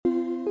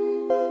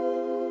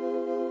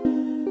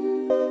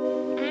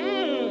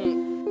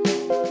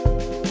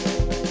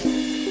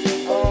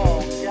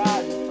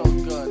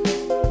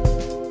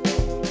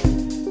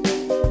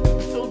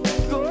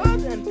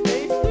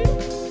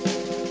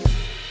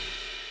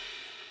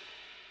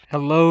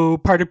Hello,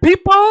 party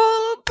people!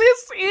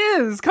 This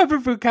is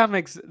Comfort Food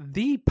Comics,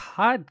 the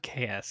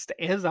podcast.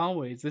 As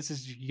always, this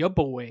is your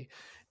boy,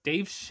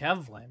 Dave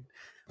Shevlin.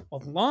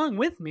 Along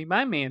with me,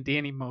 my man,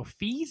 Danny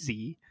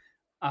Mofizi.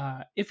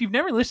 If you've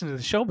never listened to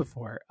the show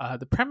before,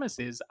 the premise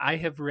is I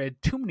have read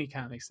too many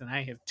comics and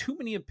I have too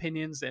many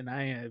opinions and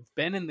I have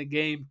been in the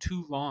game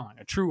too long,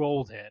 a true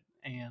old head.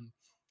 And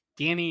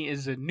Danny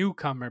is a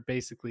newcomer,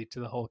 basically,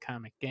 to the whole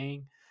comic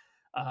gang.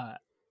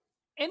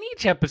 In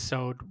each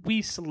episode,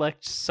 we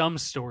select some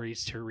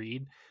stories to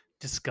read,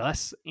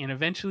 discuss, and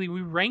eventually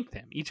we rank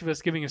them, each of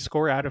us giving a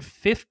score out of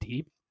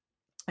 50.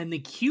 And the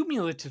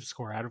cumulative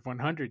score out of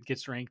 100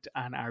 gets ranked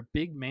on our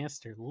Big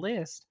Master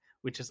list,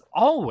 which is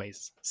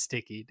always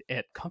sticky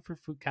at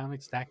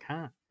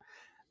comfortfoodcomics.com.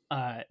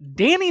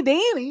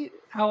 Danny,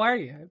 how are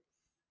you?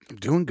 I'm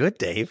doing good,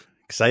 Dave.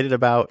 Excited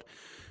about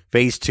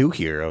phase 2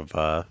 here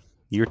of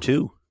year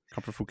 2.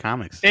 Comfort Food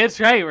Comics.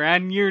 That's right. We're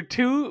on year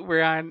 2.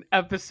 We're on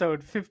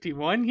episode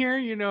 51 here.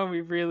 You know,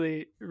 we've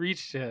really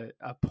reached a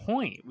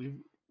point.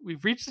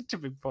 We've reached a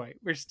tipping point.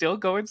 We're still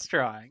going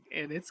strong,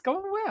 and it's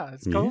going well.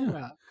 It's going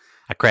well.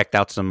 I cracked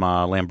out some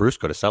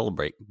Lambrusco to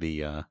celebrate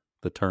the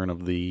turn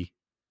of the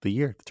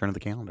year, the turn of the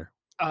calendar.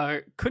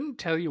 Couldn't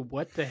tell you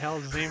what the hell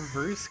is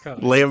Lambrusco.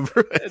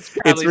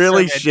 It's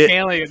really shit.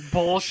 Italian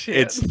bullshit.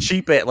 It's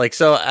cheap at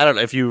so I don't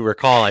know if you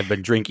recall. I've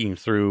been drinking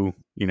through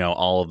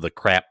all of the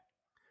crap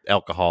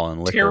alcohol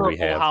and liquor terrible we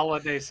have.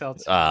 Holiday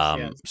seltzers.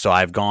 Yes. So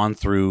I've gone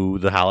through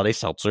the holiday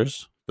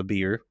seltzers, the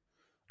beer.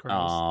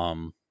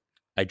 Gross.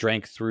 I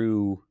drank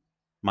through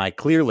my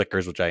clear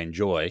liquors, which I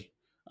enjoy.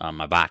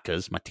 My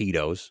vodkas, my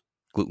Tito's,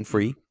 gluten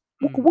free.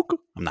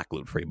 I'm not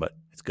gluten free, but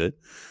it's good.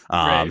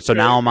 Now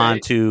I'm on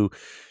to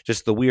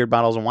just the weird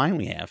bottles of wine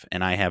we have,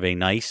 and I have a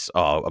nice,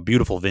 a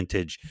beautiful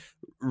vintage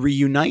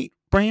Reunite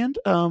brand,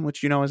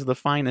 which is the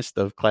finest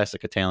of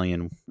classic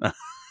Italian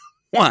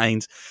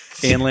wines.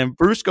 And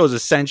Lambrusco is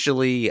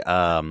essentially,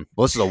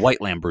 this is a white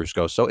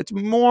Lambrusco, so it's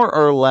more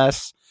or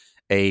less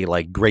a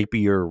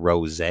grapier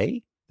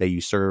rosé that you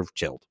serve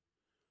chilled.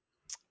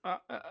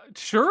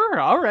 Sure,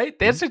 all right.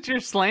 That's what you're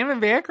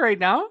slamming back right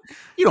now?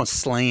 You don't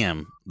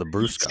slam the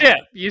Brusco.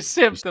 You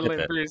sip the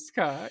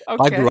Lambrusco.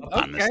 Okay, I grew up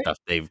on this stuff,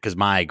 Dave, because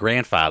my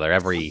grandfather,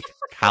 every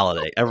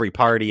holiday, every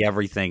party,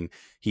 everything,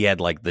 he had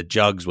the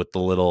jugs with the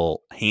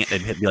little hand,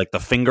 it'd be the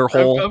finger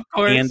hole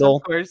handle.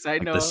 Of course, I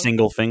know. The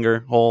single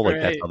finger hole,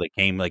 right. That's how they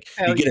came.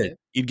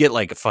 You'd get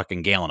a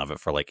fucking gallon of it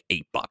for $8.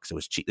 It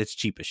was cheap. It's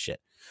cheap as shit.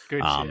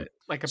 Good shit.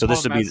 Like a so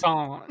this would be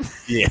song.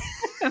 Yeah.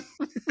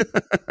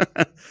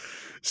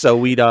 So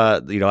we'd,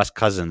 us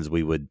cousins,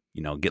 we would,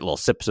 get little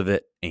sips of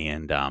it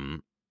and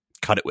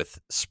cut it with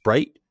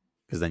Sprite,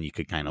 because then you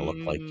could kind of look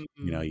like,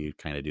 you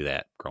kind of do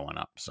that growing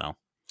up. So,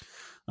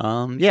 I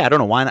don't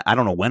know why. I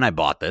don't know when I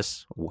bought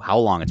this, how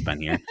long it's been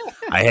here.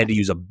 I had to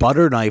use a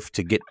butter knife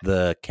to get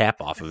the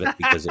cap off of it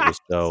because it was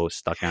so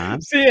stuck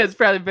on. See, it's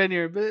probably been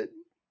here a bit.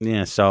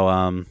 Yeah,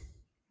 so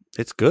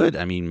it's good.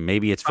 I mean,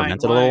 maybe it's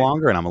fermented a little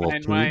longer, and I'm a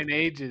little too. Wine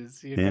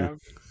ages, you know.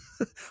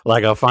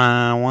 Like a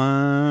fine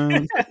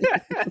wine.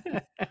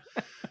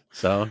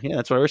 So,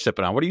 that's what we're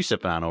sipping on. What are you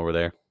sipping on over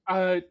there?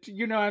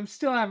 I'm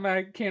still on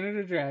my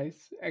Canada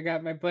Dries. I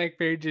got my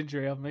blackberry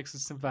ginger ale mixed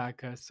with some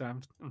vodka, so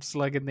I'm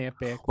slugging that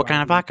back. What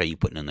kind of vodka are you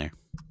putting in there?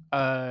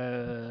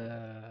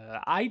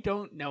 I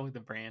don't know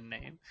the brand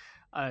name.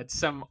 It's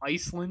some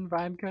Iceland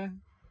vodka.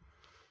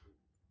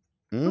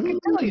 Who can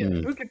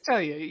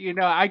tell you?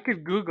 I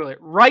could Google it.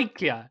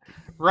 Rika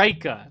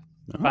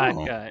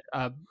vodka.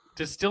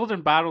 Distilled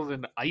and bottled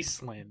in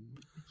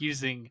Iceland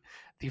using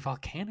the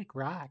volcanic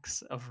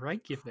rocks of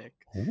Reykjavik.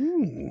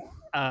 Ooh.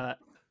 I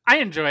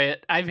enjoy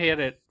it. I've had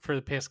it for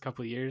the past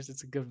couple of years.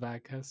 It's a good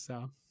vodka,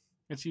 so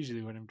it's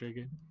usually what I'm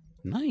drinking.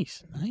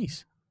 Nice.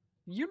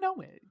 You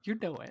know it.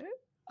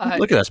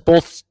 Look at us,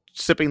 both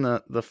sipping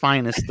the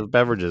finest of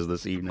beverages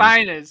this evening.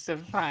 Finest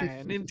of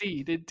fine.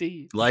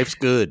 Indeed. Life's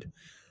good.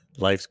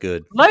 Life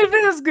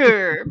is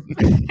good.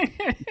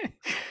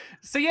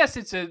 So yes,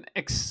 it's an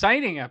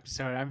exciting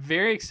episode. I'm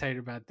very excited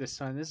about this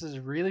one. This is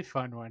a really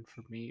fun one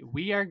for me.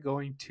 We are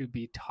going to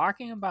be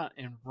talking about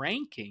and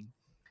ranking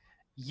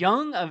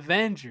Young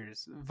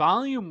Avengers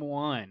Volume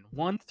 1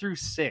 through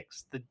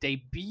 6, the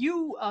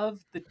debut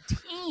of the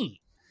team.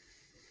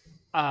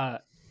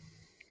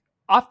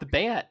 Off the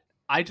bat,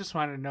 I just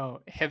want to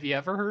know, have you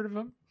ever heard of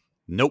him?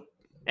 Nope.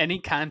 Any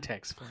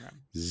context for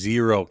him?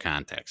 Zero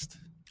context.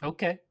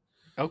 Okay.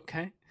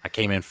 I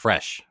came in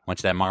fresh. Went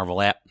to that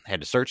Marvel app,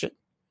 had to search it.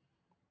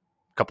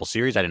 Couple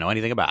series, I didn't know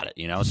anything about it,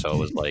 so it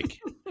was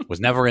was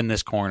never in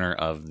this corner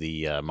of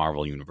the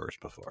Marvel universe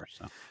before.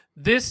 So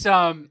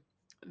so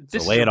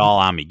lay it all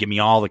on me. Give me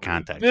all the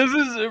context. This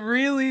is a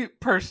really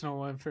personal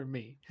one for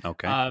me.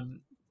 Okay.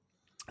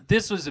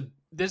 This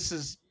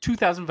is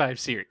 2005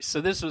 series,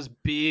 so this was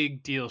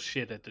big deal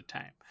shit at the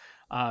time.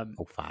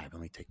 05.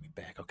 Let me take me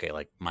back. Okay,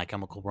 like My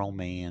Chemical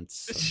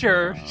Romance.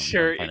 Sure.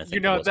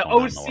 The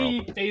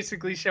OC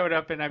basically showed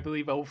up in, I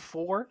believe,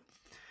 04.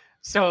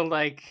 So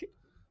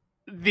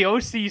the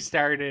OC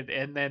started,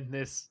 and then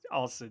this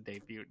also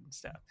debuted and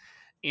stuff.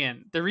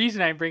 And the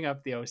reason I bring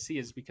up the OC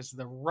is because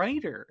the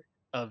writer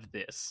of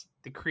this,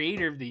 the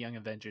creator of the Young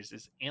Avengers,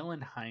 is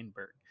Alan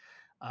Heinberg.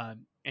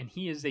 And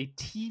he is a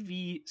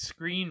TV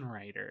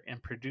screenwriter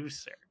and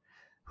producer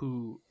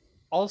who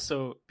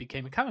also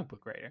became a comic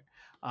book writer.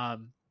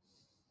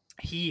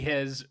 He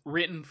has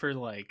written for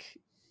like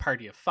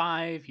Party of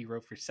Five. He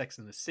wrote for Sex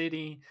and the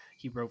City.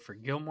 He wrote for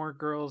Gilmore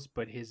Girls.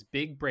 But his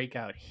big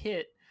breakout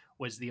hit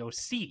was the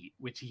OC,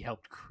 which he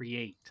helped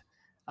create.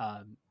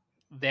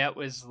 That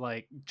was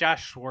like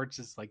Josh Schwartz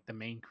is like the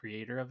main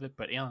creator of it,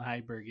 but Alan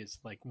Heinberg is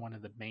like one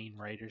of the main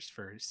writers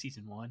for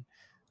season 1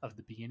 of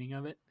the beginning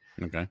of it.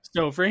 Okay.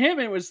 So for him,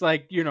 it was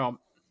like,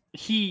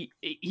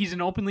 he's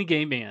an openly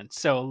gay man.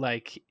 So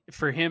like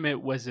for him,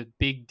 it was a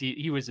big deal.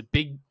 He was a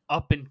big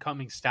up and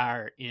coming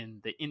star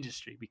in the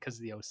industry because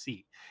of the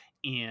OC.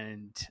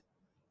 And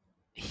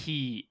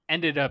he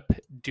ended up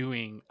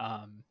doing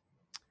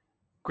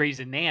Grey's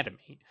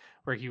Anatomy,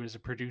 where he was a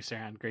producer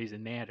on Grey's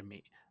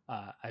Anatomy.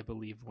 I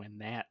believe when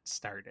that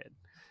started.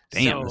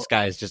 Damn, this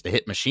guy is just a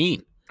hit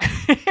machine.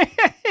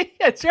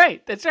 That's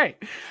right.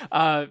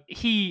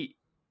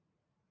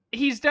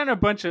 He's done a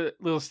bunch of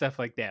little stuff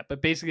like that,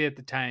 but basically at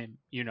the time,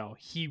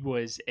 he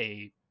was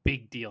a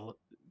big deal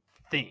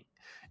thing.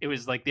 It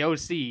was like the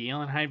OC,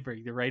 Alan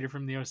Heinberg, the writer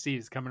from the OC,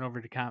 is coming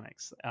over to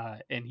comics,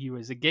 and he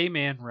was a gay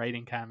man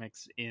writing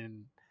comics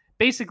in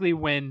basically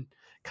when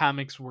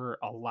comics were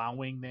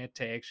allowing that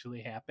to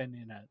actually happen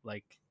in a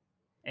like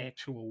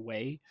actual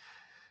way.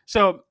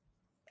 So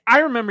I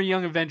remember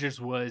Young Avengers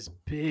was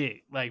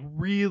big, like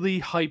really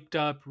hyped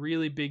up,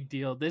 really big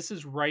deal. This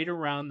is right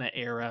around the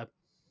era,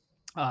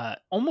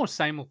 almost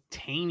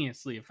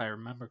simultaneously, if I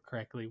remember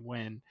correctly,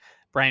 when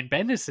Brian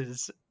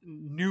Bendis's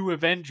New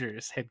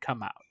Avengers had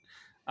come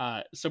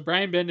out. So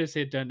Brian Bendis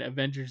had done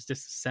Avengers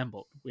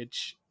Disassembled,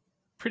 which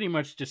pretty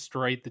much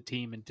destroyed the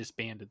team and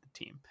disbanded the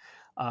team.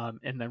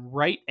 And then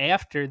right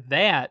after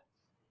that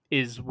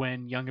is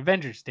when Young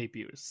Avengers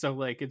debuts. So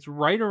like it's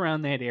right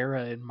around that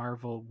era in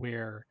Marvel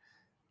where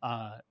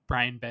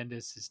Brian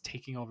Bendis is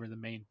taking over the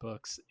main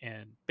books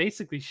and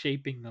basically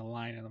shaping the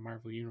line of the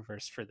Marvel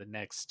Universe for the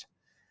next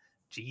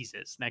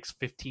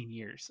 15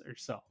 years or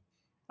so.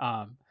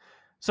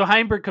 So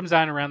Heinberg comes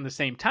on around the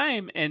same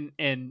time, and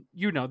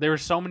there were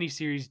so many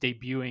series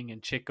debuting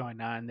and shit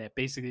going on that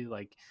basically,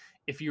 like,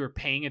 if you were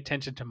paying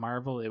attention to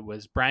Marvel, it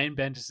was Brian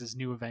Bendis'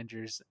 New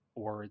Avengers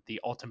or the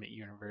Ultimate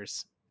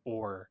Universe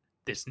or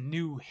this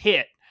new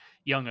hit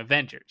Young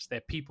Avengers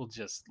that people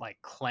just like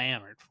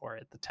clamored for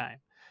at the time.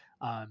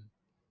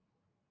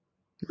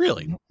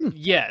 Really?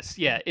 Yes.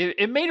 Yeah.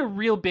 It made a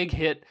real big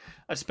hit,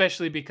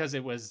 especially because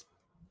it was,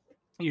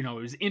 it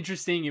was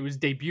interesting. It was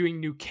debuting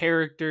new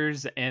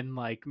characters, and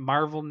like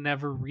Marvel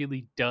never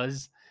really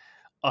does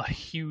a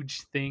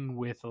huge thing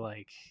with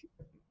like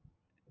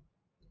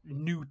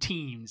new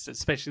teams,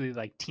 especially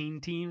like teen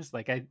teams.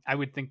 Like I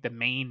would think the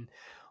main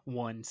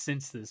one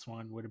since this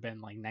one would have been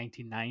like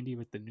 1990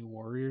 with the New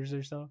Warriors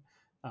or so.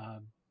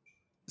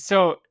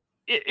 So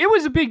it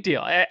was a big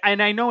deal.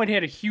 And I know it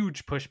had a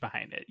huge push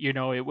behind it.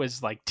 It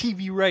was like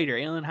TV writer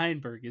Alan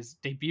Heinberg is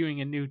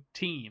debuting a new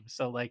team.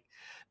 So like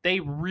they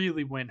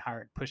really went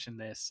hard pushing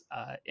this.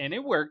 And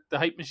it worked. The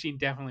hype machine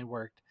definitely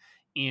worked.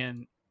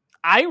 And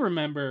I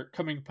remember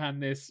coming upon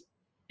this,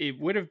 it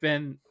would have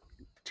been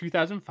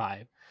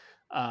 2005.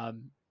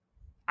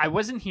 I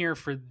wasn't here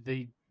for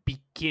the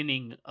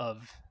beginning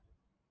of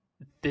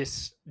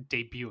this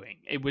debuting.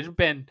 It would have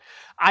been,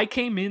 I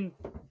came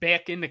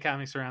back into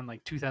comics around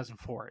like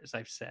 2004, as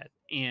I've said,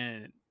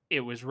 and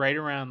it was right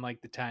around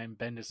like the time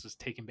Bendis was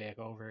taking back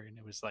over, and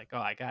it was like, oh,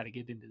 I got to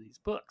get into these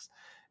books.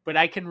 But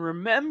I can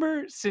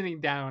remember sitting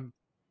down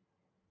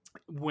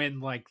when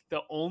like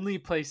the only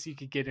place you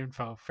could get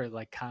info for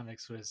like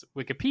comics was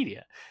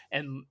Wikipedia,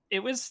 and it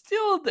was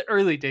still the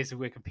early days of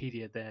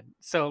Wikipedia then.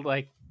 So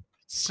like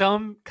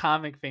some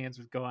comic fans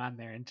would go on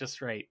there and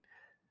just write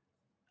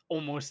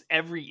almost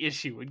every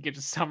issue would get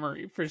a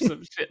summary for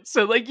some shit.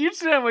 So like you'd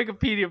sit on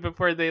Wikipedia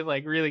before they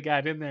like really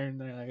got in there, and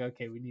they're like,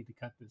 okay, we need to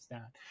cut this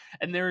down.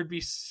 And there would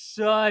be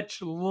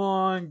such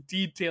long,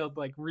 detailed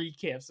like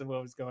recaps of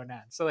what was going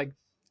on. So like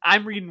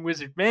I'm reading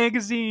Wizard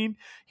Magazine,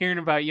 hearing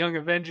about Young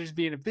Avengers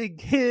being a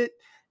big hit,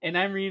 and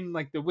I'm reading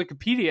like the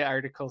Wikipedia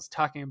articles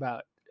talking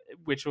about,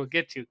 which we'll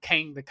get to,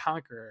 Kang the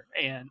Conqueror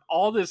and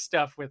all this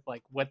stuff with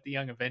like what the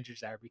Young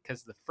Avengers are,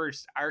 because the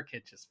first arc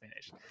had just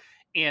finished.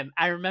 And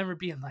I remember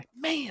being like,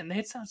 man,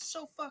 that sounds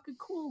so fucking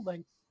cool.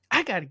 Like,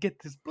 I got to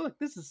get this book.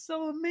 This is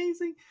so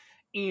amazing.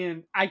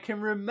 And I can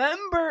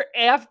remember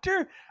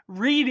after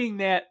reading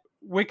that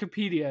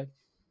Wikipedia,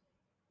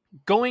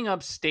 going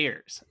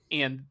upstairs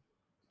and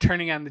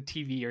turning on the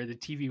TV, or the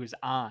TV was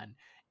on.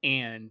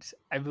 And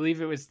I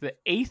believe it was the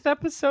 8th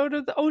episode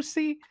of the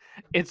OC.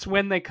 It's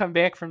when they come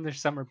back from their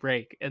summer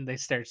break and they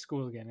start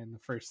school again in the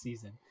first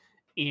season.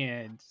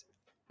 And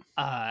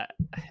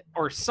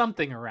or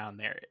something around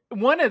there.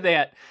 One of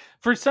that,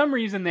 for some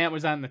reason, that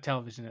was on the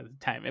television at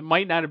the time. It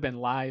might not have been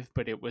live,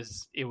 but it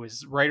was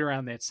right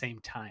around that same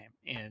time.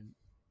 And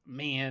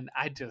man,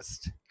 I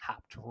just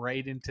hopped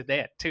right into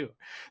that too.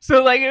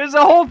 So like it was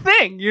a whole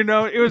thing, you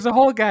know, it was a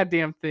whole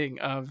goddamn thing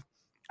of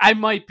I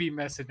might be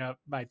messing up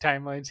my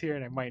timelines here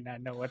and I might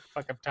not know what the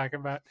fuck I'm talking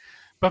about.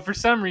 But for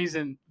some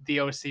reason, the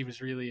OC was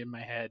really in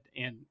my head.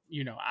 And,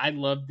 you know, I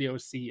loved the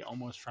OC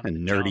almost from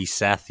and nerdy jump.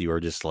 Seth, you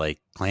were just like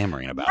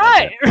clamoring about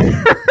right.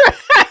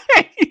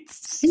 it.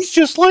 He's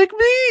just like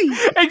me.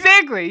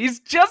 Exactly.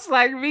 He's just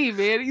like me,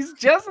 man. He's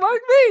just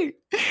like me.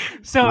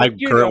 So my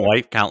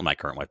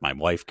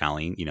wife,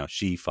 Colleen, you know,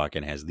 she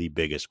fucking has the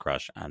biggest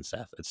crush on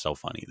Seth. It's so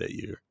funny that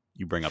you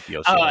bring up the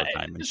OC all the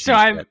time. And so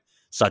I'm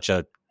such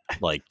a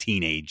like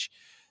teenage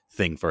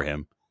thing for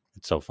him.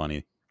 It's so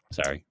funny.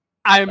 Sorry.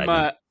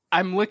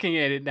 I'm looking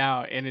at it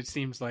now, and it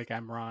seems like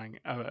I'm wrong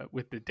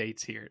with the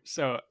dates here.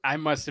 So I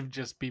must have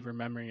just be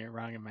remembering it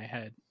wrong in my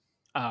head.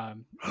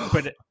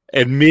 But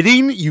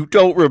admitting you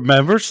don't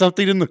remember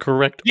something in the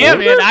correct order?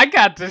 Man, I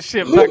got this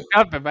shit fucked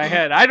up in my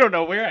head. I don't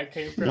know where I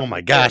came from. Oh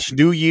my gosh!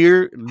 New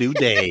year, new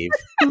Dave.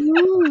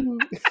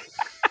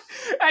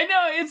 I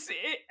know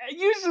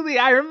usually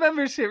I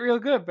remember shit real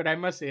good, but I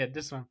must have had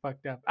this one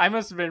fucked up. I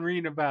must have been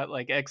reading about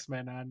like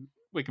X-Men on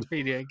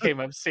Wikipedia and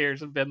came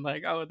upstairs and been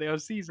like, "Oh, the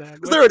OC's on."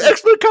 Is there an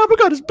X-Men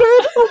comic on his bed?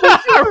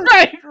 Oh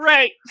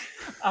right.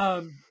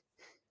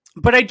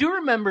 But I do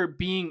remember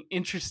being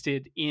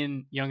interested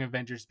in Young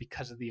Avengers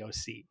because of the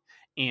OC,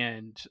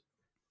 and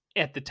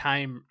at the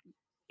time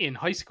in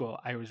high school,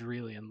 I was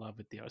really in love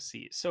with the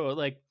OC. So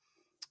like,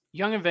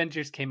 Young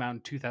Avengers came out in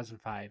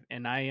 2005,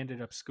 and I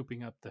ended up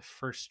scooping up the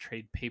first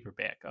trade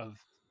paperback of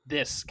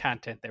this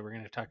content that we're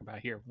going to talk about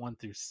here, 1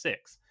 through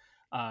 6.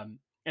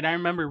 And I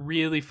remember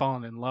really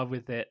falling in love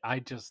with it. I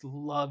just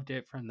loved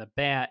it from the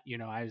bat. You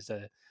know, I was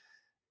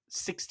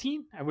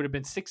 16. I would have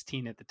been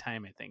 16 at the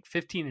time, I think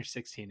 15 or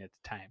 16 at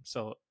the time.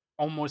 So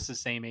almost the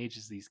same age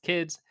as these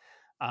kids.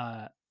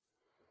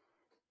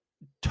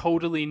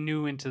 Totally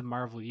new into the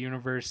Marvel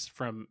universe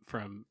from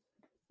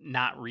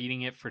not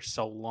reading it for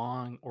so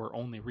long or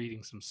only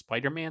reading some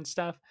Spider-Man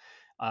stuff.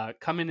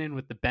 Coming in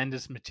with the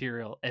Bendis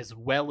material as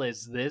well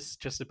as this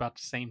just about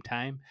the same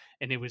time,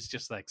 and it was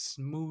just like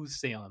smooth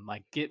sailing.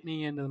 Like, get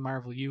me into the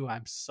Marvel U.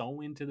 I'm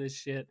so into this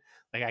shit.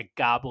 Like, I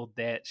gobbled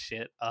that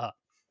shit up.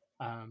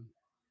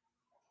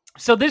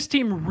 So this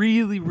team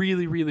really,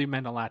 really, really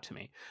meant a lot to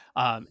me.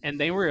 And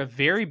they were a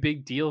very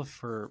big deal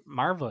for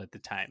Marvel at the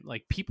time.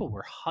 Like, people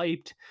were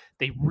hyped.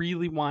 They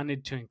really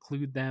wanted to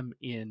include them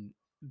in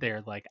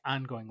their like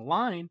ongoing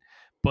line.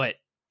 But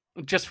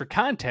just for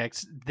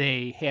context,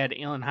 they had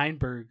Alan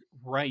Heinberg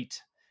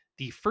write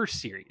the first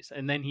series,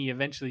 and then he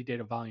eventually did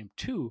a volume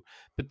 2.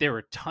 But there were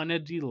a ton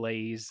of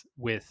delays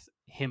with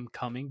him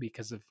coming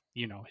because of,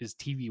 you know, his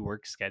TV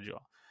work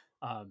schedule.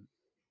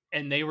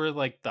 And they were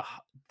like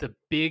the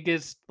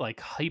biggest, like,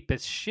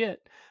 hypest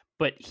shit,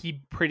 but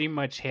he pretty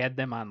much had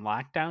them on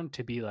lockdown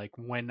to be like,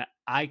 when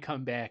I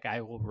come back,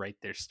 I will write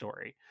their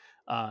story.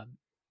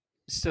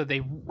 So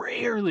they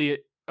rarely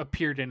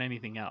appeared in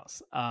anything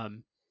else.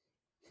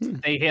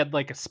 They had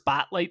like a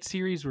spotlight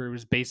series where it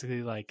was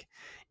basically like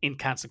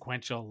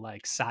inconsequential,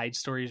 like side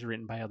stories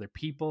written by other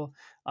people.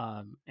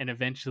 And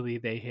eventually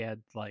they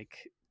had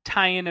like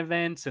tie-in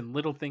events and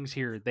little things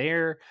here or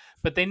there,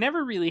 but they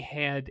never really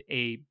had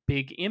a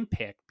big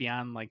impact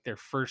beyond like their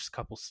first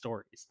couple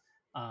stories.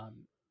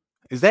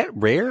 Is that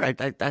rare?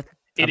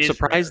 I'm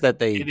surprised rare. That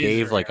they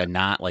gave like a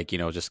not like, you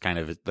know, just kind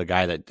of the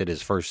guy that did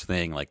his first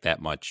thing like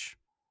that much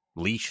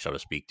leash, so to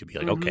speak, to be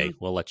like, okay,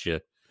 we'll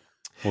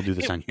do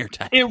this on your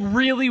time. It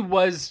really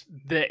was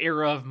the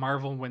era of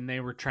Marvel when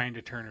they were trying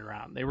to turn it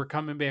around. They were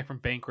coming back from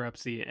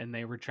bankruptcy and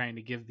they were trying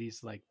to give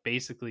these like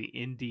basically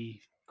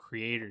indie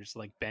creators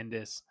like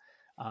Bendis,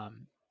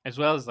 as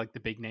well as like the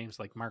big names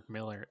like Mark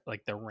Miller,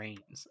 like the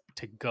reins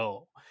to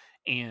go.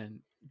 And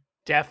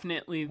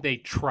definitely they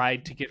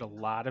tried to get a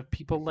lot of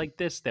people like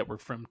this that were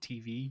from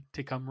TV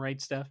to come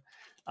write stuff.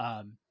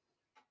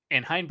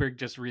 And Heinberg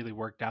just really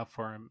worked out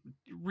for him.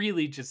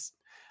 Really just,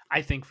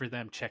 I think for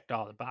them, checked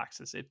all the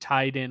boxes. It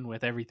tied in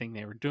with everything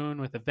they were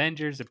doing with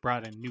Avengers. It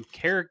brought in new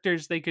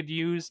characters they could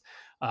use.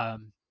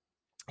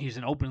 He's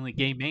an openly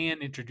gay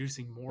man,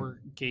 introducing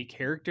more gay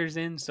characters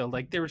in. So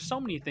like there were so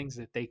many things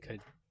that they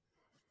could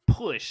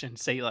push and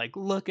say like,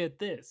 look at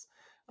this.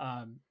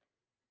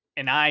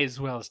 And I, as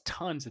well as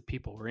tons of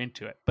people, were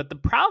into it. But the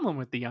problem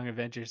with the Young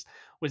Avengers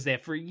was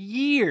that for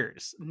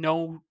years,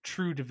 no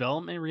true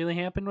development really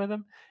happened with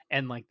them.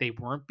 And like they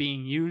weren't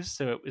being used.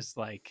 So it was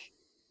like,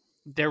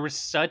 there was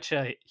such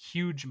a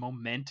huge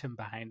momentum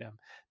behind them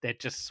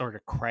that just sort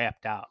of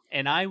crapped out.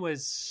 And I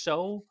was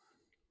so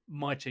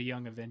much a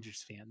Young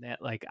Avengers fan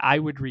that like I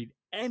would read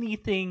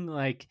anything,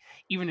 like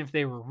even if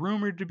they were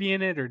rumored to be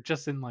in it or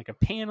just in like a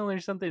panel or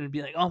something, and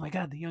be like, oh my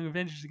god, the Young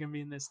Avengers are gonna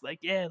be in this, like,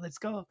 yeah, let's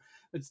go,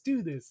 let's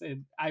do this.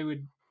 And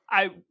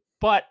I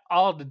bought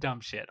all the dumb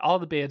shit, all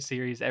the bad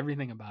series,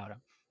 everything about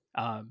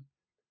them.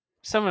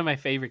 Some of my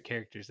favorite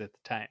characters at the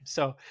time.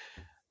 So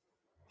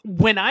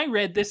when I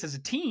read this as a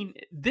teen,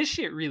 this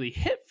shit really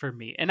hit for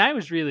me and I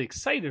was really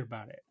excited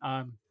about it.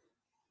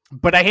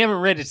 But I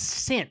haven't read it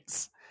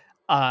since.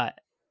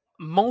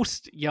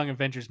 most Young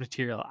Avengers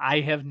material I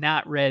have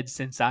not read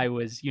since I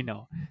was,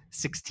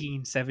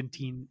 16,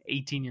 17,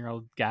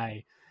 18-year-old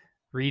guy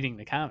reading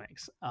the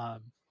comics.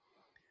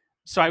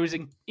 So I was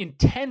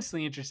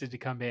intensely interested to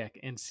come back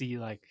and see,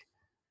 like,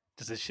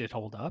 does this shit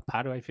hold up?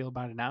 How do I feel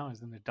about it now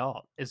as an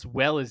adult? As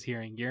well as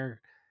hearing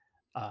your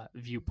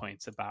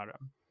viewpoints about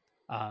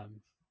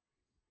them.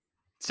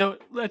 So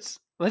let's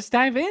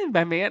dive in,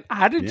 my man.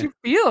 How did you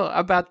feel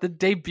about the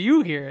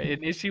debut here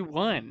in issue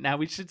 1? Now,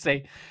 we should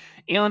say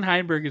Alan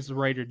Heinberg is the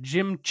writer.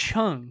 Jimmy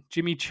Chung,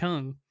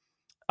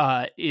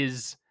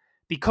 is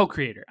the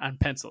co-creator on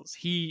pencils.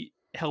 He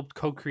helped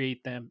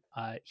co-create them.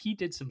 He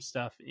did some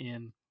stuff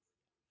in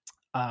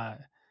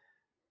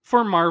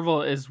for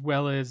Marvel, as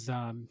well as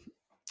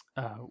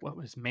what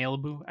was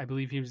Malibu? I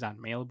believe he was on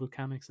Malibu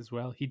Comics as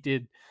well. He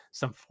did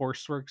some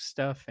ForceWorks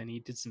stuff and he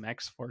did some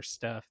X-Force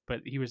stuff,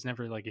 but he was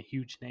never like a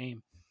huge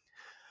name.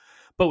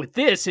 But with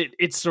this,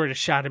 it sort of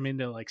shot him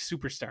into like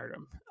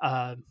superstardom.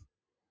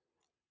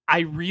 I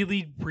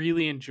really,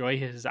 really enjoy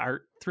his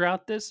art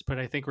throughout this, but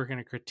I think we're going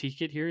to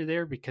critique it here or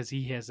there because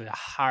he has a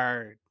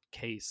hard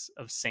case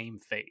of same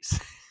face.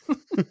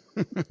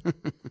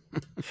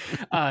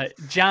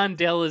 John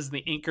Dell is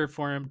the inker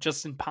for him.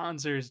 Justin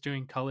Ponzer is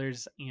doing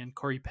colors, and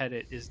Corey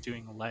Pettit is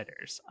doing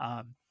letters.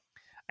 I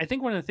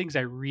think one of the things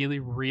I really,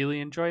 really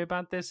enjoy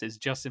about this is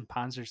Justin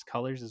Ponzer's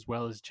colors as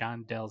well as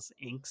John Dell's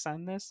inks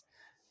on this.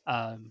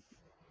 I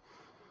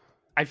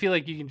feel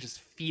like you can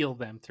just feel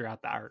them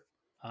throughout the art.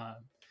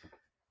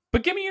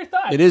 But give me your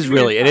thoughts. It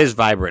is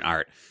vibrant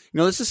art.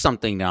 This is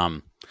something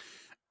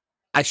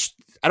I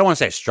don't want to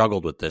say I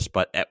struggled with this,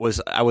 but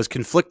I was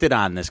conflicted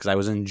on this because I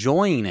was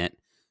enjoying it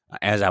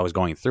as I was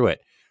going through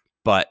it.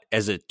 But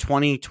as a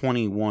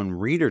 2021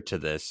 reader to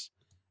this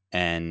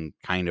and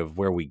kind of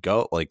where we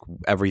go, like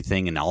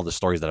everything and all the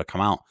stories that have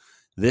come out,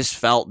 this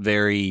felt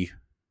very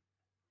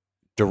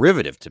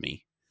derivative to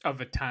me.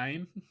 Of a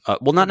time?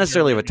 Well, not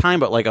necessarily of a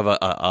time, but like of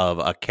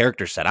a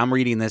character set. I'm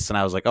reading this and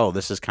I was like, oh,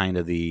 this is kind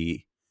of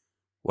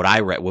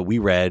what we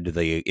read,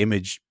 the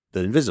Image, the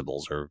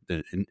Invisibles or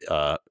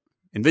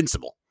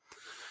Invincible.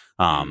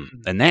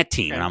 And that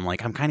team, and I'm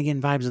like, I'm kind of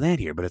getting vibes of that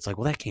here, but it's like,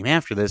 well, that came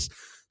after this.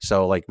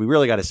 So like, we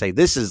really got to say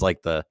this is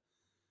like the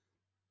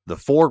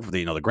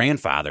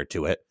grandfather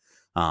to it.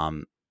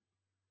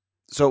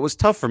 So it was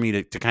tough for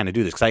me to kind of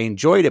do this because I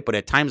enjoyed it, but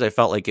at times I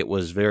felt like it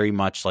was very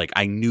much like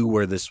I knew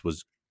where this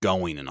was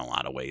going in a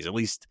lot of ways. At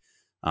least,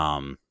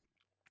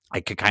 I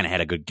could kind of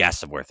had a good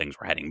guess of where things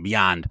were heading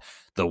beyond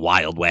the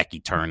wild,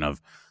 wacky turn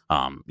of,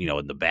 in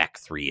the back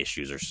 3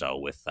 issues or so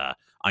with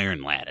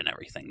Iron Lad and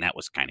everything. That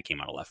was kind of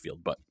came out of left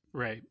field, but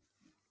right.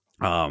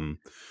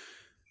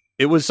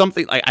 It was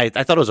something I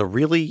thought it was a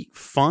really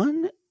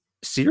fun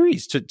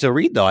series to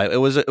read, though. It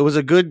was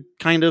a good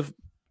kind of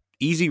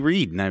easy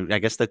read, and I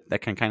guess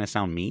that can kind of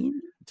sound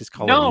mean. Just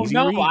call it an easy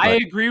read. I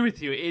agree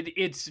with you.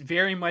 It's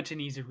very much an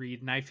easy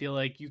read, and I feel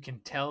like you can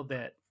tell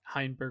that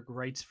Heinberg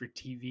writes for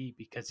TV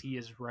because he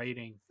is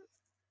writing,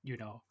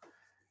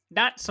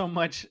 not so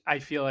much. I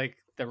feel like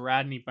the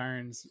Rodney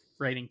Barnes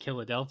writing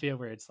Philadelphia,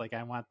 where it's like,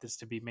 I want this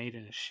to be made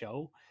in a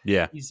show.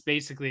 Yeah. He's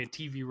basically a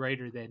TV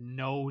writer that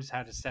knows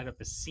how to set up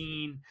a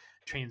scene,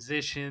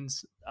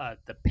 transitions.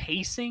 The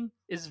pacing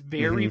is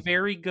very,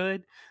 very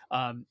good.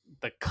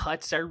 The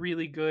cuts are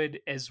really good,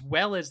 as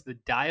well as the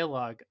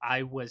dialogue.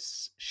 I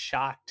was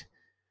shocked.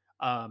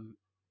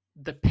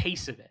 The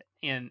pace of it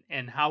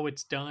and how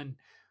it's done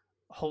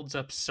holds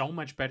up so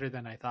much better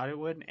than I thought it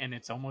would, and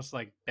it's almost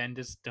like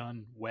Bendis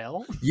done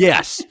well.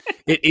 Yes,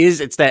 it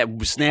is. It's that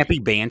snappy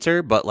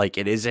banter, but like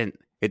it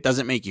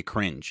doesn't make you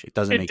cringe. It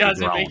doesn't make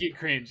you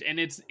cringe, and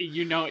it's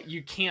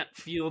you can't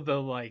feel the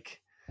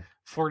like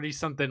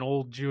 40-something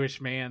old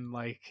Jewish man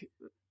like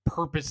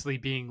purposely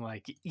being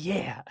like,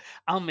 yeah,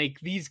 I'll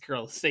make these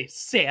girls say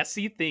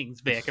sassy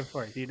things back and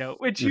forth,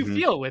 which you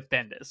feel with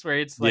Bendis, where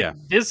it's like,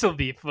 this will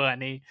be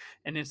funny,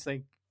 and it's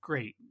like,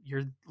 great,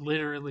 you're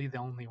literally the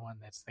only one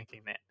that's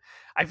thinking that.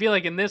 I feel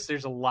like in this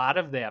there's a lot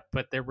of that,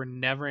 but there were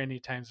never any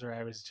times where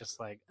I was just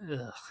like,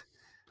 ugh.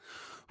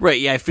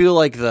 Right, yeah, I feel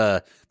like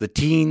the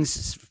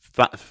teens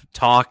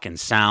talk and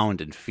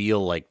sound and feel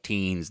like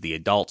teens, the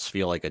adults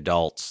feel like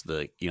adults,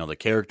 the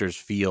characters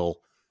feel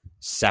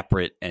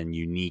separate and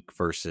unique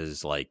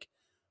versus like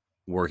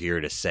we're here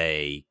to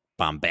say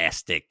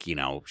bombastic,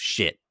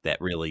 shit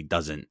that really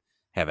doesn't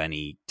have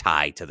any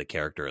tie to the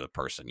character of the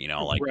person,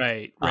 like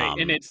right.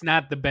 And it's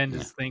not the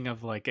Bendis thing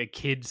of like a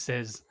kid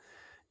says,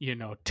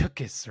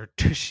 Tookus or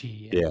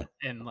Tushy,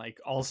 and like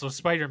also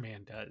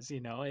Spider-Man does,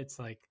 it's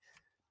like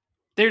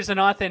there's an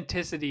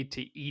authenticity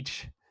to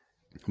each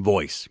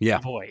voice.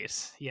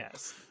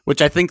 Yes.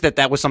 Which I think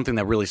that was something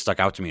that really stuck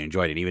out to me and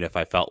enjoyed it, even if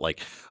I felt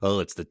like, oh,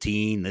 it's the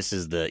teen, this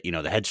is the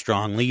the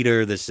headstrong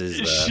leader, this is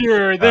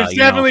sure, there's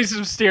definitely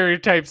some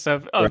stereotypes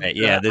of right,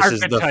 this is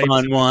the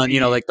fun one,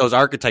 like those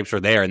archetypes were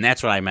there, and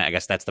that's what I meant. I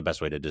guess that's the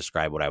best way to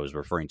describe what I was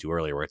referring to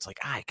earlier, where it's like,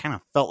 I kind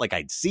of felt like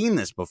I'd seen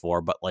this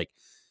before, but like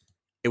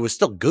it was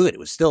still good. It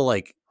was still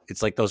like,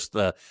 it's like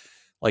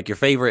like your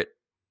favorite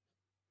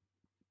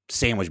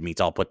sandwich meats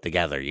all put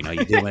together, you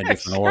do them in a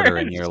different order,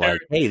 and you're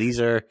like, hey, these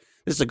are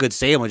this is a good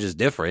sandwich is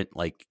different.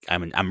 Like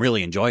I'm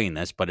really enjoying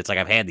this, but it's like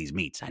I've had these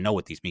meats. I know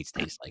what these meats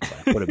taste like, but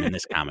I put them in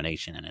this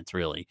combination, and it's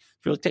really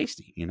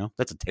tasty. You know,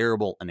 that's a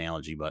terrible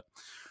analogy, but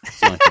it's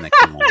the only thing that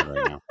came out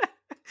right now.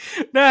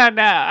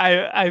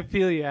 No, I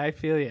feel you.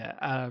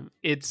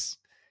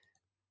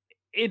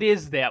 It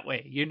is that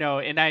way, you know,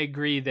 and I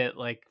agree that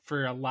like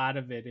for a lot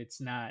of it,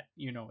 it's not,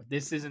 you know,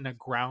 this isn't a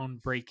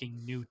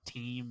groundbreaking new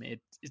team.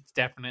 It's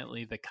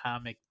definitely the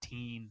comic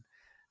teen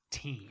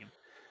team.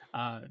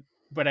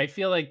 But I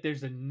feel like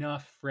there's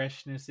enough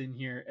freshness in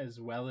here, as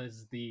well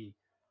as the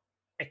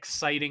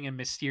exciting and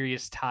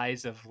mysterious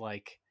ties of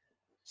like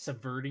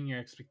subverting your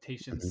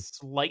expectations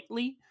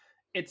slightly.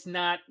 It's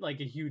not like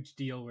a huge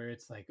deal where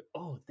it's like,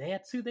 oh,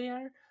 that's who they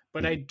are.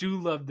 But I do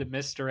love the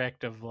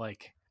misdirect of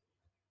like,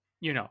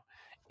 you know,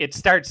 it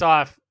starts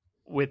off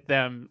with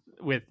them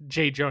with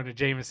J. Jonah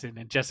Jameson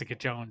and Jessica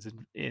Jones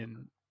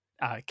in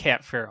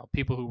Cat Farrell,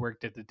 people who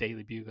worked at the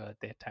Daily Bugle at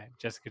that time.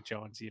 Jessica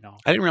Jones, you know,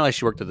 I didn't realize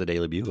she worked at the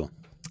Daily Bugle.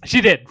 She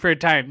did for a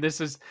time.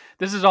 This is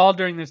all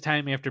during this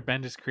time after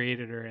Bendis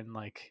created her and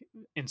like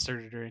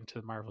inserted her into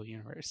the Marvel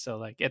universe. So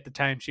like at the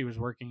time she was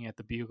working at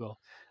the Bugle,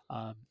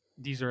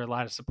 these are a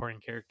lot of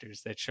supporting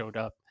characters that showed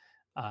up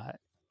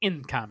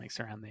in comics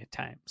around that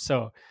time.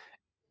 So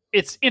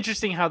it's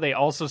interesting how they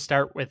also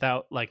start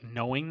without like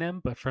knowing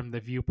them, but from the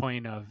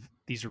viewpoint of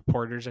these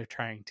reporters are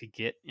trying to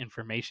get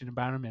information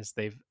about them as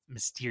they've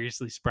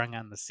mysteriously sprung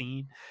on the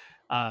scene.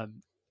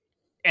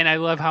 And I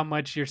love how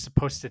much you're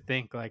supposed to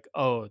think like,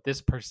 oh,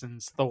 this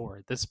person's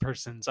Thor, this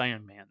person's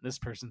Iron Man, this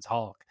person's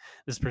Hulk,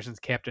 this person's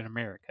Captain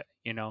America,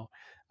 you know?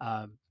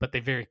 But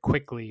they very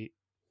quickly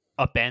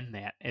upend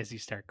that as you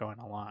start going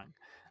along.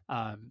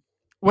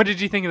 What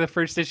did you think of the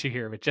first issue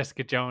here with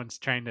Jessica Jones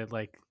trying to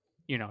like,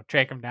 you know,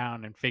 track them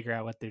down and figure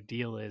out what their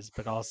deal is,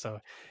 but also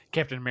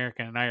Captain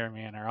America and Iron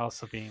Man are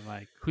also being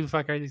like, who the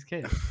fuck are these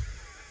kids?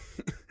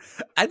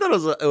 I thought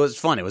it was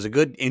fun. It was a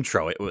good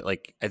intro. It was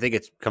like, I think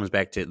it comes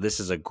back to,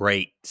 this is a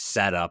great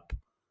setup.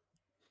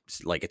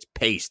 Like it's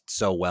paced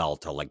so well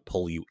to like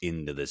pull you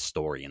into this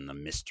story and the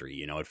mystery.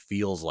 You know, it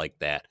feels like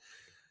that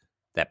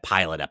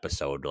pilot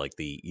episode, like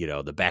the, you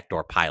know, the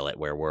backdoor pilot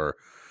where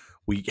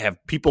we have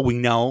people we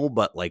know,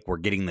 but like we're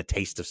getting the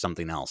taste of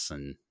something else,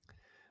 and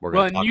we're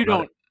going to talk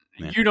about it.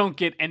 You don't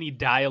get any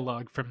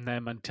dialogue from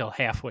them until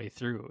halfway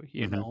through,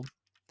 you know?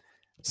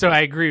 So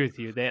I agree with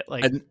you that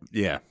like,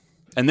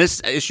 and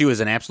this issue is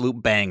an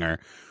absolute banger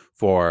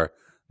for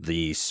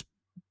the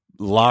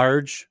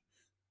large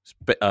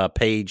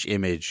page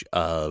image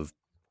of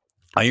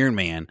Iron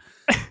Man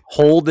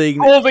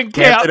holding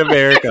Captain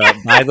America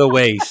by the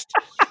waist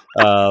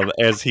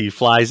as he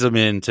flies him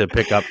in to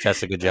pick up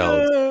Jessica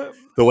Jones.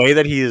 The way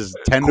that he is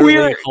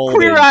tenderly holding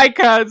queer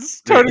icons,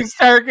 Tony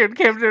Stark and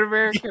Captain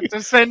America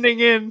descending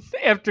in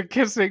after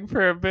kissing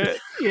for a bit.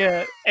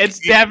 Yeah, it's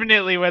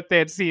definitely what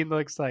that scene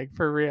looks like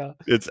for real.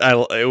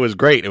 It was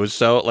great. It was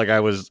so like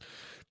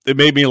it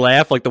made me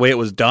laugh like the way it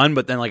was done,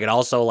 but then like it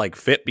also like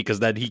fit because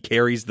then he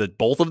carries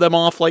both of them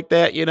off like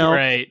that, you know,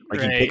 right?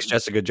 Like he picks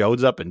Jessica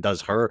Jones up and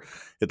does her.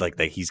 It like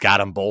he's got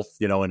them both,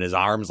 you know, in his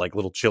arms like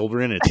little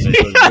children. It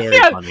was very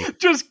funny.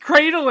 Just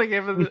cradling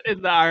him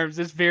in the arms.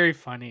 It's very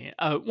funny.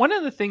 One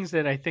of the things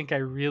that I think I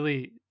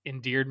really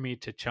endeared me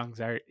to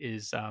Chung's art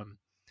is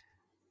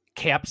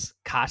Cap's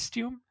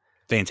costume.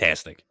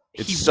 Fantastic.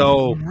 He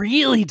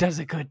really does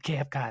a good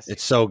Cap costume.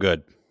 It's so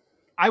good.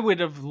 I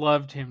would have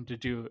loved him to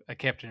do a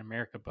Captain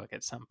America book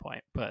at some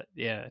point, but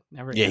yeah,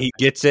 never. Yeah, he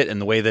gets it, and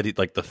the way that he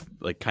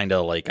kind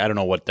of I don't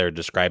know what they're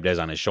described as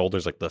on his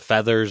shoulders, like the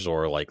feathers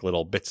or like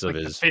little bits of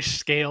his fish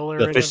scale or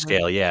the fish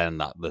scale, yeah,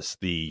 and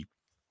the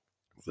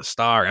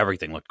star,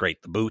 everything looked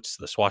great. The boots,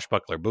 the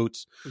swashbuckler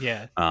boots,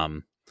 yeah.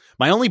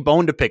 My only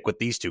bone to pick with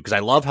these two, because I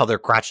love how they're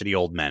crotchety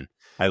old men.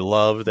 I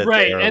love that.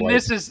 Right. And like,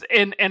 this is,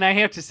 and I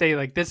have to say,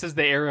 like, this is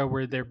the era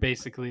where they're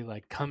basically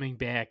like coming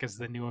back as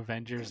the new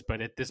Avengers.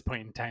 But at this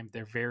point in time,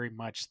 they're very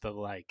much the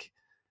like,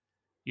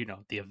 you know,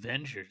 the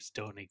Avengers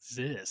don't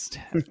exist.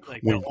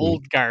 Like the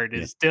old guard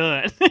is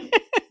done.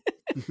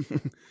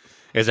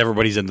 As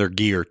everybody's in their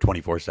gear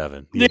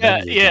 24/7.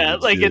 Yeah.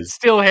 Like it's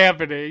still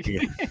happening.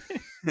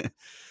 Yeah.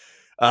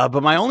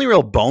 But my only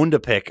real bone to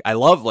pick, I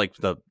love like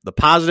the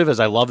positive is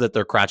I love that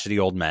they're crotchety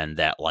old men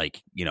that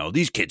like, you know,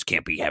 these kids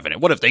can't be having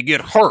it. What if they get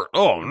hurt?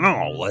 Oh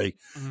no. Like,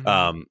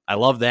 I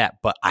love that,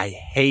 but I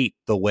hate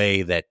the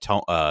way that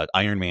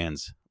Iron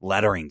Man's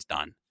lettering's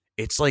done.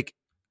 It's like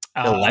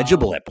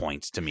illegible at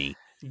points to me.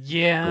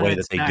 Yeah. The way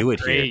that they do it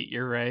here.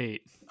 You're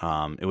right.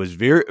 It was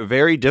very,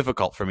 very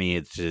difficult for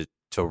me to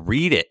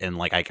read it. And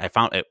like, I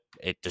found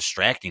it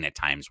distracting at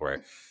times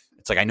where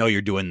it's like, I know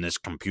you're doing this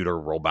computer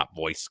robot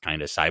voice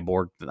kind of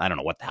cyborg. I don't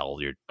know what the hell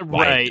you're.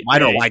 I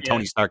don't know why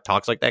Tony Stark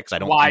talks like that because I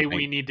don't. Why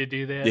we need to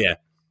do that? Yeah,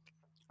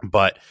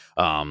 but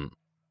I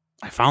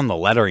found the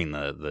lettering,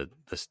 the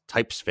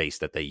typeface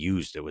that they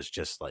used. It was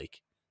just like,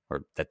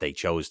 or that they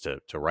chose to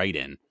write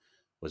in,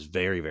 was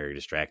very, very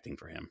distracting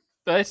for him.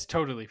 That's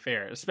totally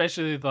fair,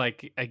 especially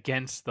like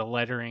against the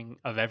lettering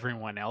of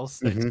everyone else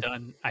that's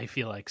done, I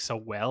feel like, so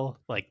well,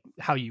 like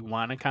how you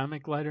want a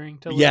comic lettering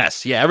to look.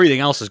 Yes, yeah,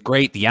 everything else is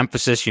great. The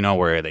emphasis,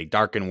 where they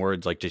darken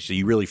words, like just so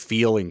you really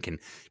feel and can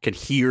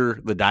hear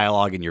the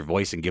dialogue in your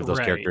voice and give those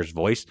characters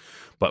voice.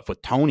 But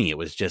with Tony, it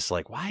was just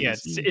like, why? Yeah,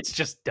 it's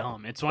just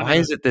dumb. It's why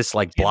is it this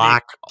like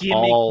block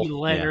gimmicky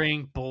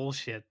lettering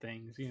bullshit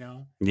things?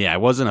 Yeah, I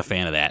wasn't a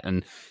fan of that,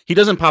 and he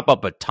doesn't pop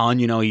up a ton.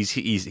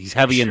 He's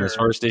heavy in this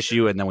first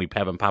issue, and then we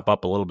have him pop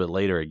up a little bit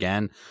later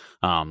again.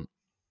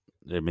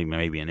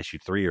 Maybe in issue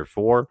 3 or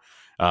 4,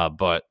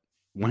 but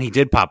when he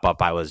did pop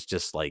up, I was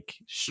just like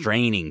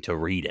straining to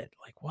read it.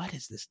 Like, what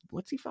is this?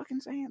 What's he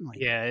fucking saying? Like,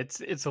 yeah,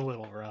 it's a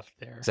little rough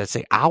there. Does that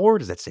say our?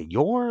 Does that say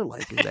your?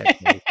 Like, is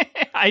that?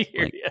 I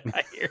hear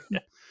you.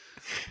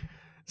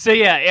 So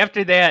yeah,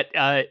 after that,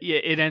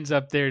 it ends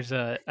up there's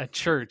a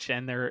church,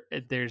 and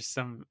there's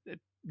some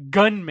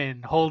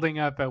gunmen holding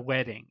up a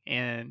wedding,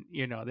 and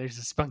there's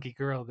a spunky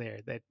girl there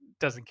that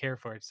doesn't care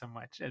for it so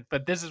much.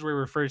 But this is where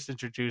we're first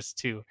introduced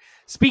to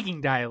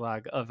speaking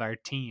dialogue of our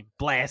team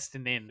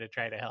blasting in to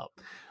try to help.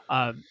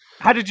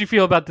 How did you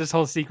feel about this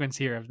whole sequence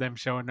here of them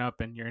showing up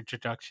and your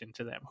introduction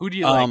to them? Who do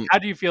you like? How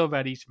do you feel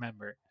about each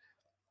member?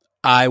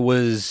 I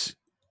was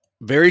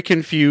very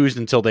confused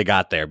until they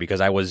got there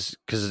because I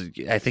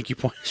think you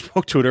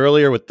spoke to it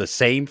earlier with the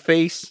same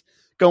face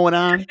going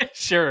on.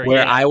 Sure.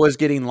 Where I was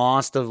getting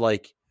lost of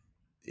like,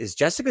 is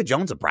Jessica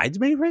Jones a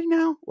bridesmaid right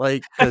now?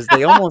 Like, because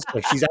they almost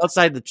like she's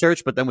outside the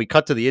church, but then we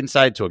cut to the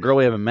inside to a girl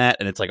we haven't met,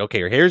 and it's like, okay,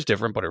 her hair's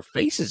different, but her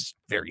face is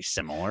very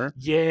similar.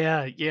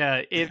 Yeah.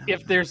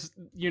 If there's,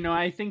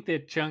 I think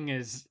that Chung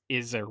is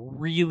a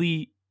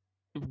really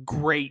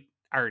great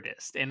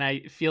artist, and I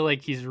feel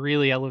like he's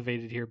really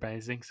elevated here by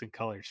his inks and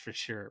colors for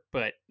sure.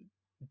 But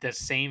the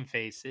same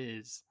face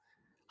is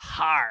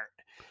hard.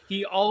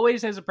 He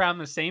always has a problem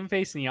with the same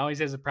face, and he always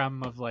has a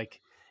problem of like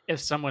if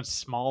someone's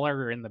smaller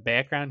or in the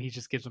background, he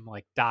just gives them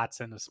like dots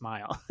and a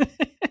smile.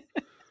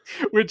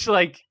 Which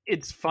like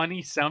it's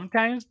funny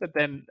sometimes, but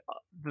then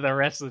the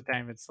rest of the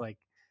time it's like,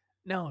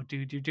 no,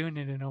 dude, you're doing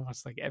it in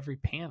almost like every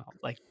panel.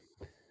 Like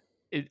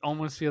it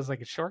almost feels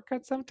like a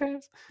shortcut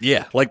sometimes.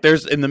 Yeah, like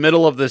there's in the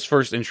middle of this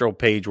first intro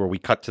page where we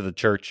cut to the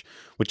church,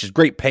 which is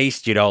great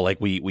paced,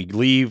 like we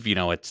leave,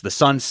 it's the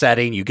sun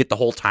setting, you get the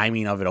whole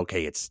timing of it.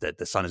 Okay, it's that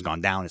the sun has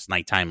gone down, it's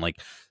nighttime, like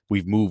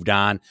we've moved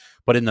on.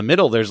 But in the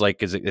middle, there's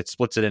like, it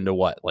splits it into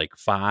what, like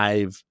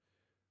 5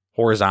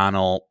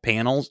 horizontal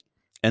panels.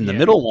 And the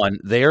middle one,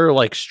 they're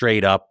like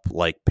straight up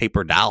like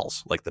paper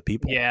dolls, like the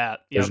people. Yeah.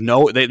 There's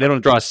they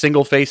don't draw a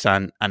single face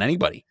on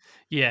anybody.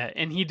 Yeah,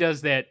 and he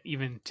does that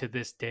even to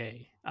this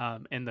day.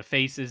 And the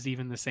faces,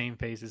 even the same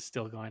face is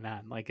still going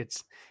on. Like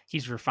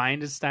he's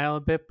refined his style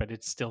a bit, but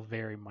it's still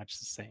very much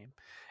the same.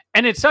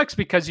 And it sucks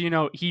because,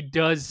 he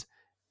does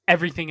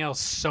everything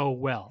else so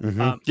well.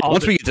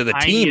 Once we get to the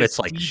team, it's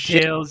like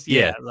details. Shit.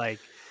 Yeah, like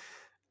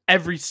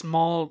every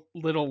small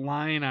little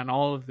line on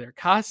all of their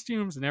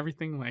costumes and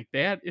everything like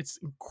that. It's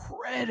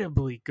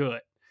incredibly good.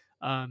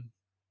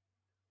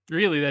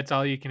 Really, that's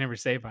all you can ever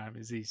say about him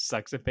is he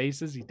sucks at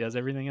faces. He does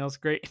everything else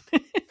great.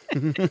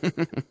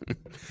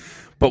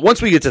 But once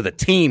we get to the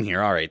team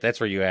here, all right, that's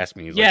where you asked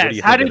me.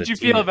 Yes, how did you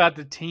feel about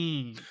the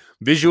team?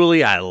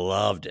 Visually, I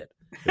loved it.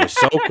 It was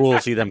so cool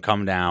to see them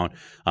come down.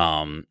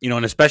 And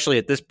especially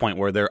at this point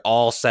where they're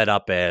all set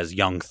up as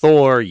young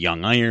Thor,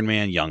 young Iron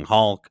Man, young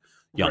Hulk,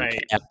 young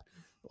Cap.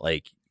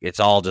 Like,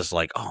 it's all just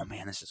like, oh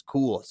man, this is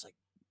cool. It's like,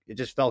 it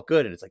just felt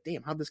good. And it's like,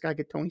 damn, how'd this guy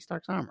get Tony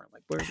Stark's armor?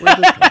 Like, where's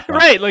this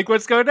right. Like,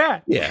 what's going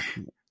on? Yeah.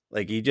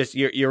 Like,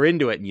 you're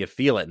into it and you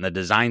feel it. And the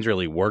designs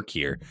really work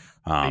here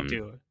they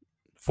do.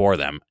 For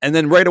them. And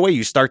then right away,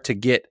 you start to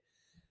get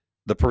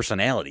the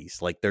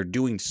personalities. Like, they're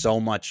doing so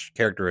much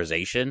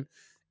characterization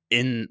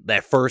in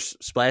that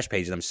first splash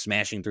page of them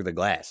smashing through the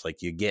glass.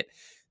 Like, you get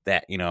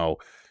that,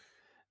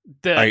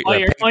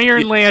 the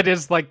Iron Lad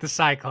is like the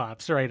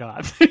Cyclops right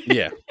off.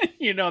 Yeah.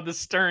 The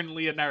stern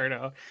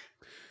Leonardo.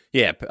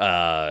 Yeah.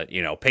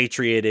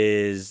 Patriot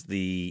is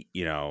the,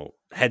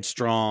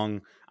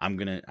 headstrong.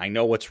 I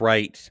know what's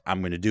right. I'm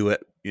going to do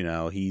it.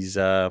 He's,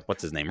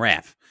 what's his name?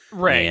 Raph.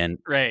 Right. And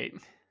right.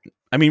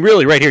 I mean,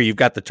 really right here, you've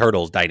got the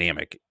Turtles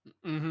dynamic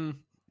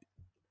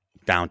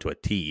down to a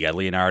T. You got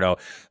Leonardo,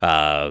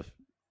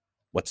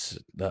 what's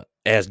the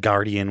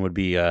Asgardian would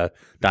be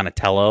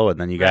Donatello, and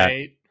then you got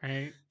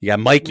you got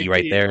Mikey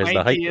right there.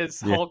 Mikey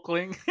is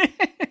Hulkling.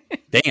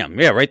 Damn,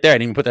 yeah, right there. I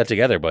didn't even put that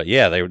together, but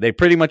yeah, they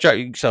pretty much are.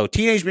 So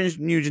Teenage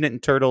Mutant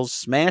Ninja Turtles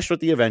smashed with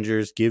the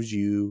Avengers gives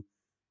you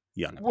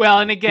young. Well,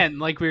 and again,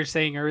 like we were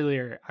saying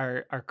earlier,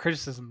 our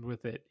criticism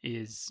with it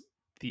is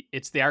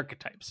it's the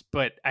archetypes,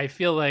 but I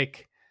feel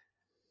like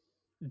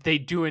they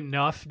do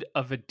enough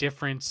of a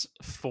difference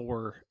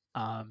for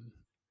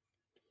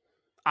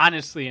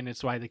honestly, and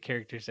it's why the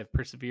characters have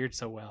persevered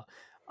so well.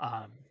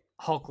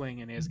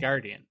 Hulkling and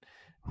Asgardian,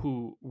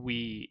 who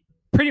we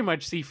pretty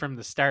much see from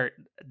the start,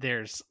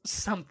 there's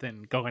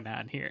something going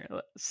on here.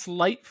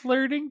 Slight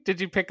flirting. Did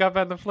you pick up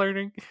on the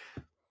flirting?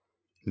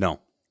 No.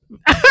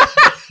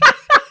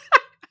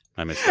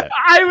 I missed that.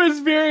 I was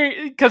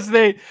very because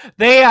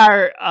they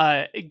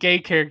are gay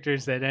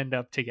characters that end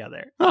up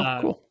together. Oh,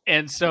 cool.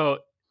 And so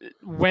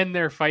when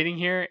they're fighting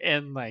here,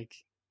 and like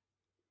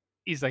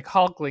he's like,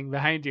 Hulkling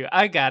behind you,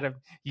 I got him.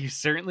 You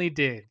certainly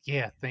did.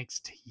 Yeah, thanks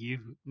to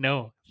you.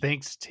 No,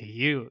 thanks to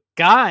you,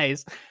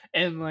 guys.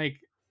 And like,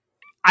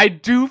 I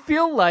do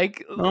feel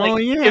like,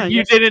 if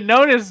you didn't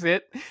notice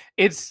it,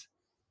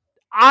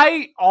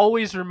 I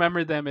always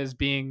remember them as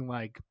being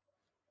like,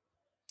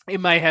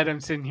 in my head,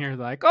 I'm sitting here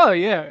like, oh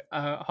yeah,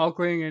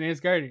 Hulkling and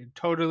Asgardian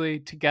totally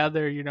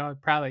together,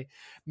 probably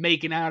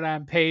making out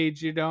on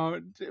page,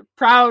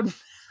 proud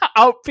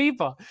out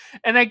people.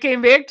 And I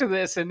came back to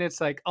this and it's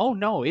like, oh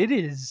no, it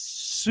is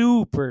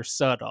super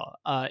subtle,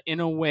 in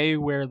a way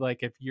where like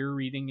if you're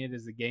reading it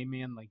as a gay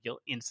man, like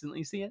you'll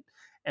instantly see it.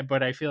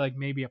 But I feel like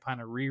maybe upon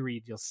a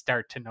reread, you'll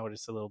start to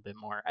notice a little bit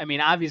more. I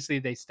mean, obviously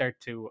they start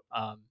to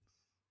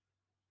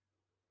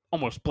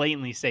almost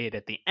blatantly say it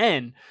at the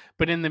end,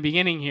 but in the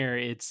beginning here,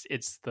 it's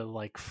the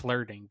like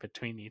flirting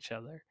between each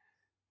other.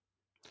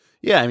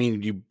 Yeah, I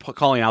mean, you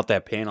calling out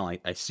that panel,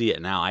 I see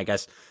it now. I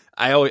guess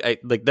I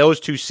like those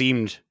two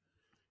seemed.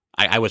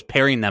 I was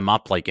pairing them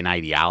up like in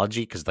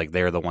ideology because like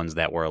they're the ones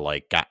that were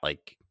like got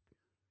like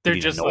they're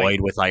just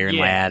annoyed with Iron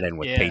Lad and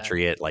with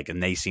Patriot, like,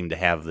 and they seem to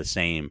have the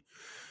same,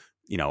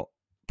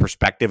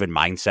 perspective and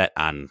mindset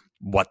on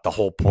what the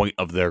whole point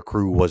of their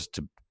crew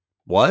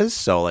was.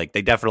 So like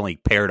they definitely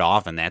paired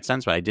off in that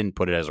sense, but I didn't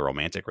put it as a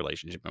romantic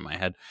relationship in my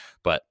head.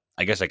 But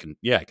I guess I can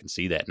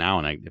see that now,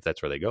 and if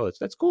that's where they go,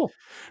 that's cool.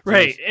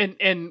 Right.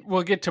 And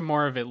we'll get to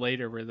more of it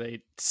later where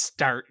they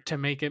start to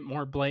make it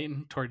more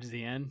blatant towards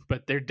the end,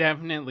 but they're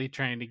definitely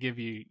trying to give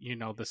you,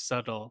 the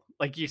subtle,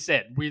 like you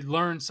said, we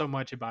learned so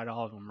much about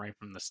all of them right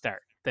from the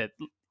start that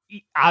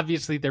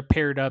obviously they're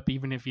paired up,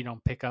 even if you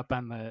don't pick up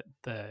on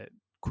the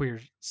queer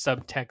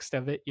subtext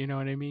of it. You know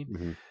what I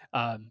mean?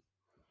 Mm-hmm.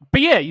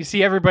 But yeah, you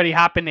see everybody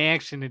hop into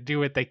action and do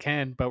what they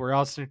can, but we're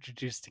also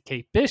introduced to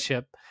Kate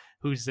Bishop,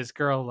 who's this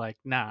girl like,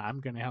 nah,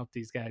 I'm going to help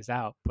these guys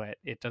out, but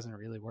it doesn't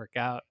really work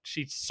out.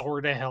 She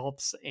sort of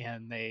helps,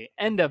 and they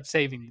end up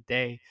saving the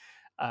day.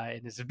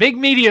 And it's a big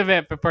media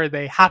event before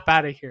they hop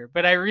out of here.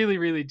 But I really,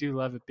 really do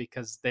love it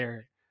because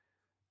they're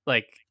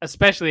like,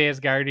 especially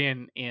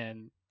Asgardian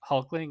and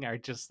Hulkling are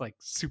just like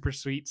super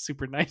sweet,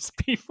 super nice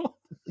people.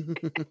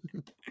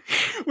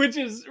 Which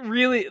is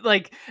really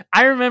like,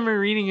 I remember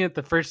reading it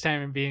the first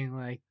time and being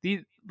like,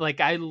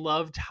 I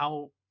loved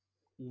how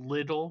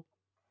little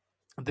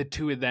the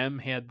two of them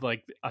had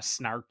like a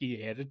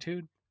snarky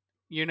attitude.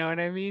 You know what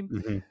I mean?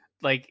 Mm-hmm.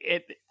 Like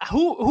it.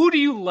 Who do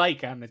you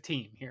like on the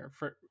team here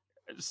for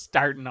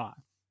starting off?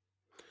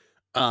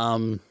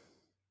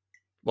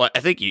 Well, I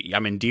think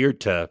I'm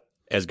endeared to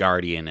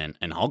Asgardian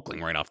and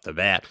Hulkling right off the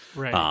bat.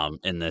 Right.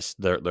 In this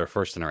their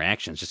first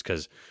interactions, just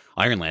because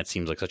Iron Lad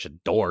seems like such a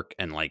dork,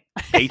 and like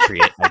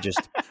Patriot,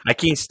 I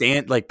can't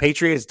stand, like,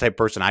 Patriot is the type of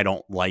person I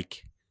don't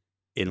like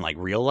in like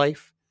real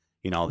life.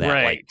 That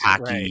like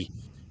cocky,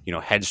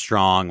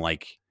 headstrong,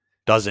 like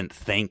doesn't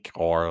think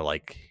or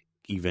like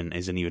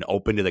isn't even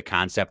open to the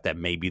concept that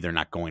maybe they're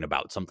not going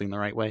about something the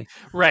right way.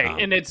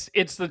 Right. And it's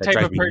the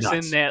type of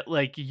person that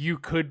like you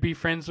could be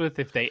friends with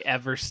if they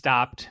ever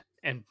stopped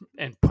and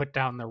put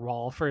down the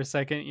wall for a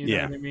second. You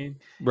know what I mean?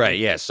 Right.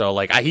 Yeah. So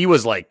like he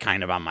was like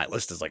kind of on my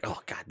list as like, oh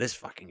God, this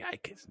fucking guy,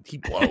 he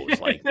blows.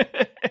 Like,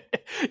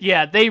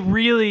 yeah, they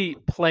really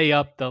play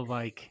up the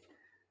like,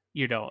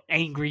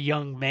 angry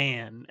young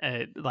man,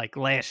 like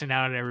lashing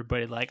out at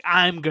everybody, like,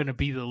 I'm going to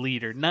be the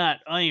leader, not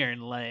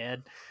Iron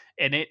Lad.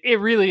 And it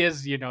really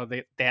is,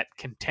 that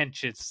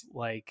contentious,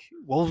 like,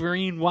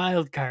 Wolverine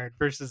wildcard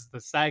versus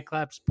the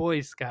Cyclops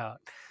Boy Scout.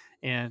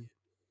 And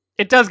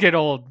it does get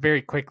old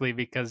very quickly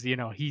because,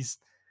 he's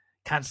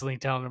constantly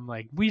telling him,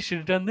 like, we should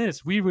have done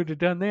this, we would have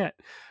done that.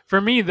 For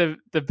me, the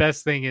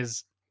best thing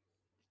is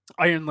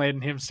Iron Lad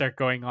and him start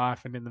going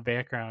off, and in the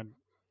background,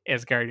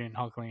 Asgardian and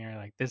Hulkling are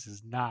like, this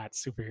is not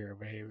superhero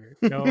behavior.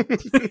 No.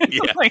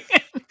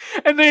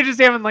 And they're just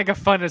having like a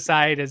fun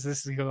aside as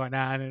this is going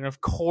on. And of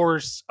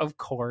course,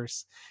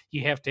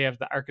 you have to have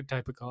the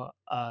archetypical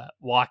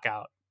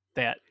walkout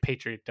that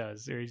Patriot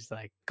does, where he's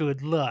like,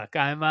 good luck,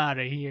 I'm out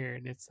of here.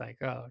 And it's like,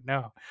 oh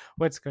no,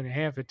 what's going to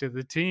happen to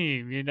the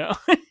team?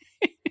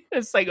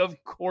 It's like,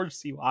 of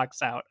course he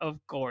walks out, of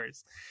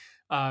course.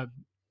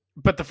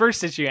 But the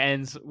first issue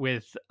ends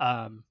with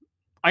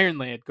Iron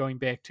Lad going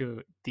back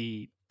to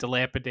the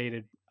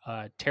dilapidated,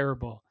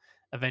 terrible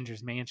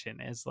Avengers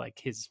Mansion as like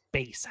his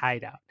base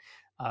hideout.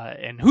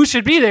 And who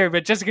should be there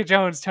but Jessica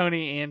Jones,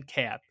 Tony, and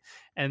Cap.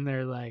 And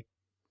they're like,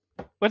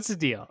 what's the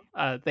deal?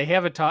 They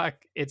have a talk.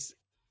 It's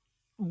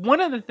one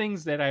of the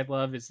things that I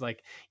love is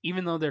like,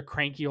 even though they're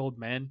cranky old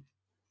men,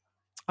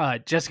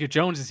 Jessica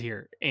Jones is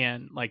here,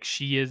 and like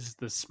she is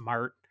the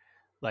smart,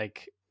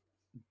 like,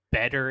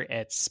 better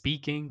at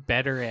speaking,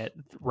 better at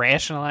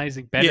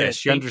rationalizing, better at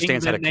she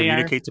understands how to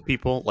communicate to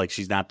people. Like,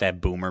 she's not that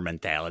boomer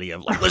mentality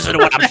of like, listen to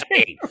what I'm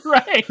saying.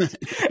 Right.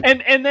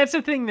 And that's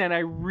the thing that I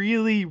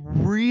really,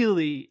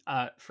 really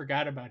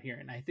forgot about here,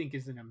 and I think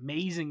is an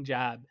amazing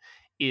job,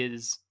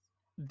 is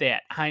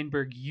that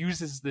Heinberg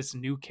uses this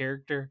new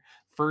character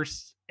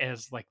first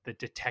as like the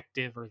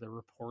detective or the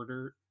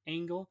reporter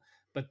angle,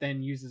 but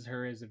then uses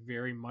her as a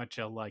very much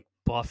a like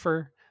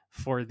buffer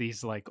for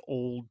these like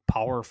old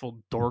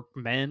powerful dork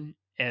men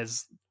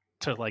as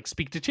to like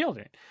speak to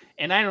children.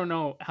 And I don't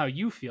know how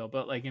you feel,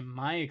 but like in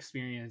my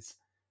experience,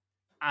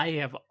 I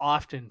have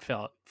often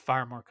felt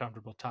far more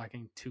comfortable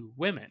talking to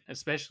women,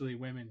 especially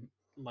women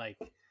like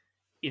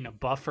in a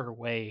buffer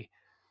way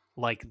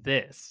like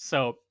this.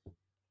 So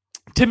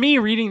to me,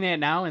 reading that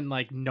now and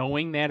like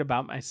knowing that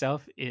about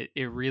myself, it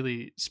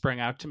really sprung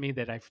out to me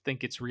that I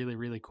think it's really,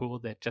 really cool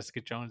that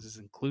Jessica Jones is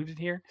included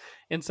here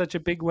in such a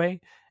big way.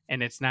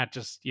 And it's not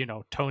just, you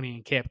know, Tony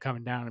and Cap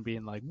coming down and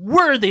being like,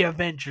 we're the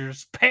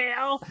Avengers,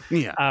 pal.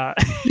 Yeah.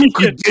 You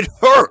could get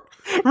hurt.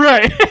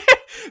 Right.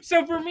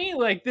 So for me,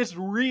 like, this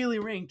really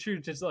rang true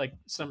to like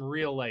some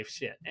real life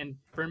shit. And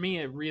for me,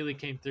 it really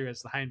came through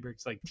as the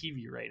Heinberg's like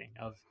TV writing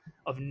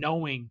of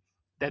knowing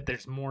that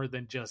there's more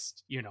than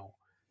just, you know,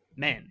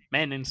 men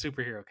in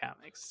superhero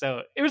comics.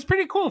 So it was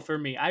pretty cool for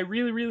me. I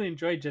really, really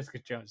enjoyed Jessica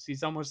Jones.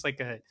 He's almost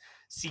like a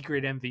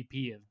secret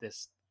MVP of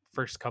this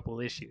first couple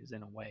issues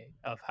in a way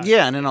of how.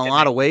 Yeah, and in a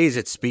lot of ways,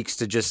 it speaks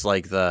to just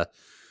like that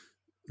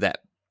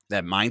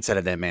mindset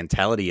of that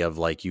mentality of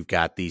like you've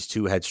got these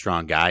two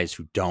headstrong guys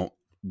who don't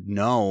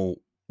know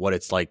what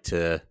it's like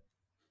to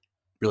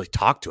really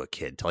talk to a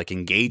kid, to like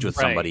engage with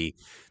somebody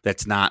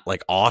that's not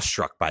like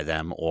awestruck by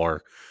them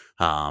or,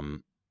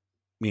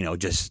 you know,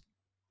 just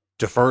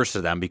defers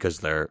to them because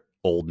they're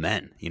old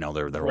men, you know,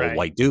 they're old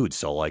white dudes,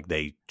 so like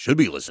they should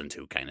be listened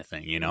to, kind of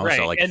thing, you know.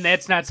 So like, and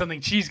that's not something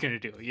she's gonna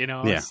do, you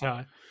know. Yeah.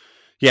 So.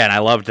 Yeah, and I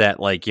loved that,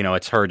 like, you know,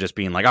 it's her just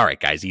being like, "All right,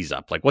 guys, ease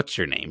up. Like, what's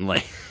your name?"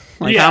 Like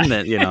I'm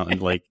the, you know,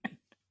 and like,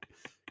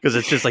 because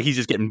it's just like he's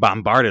just getting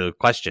bombarded with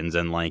questions,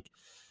 and like,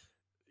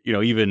 you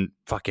know, even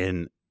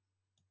fucking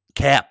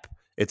Cap,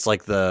 it's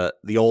like the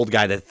old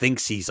guy that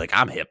thinks he's like,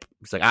 I'm hip.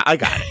 He's like, I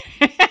got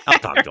it. I'll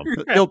talk to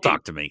him. They'll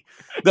talk to me.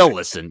 They'll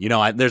listen. You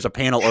know, there's a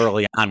panel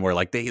early on where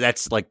like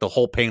that's like the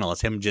whole panel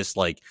is him just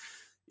like,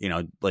 you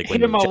know, like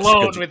hit him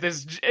alone with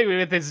his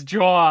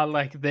jaw.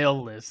 Like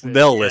they'll listen.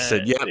 They'll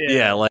listen.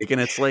 Yeah. Like,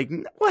 and it's like,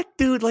 what,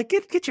 dude? Like,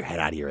 get your head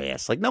out of your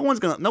ass. Like, no one's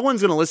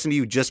gonna listen to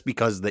you just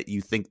because that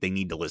you think they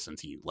need to listen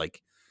to you.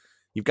 Like,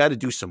 you've got to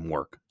do some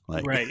work.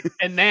 Like, right.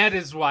 And that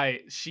is why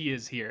she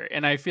is here.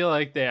 And I feel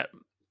like that,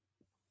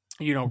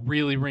 you know,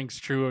 really rings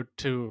true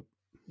to,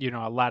 you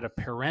know, a lot of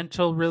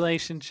parental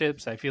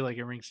relationships. I feel like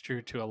it rings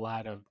true to a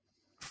lot of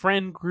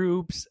friend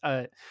groups.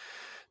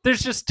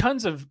 There's just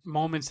tons of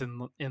moments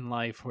in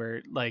life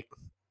where like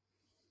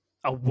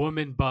a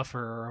woman buffer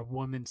or a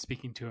woman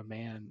speaking to a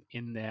man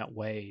in that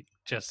way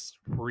just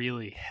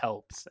really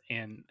helps.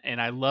 And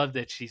I love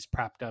that she's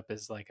propped up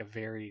as like a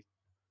very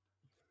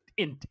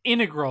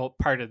integral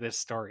part of this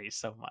story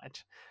so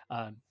much.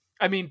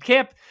 I mean,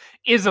 Cap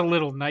is a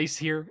little nice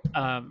here,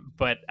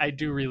 but I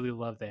do really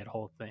love that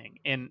whole thing.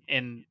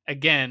 And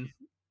again,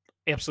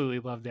 absolutely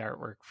love the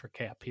artwork for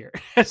Cap here,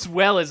 as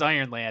well as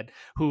Iron Lad,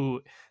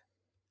 who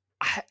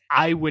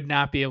I would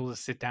not be able to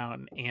sit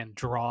down and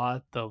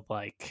draw the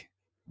like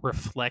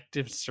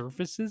reflective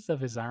surfaces of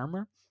his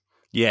armor.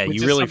 Yeah,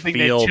 you really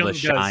feel the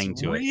shine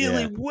to it.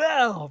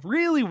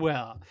 Really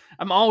well.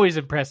 I'm always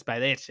impressed by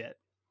that shit.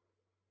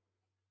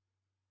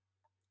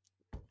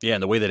 Yeah,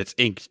 and the way that it's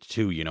inked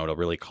too, you know, to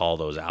really call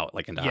those out,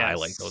 like, and to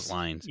highlight those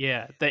lines.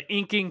 Yeah, the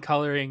inking,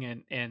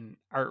 coloring, and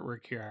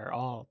artwork here are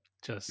all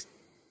just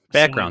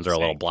backgrounds are a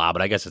little blah,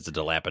 but I guess it's a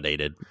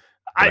dilapidated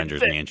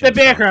Avengers mansion. The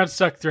background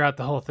stuck throughout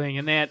the whole thing,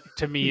 and that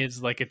to me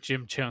is like a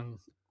Jim Cheung,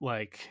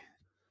 like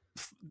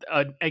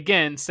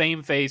again,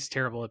 same face,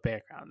 terrible at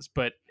backgrounds,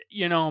 but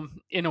you know,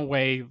 in a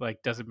way,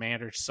 like doesn't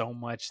matter so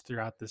much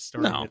throughout the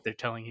story that they're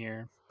telling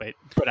here. But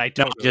I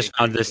totally just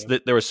on this,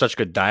 there was such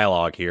good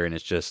dialogue here, and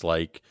it's just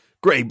like.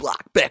 Gray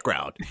block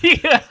background.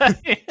 Yeah.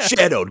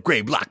 Shadowed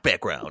gray block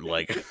background.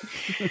 Like,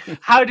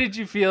 how did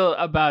you feel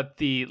about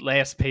the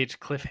last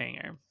page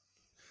cliffhanger?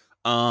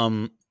 I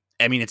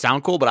mean, it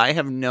sounds cool, but I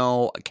have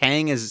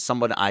Kang is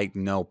someone I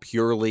know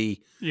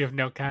purely. You have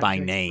no context by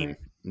name. There?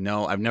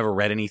 No, I've never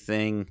read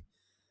anything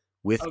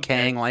with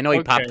Kang. Well, I know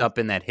he popped up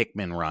in that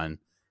Hickman run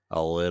a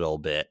little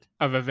bit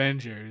of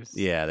Avengers.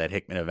 Yeah, that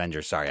Hickman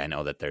Avengers. Sorry, I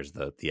know that there's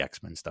the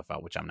X-Men stuff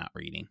out, which I'm not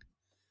reading.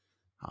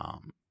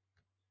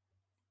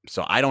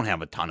 So I don't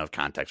have a ton of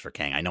context for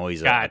Kang. I know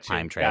he's a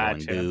time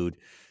traveling dude,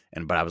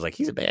 but I was like,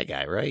 he's a bad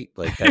guy, right?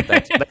 Like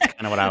that's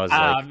kind of what I was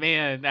like. Oh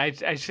man,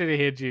 I should have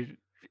had you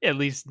at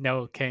least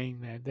know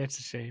Kang, man. That's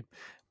a shame.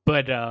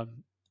 But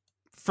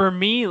for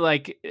me,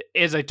 like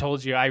as I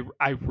told you,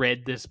 I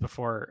read this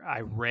before I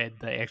read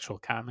the actual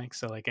comic,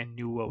 so like I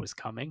knew what was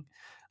coming.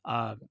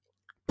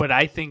 But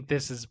I think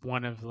this is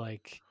one of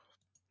like,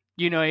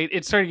 you know,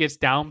 it sort of gets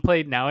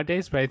downplayed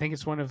nowadays, but I think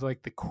it's one of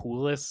like the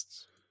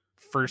coolest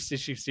first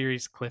issue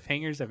series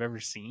cliffhangers I've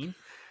ever seen,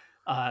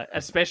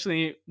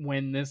 especially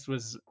when this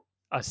was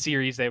a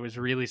series that was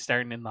really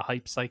starting in the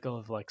hype cycle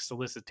of like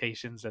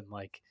solicitations and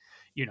like,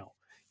 you know,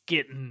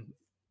 getting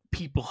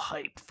people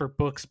hyped for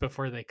books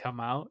before they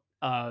come out.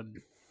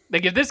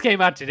 Like, if this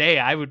came out today,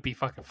 I would be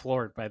fucking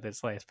floored by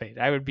this last page.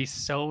 I would be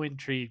so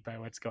intrigued by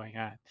what's going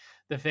on.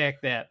 The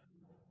fact that...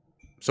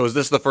 So is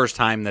this the first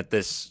time that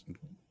this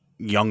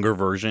younger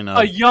version of...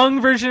 A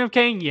young version of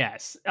Kang?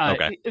 Yes.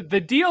 Okay.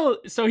 The deal...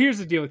 So here's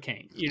the deal with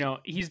Kang. You know,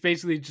 he's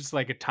basically just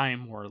like a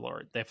time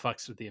warlord that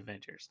fucks with the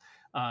Avengers.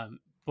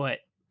 But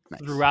nice.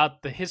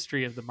 Throughout the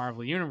history of the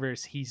Marvel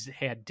Universe, he's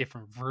had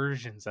different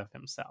versions of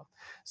himself.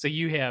 So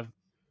you have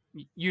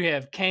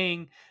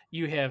Kang,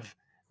 you have...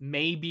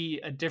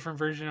 maybe a different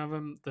version of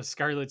him, the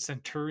Scarlet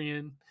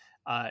Centurion.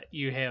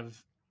 You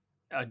have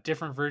a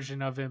different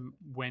version of him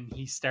when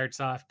he starts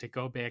off to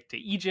go back to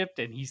Egypt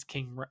and he's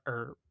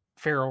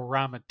Pharaoh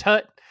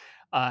Rama-Tut.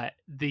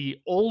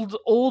 The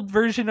old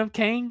version of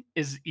Kang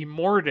is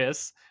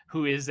Immortus,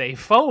 who is a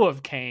foe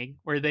of Kang,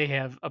 where they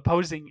have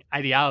opposing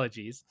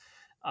ideologies.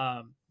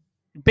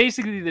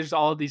 Basically, there's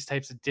all these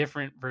types of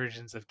different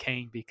versions of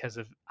Kang because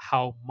of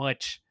how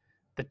much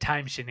the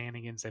time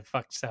shenanigans have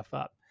fucked stuff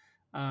up.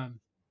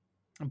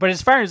 But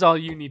as far as all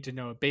you need to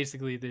know,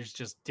 basically there's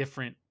just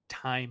different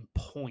time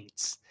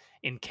points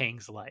in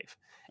Kang's life.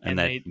 And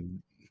that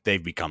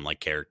they've become like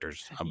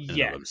characters of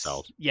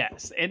themselves.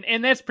 Yes.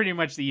 And that's pretty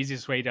much the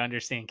easiest way to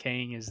understand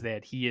Kang, is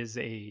that he is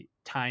a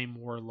time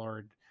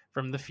warlord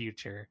from the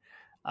future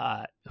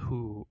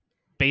who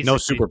basically... No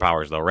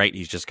superpowers though, right?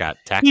 He's just got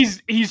tech.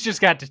 He's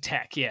just got the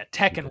tech,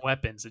 tech and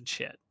weapons and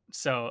shit.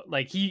 So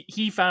like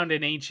he found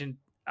an ancient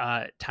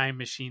time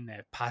machine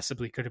that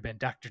possibly could have been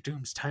Dr.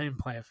 Doom's time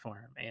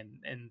platform,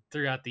 and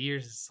throughout the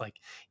years it's like,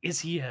 is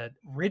he a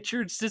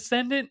Richard's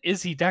descendant?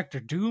 Is he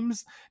Dr.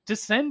 Doom's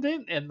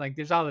descendant? And like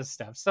there's all this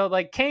stuff. So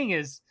like Kang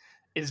is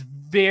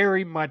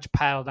very much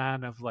piled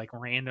on of like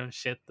random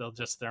shit they'll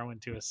just throw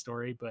into a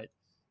story, but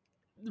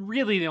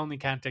really the only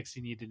context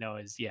you need to know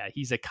is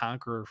he's a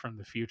conqueror from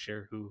the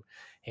future who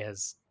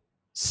has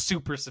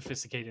super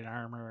sophisticated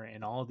armor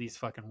and all these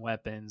fucking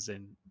weapons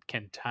and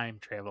can time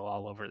travel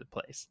all over the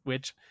place,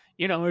 which,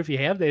 you know, if you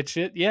have that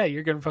shit,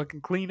 you're gonna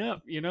fucking clean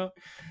up, you know.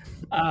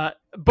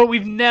 But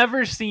we've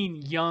never seen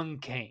young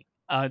Kang.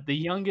 The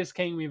youngest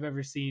Kang we've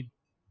ever seen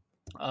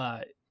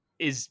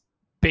is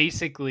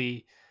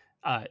basically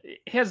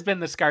has been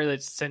the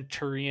Scarlet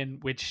Centurion,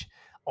 which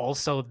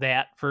also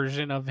that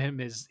version of him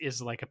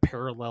is like a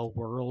parallel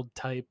world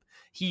type.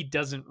 He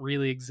doesn't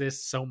really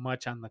exist so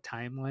much on the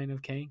timeline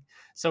of Kang.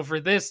 So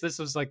for this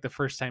was like the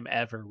first time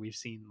ever we've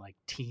seen like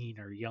teen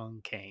or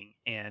young Kang.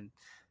 And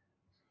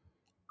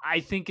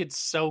I think it's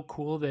so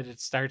cool that it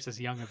starts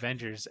as Young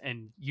Avengers,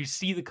 and you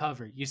see the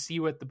cover, you see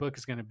what the book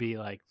is going to be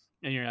like,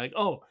 and you're like,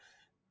 oh,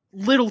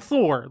 little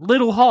Thor,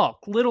 little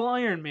Hulk, little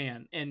Iron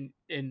Man, and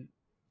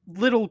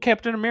little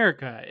Captain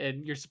America.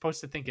 And you're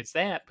supposed to think it's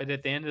that, but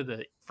at the end of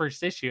the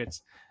first issue,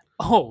 it's,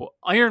 oh,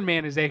 Iron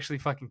Man is actually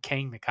fucking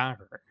Kang the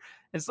Conqueror.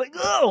 It's like,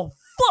 oh,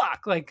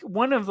 fuck. Like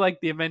one of like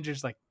the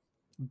Avengers, like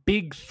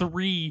big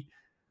three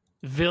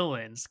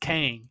villains,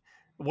 Kang,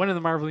 one of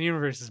the Marvel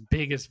Universe's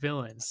biggest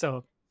villains.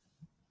 So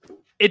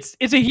it's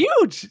a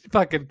huge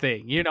fucking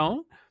thing, you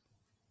know?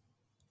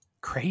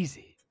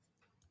 Crazy.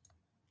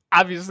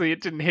 Obviously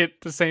it didn't hit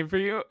the same for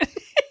you.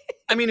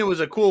 I mean, it was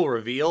a cool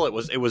reveal. It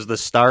was the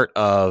start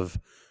of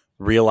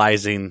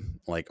realizing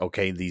like,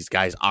 okay, these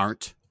guys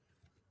aren't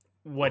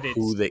what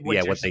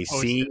they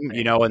seem,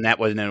 you know, and that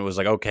was, and it was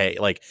like, okay,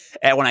 like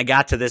when I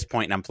got to this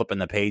point and I'm flipping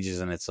the pages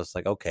and it's just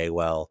like, okay,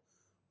 well,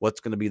 what's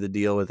going to be the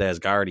deal with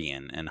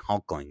Asgardian and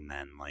Hulkling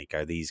then? Like,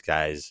 are these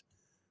guys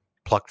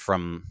plucked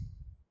from,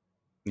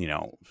 you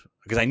know,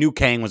 because I knew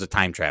Kang was a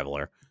time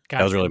traveler.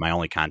 Gotcha. That was really my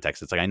only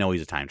context. It's like, I know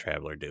he's a time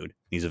traveler, dude.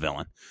 He's a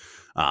villain.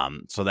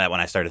 So that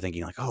when I started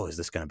thinking like, oh, is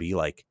this going to be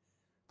like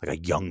a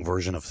young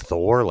version of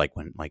Thor? Like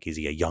is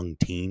he a young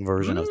teen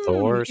version of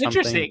Thor or something?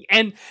 Interesting.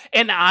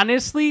 And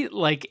honestly,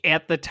 like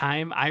at the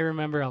time, I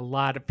remember a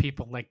lot of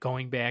people like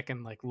going back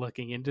and like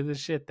looking into this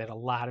shit, that a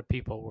lot of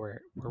people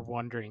were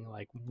wondering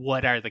like,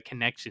 what are the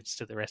connections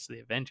to the rest of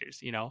the Avengers,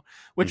 you know,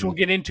 which we'll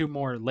get into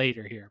more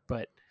later here.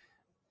 But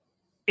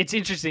it's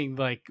interesting,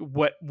 like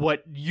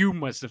what you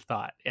must have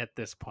thought at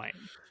this point.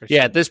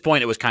 Yeah, at this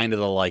point, it was kind of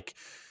the like,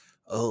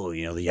 oh,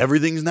 you know, the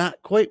everything's not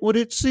quite what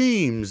it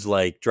seems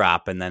like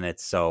drop. And then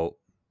it's so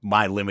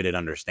my limited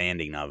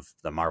understanding of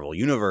the Marvel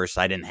Universe,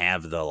 I didn't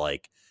have the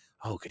like,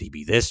 oh, could he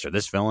be this or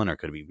this villain, or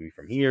could he be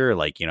from here?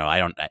 Like, you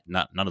know,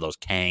 none of those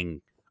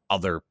Kang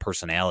other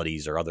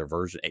personalities or other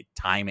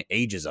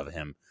ages of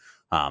him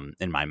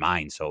in my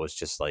mind. So it was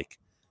just like,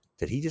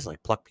 did he just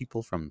like pluck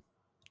people from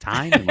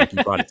time and like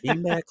he brought a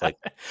team back? Like,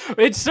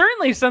 it's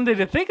certainly something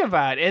to think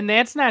about, and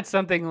that's not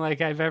something like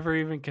I've ever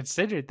even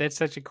considered. That's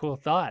such a cool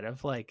thought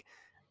of like,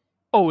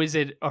 oh, is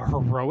it a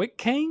heroic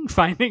Kang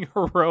finding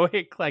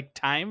heroic like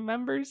time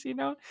members, you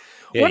know?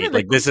 Yeah,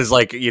 like this is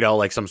like, you know,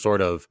 like some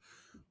sort of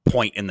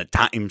point in the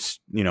times,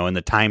 in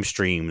the time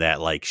stream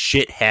that like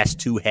shit has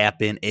to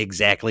happen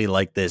exactly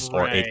like this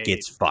or it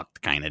gets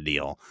fucked kind of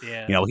deal.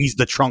 Yeah. He's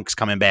the Trunks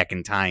coming back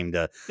in time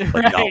to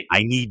like, no,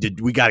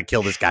 we got to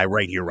kill this guy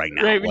right here, right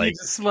now. Right, we need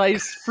to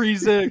slice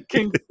Frieza,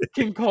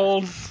 King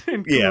Cold.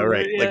 And yeah,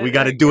 right. Like we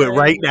got to do it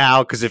right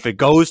now because if it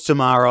goes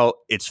tomorrow,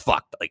 it's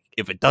fucked. Like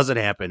if it doesn't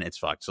happen, it's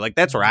fucked. So like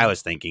that's where I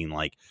was thinking,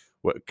 like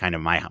what kind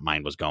of my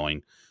mind was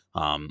going.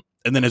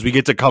 And then as we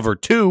get to cover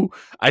 2,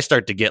 I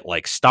start to get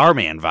like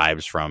Starman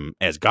vibes from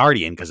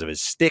Asgardian because of his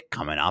stick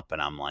coming up,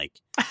 and I'm like,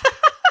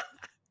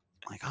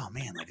 oh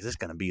man, like is this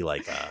gonna be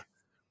like a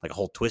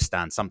whole twist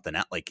on something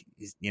else? Like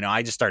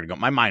I just started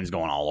going. My mind's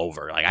going all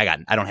over. Like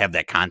I don't have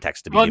that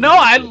context to be. Well, no,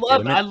 I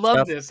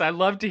love this. I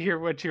love to hear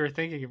what you were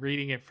thinking,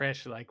 reading it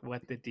fresh, like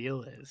what the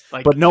deal is.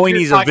 Like, but knowing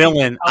he's a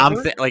villain, I'm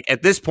like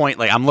at this point,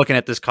 like I'm looking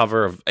at this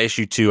cover of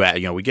issue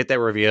 2. We get that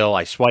reveal.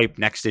 I swipe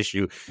next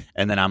issue,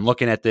 and then I'm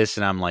looking at this,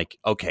 and I'm like,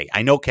 okay,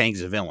 I know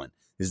Kang's a villain.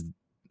 Is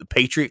the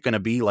Patriot going to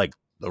be like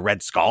the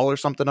Red Skull or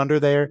something under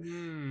there?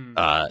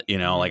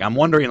 Like I'm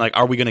wondering, like,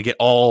 are we going to get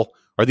are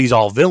these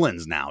all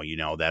villains now?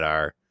 That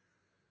are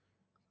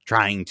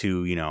trying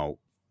to,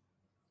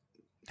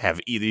 have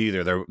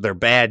either they're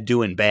bad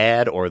doing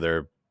bad or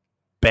they're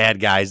bad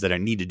guys that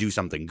need to do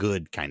something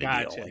good kind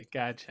of deal.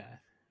 Gotcha.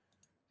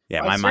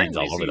 Yeah, my mind's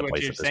all over the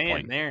place at this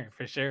point. There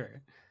for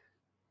sure.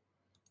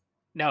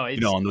 No,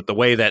 it's and with the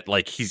way that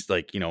like he's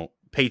like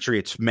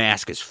Patriot's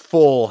mask is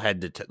full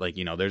head to like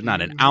there's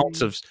not an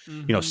ounce of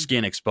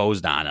skin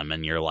exposed on him,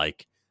 and you're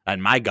like,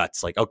 and my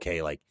gut's like,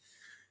 okay, like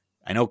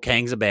I know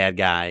Kang's a bad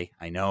guy,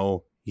 I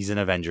know he's an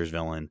Avengers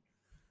villain.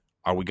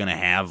 Are we going to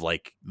have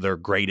like their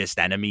greatest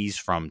enemies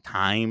from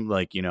time?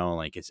 Like,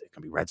 like is it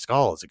going to be Red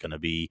Skull? Is it going to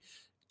be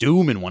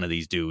Doom in one of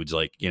these dudes?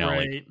 Like,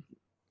 right. like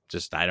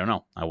just, I don't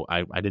know.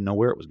 I didn't know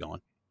where it was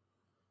going.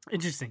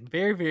 Interesting.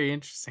 Very, very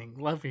interesting.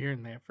 Love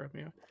hearing that from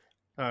you.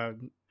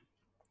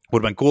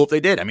 Would have been cool if they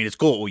did. I mean, it's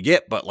cool what we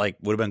get, but like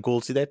would have been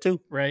cool to see that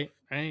too. Right.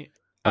 Let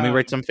me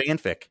write some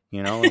fanfic,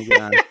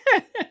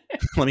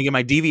 Let me get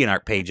my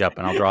DeviantArt page up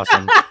and I'll draw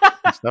some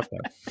stuff there.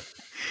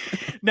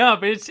 No,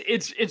 but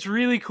it's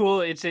really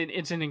cool. It's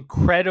an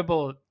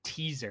incredible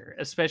teaser,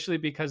 especially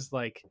because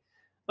like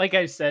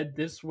I said,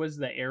 this was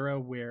the era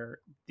where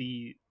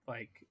the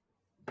like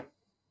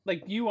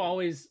you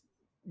always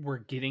were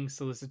getting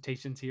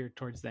solicitations here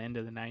towards the end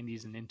of the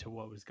 90s and into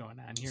what was going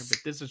on here, but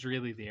this was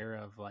really the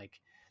era of like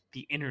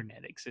the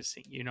internet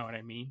existing. You know what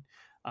I mean?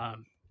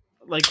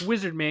 Like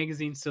Wizard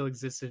Magazine still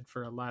existed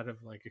for a lot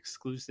of like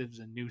exclusives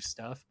and new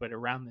stuff, but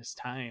around this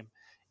time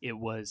it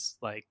was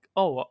like,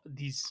 oh,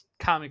 these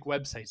comic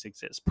websites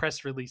exist.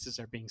 Press releases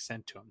are being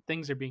sent to them.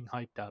 Things are being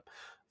hyped up.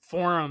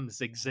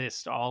 Forums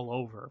exist all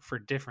over for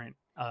different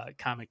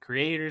comic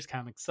creators,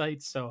 comic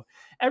sites. So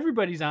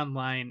everybody's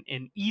online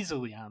and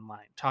easily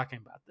online talking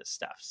about this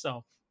stuff.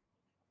 So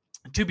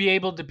to be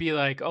able to be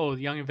like, oh,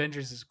 the Young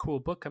Avengers is a cool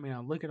book coming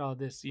out. Look at all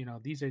this.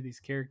 These are these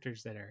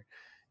characters that are,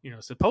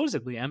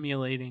 supposedly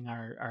emulating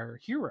our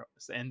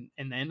heroes. And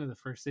the end of the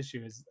first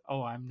issue is,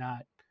 oh, I'm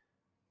not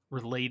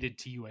related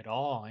to you at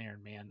all,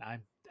 Iron Man.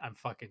 I'm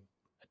fucking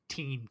a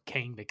Team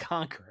Kang the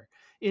Conqueror.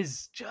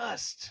 Is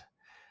just,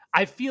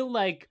 I feel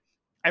like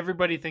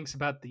everybody thinks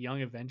about the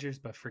Young Avengers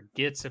but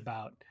forgets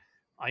about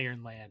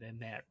Iron Lad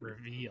and that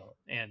reveal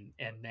and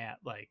that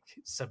like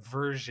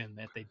subversion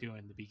that they do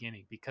in the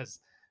beginning, because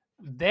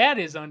that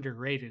is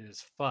underrated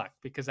as fuck,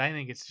 because I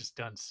think it's just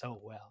done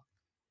so well.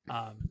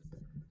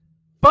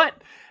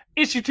 But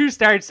issue 2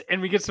 starts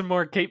and we get some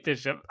more Kate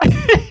Bishop.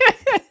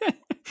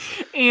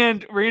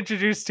 And we're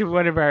introduced to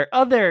one of our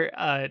other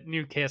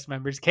new cast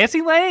members,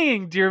 Cassie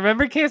Lang. Do you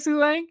remember Cassie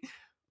Lang?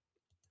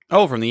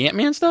 Oh, from the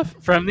Ant-Man stuff?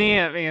 From the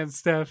Ant-Man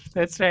stuff.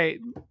 That's right.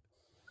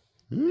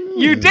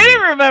 You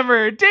didn't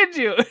remember, did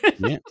you?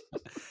 Yeah.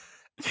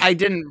 I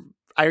didn't.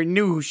 I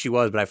knew who she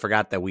was, but I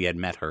forgot that we had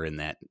met her in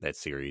that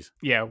series.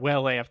 Yeah,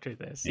 well after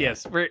this. Yeah.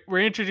 Yes, we're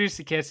introduced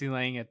to Cassie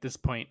Lang at this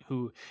point,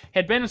 who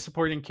had been a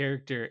supporting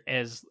character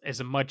as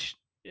a much,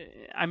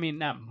 I mean,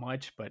 not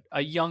much, but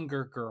a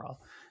younger girl.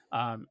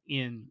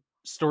 In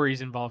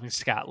stories involving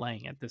Scott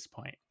Lang at this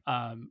point.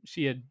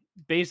 She had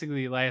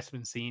basically last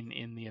been seen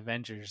in the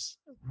Avengers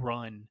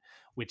run,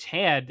 which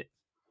had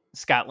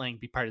Scott Lang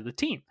be part of the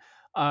team.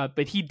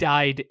 But he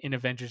died in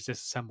Avengers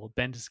Disassembled.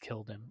 Bendis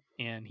killed him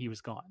and he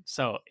was gone.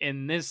 So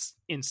in this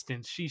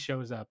instance, she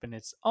shows up and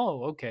it's,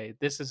 oh, okay,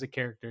 this is a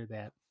character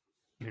that,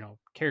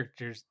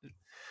 characters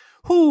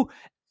who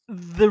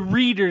the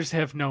readers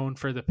have known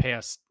for the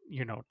past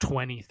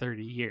 20,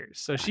 30 years.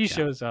 So she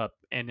shows up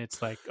and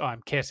it's like, oh,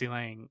 I'm Cassie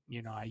Lang.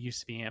 I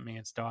used to be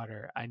Ant-Man's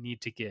daughter. I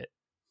need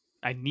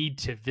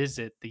to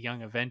visit the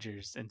Young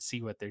Avengers and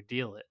see what their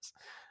deal is.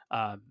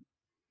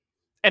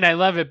 And I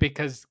love it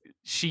because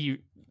she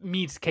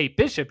meets Kate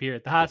Bishop here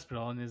at the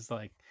hospital and is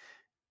like,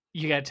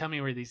 you got to tell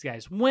me where these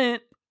guys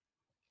went.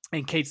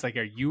 And Kate's like,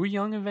 are you a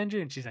Young Avenger?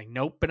 And she's like,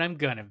 nope, but I'm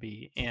gonna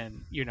be.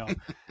 And,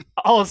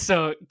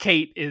 also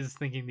Kate is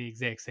thinking the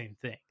exact same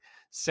thing.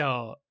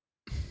 So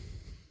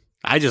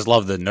I just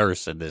love the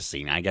nurse in this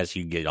scene. I guess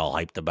you get all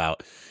hyped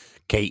about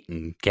Kate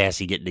and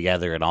Cassie getting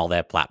together and all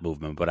that plot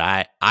movement. But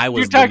I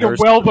was You're talking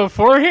well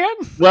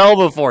beforehand? Well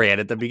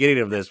beforehand, at the beginning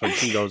of this, when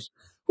she goes,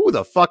 who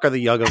the fuck are the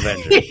Young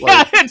Avengers?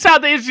 Yeah, that's how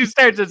the issue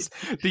starts. It's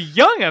the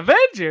Young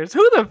Avengers.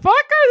 Who the fuck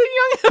are the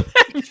Young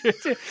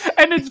Avengers?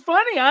 And it's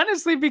funny,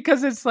 honestly,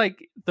 because it's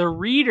like the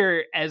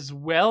reader as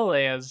well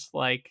as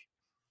like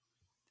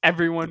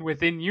everyone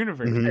within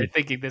universe are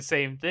thinking the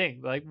same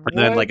thing. Like, and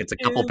then like it's a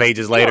couple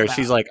pages later,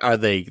 she's like, "Are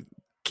they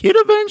kid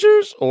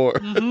Avengers or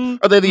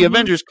are they the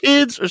Avengers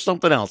kids or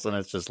something else?" And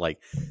it's just like,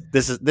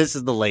 this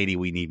is the lady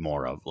we need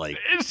more of. Like,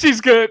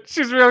 she's good.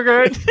 She's real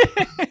good.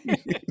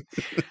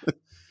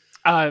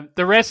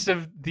 The rest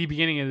of the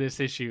beginning of this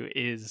issue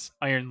is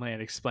Iron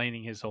Lad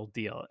explaining his whole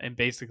deal and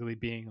basically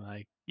being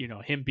like, you know,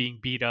 him being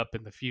beat up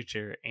in the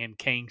future, and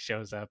Kang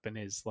shows up and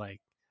is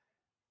like,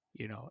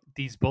 you know,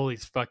 these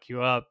bullies fuck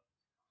you up.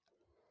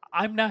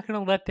 I'm not going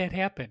to let that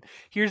happen.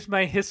 Here's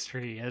my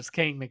history as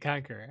Kang the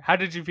Conqueror. How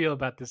did you feel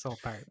about this whole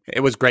part? It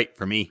was great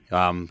for me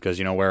because,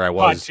 you know, where I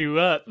was. Caught you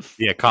up.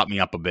 Yeah, it caught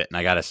me up a bit, and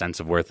I got a sense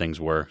of where things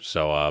were.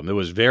 So it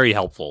was very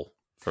helpful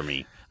for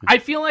me. I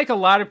feel like a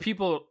lot of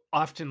people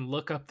often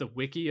look up the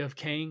wiki of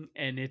Kang,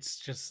 and it's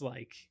just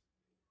like,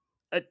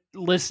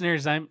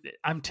 listeners, I'm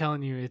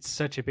telling you, it's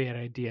such a bad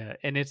idea.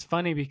 And it's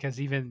funny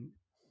because even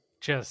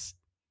just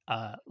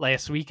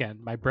last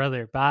weekend, my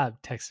brother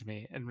Bob texted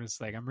me and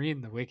was like, I'm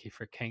reading the wiki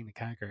for Kang the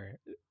Conqueror.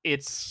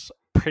 It's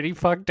pretty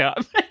fucked up.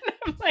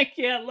 I'm like,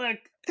 yeah, look,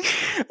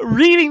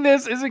 reading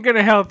this isn't going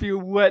to help you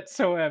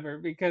whatsoever,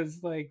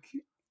 because like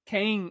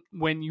Kang,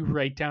 when you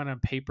write down on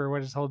paper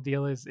what his whole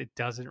deal is, it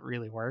doesn't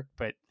really work.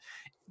 But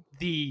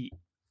the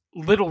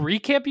little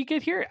recap you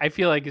get here, I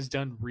feel like is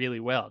done really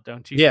well.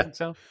 Don't you think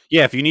so?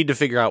 Yeah, if you need to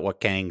figure out what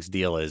Kang's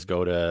deal is,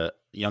 go to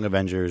Young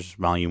Avengers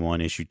Volume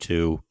 1, Issue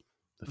 2,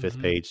 the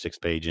 5th page,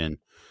 6th page in.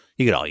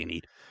 You get all you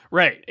need.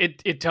 Right.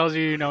 It tells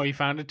you, you know, he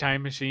found a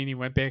time machine. He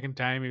went back in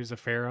time. He was a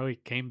pharaoh. He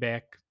came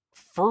back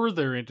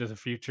further into the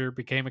future,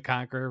 became a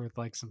conqueror with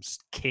like some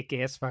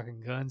kick-ass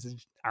fucking guns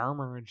and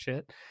armor and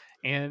shit.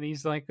 And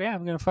he's like, yeah,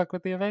 I'm going to fuck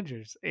with the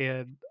Avengers.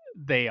 And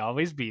they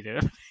always beat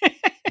him.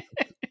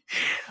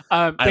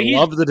 I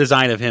love the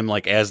design of him,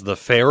 like as the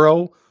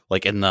pharaoh,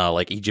 like in the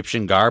like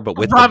Egyptian garb, but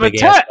with the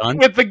big ass guns.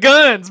 With the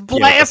guns,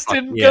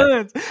 blasting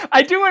guns.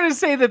 I do want to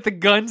say that the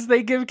guns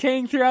they give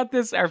Kang throughout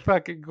this are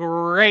fucking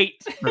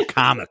great. They're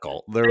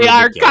comical. They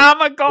are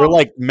comical. They're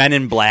like Men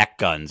in Black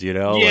guns, you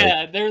know?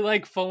 Yeah, they're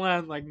like full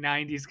on like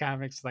 90s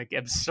comics, like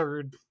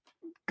absurd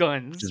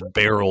guns. Just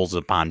barrels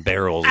upon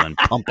barrels and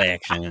pump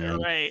action.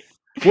 And, right.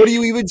 What are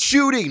you even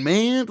shooting,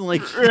 man?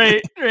 Like,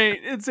 right.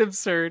 It's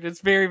absurd. It's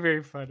very,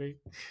 very funny.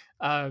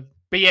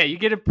 But yeah, you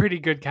get a pretty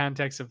good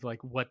context of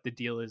like what the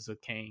deal is with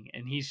Kang,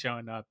 and he's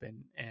showing up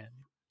and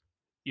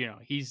you know,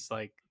 he's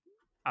like,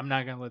 I'm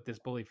not gonna let this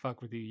bully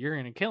fuck with you. You're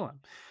gonna kill him.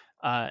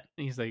 And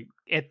he's like,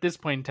 at this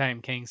point in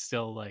time, Kang's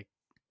still like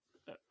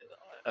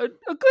a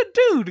good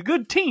dude, a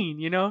good teen,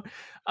 you know.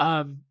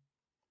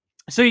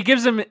 So he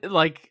gives him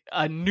like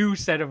a new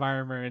set of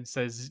armor and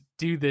says,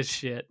 "Do this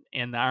shit,"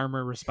 and the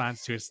armor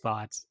responds to his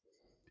thoughts.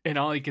 And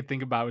all he could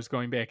think about was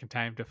going back in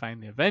time to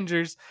find the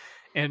Avengers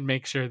and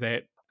make sure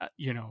that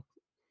you know,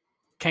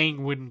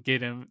 Kang wouldn't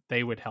get him,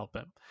 they would help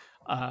him.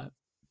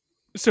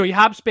 So he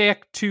hops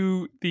back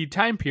to the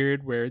time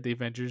period where the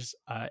Avengers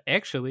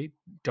actually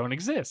don't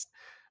exist.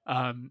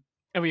 And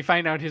we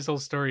find out his whole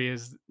story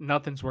is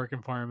nothing's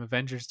working for him.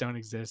 Avengers don't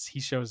exist. He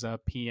shows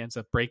up. He ends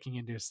up breaking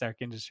into a Stark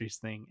Industries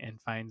thing and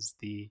finds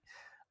the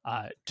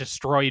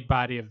destroyed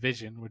body of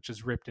Vision, which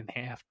is ripped in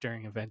half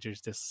during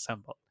Avengers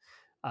Disassembled.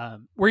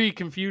 Were you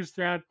confused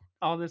throughout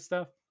all this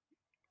stuff?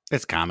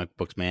 It's comic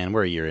books, man.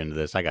 We're a year into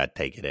this. I got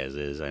to take it as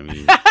is. I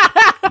mean,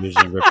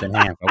 Vision ripped in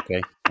half.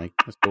 Okay. Like,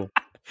 that's cool.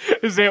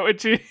 Is that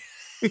what you...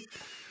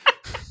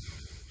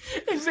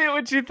 Is that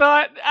what you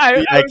thought?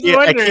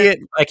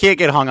 I can't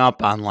get hung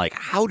up on like,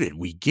 how did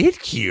we get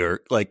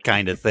here? Like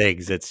kind of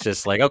things. It's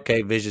just like,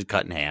 okay, Vision's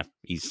cut in half.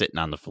 He's sitting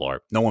on the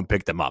floor. No one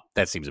picked him up.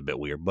 That seems a bit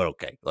weird, but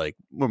okay. Like,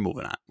 we're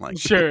moving on. Like,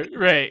 sure,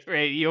 right.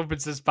 He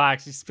opens this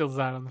box. He spills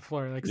out on the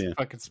floor like some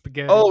fucking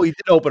spaghetti. Oh, he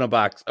did open a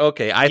box.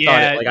 Okay, I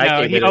thought it. Like, no,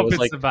 I came in. It was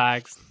like the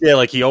box. Yeah,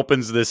 like he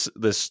opens this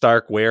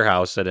Stark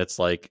warehouse, and it's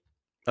like,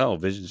 oh,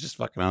 Vision's just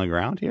fucking on the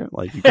ground here.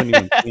 Like you couldn't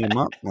even clean him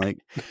up. Like,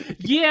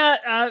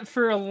 yeah,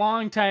 for a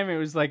long time it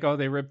was like, oh,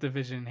 they ripped the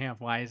Vision in half.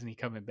 Why isn't he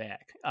coming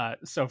back?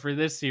 So for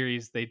this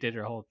series, they did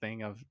a whole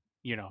thing of,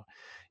 you know,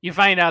 you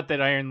find out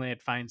that Iron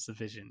Lad finds the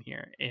Vision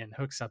here and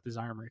hooks up his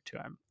armor to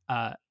him.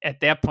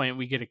 At that point,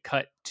 we get a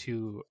cut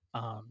to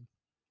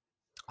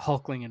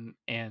Hulkling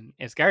and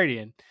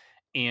Asgardian,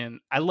 and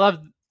I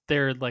love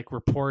their like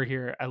rapport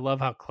here. I love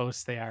how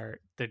close they are.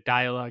 Their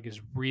dialogue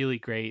is really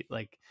great.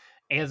 Like,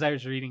 as I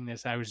was reading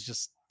this, I was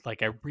just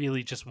like, I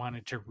really just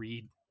wanted to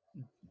read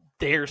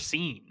their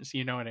scenes.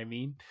 You know what I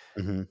mean?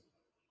 Mm-hmm.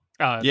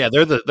 Yeah,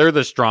 they're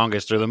the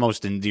strongest. They're the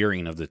most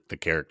endearing of the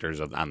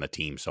characters on the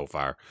team so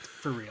far.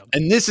 For real.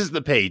 And this is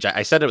the page.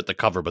 I said it with the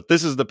cover, but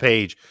this is the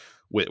page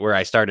where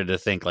I started to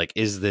think, like,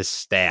 is this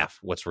staff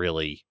what's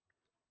really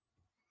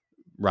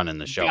running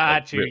the show?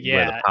 Got you.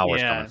 Where the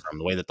power's coming from,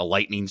 the way that the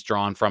lightning's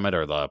drawn from it,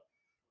 or the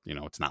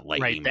it's not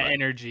lightning, right? The but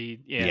energy,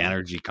 the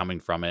energy coming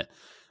from it.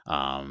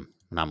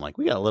 And I'm like,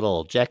 we got a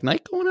little Jack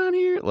Knight going on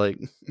here, like.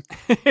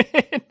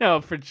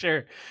 No, for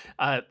sure.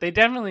 They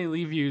definitely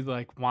leave you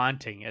like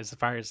wanting as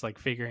far as like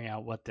figuring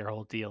out what their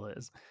whole deal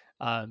is.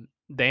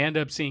 They end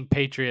up seeing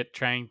Patriot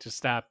trying to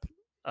stop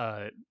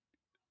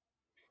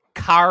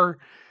car,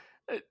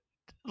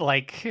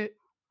 like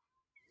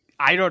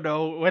I don't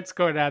know what's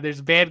going on. There's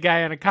a bad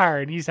guy on a car,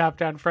 and he's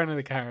hopped on front of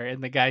the car,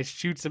 and the guy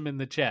shoots him in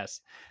the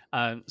chest.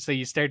 So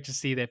you start to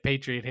see that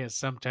Patriot has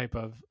some type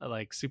of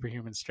like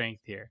superhuman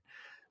strength here.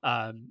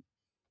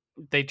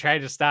 They try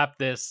to stop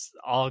this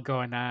all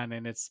going on,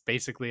 and it's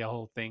basically a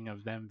whole thing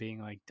of them being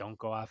like, "Don't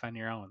go off on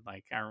your own.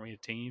 Like, aren't we a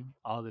team?"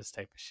 All this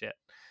type of shit.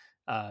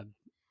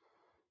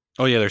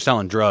 Oh yeah, they're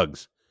selling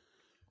drugs.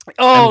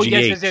 Oh,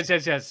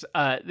 MGH.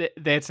 yes.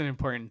 That's an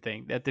important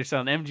thing, that they're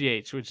selling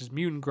MGH, which is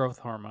mutant growth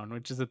hormone,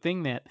 which is a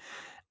thing that,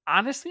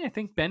 honestly, I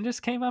think Bendis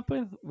came up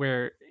with,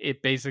 where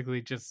it basically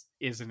just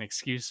is an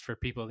excuse for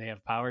people to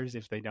have powers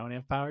if they don't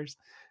have powers,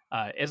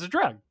 as a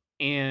drug.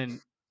 And,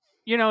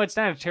 it's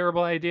not a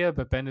terrible idea,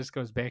 but Bendis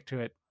goes back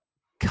to it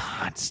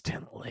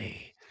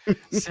constantly.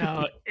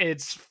 So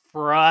it's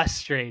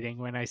frustrating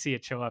when I see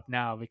it show up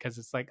now, because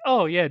it's like,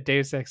 oh yeah,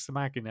 Deus Ex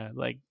Machina,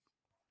 like,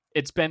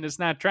 it's Bendis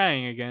not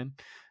trying again.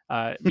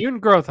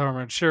 Mutant growth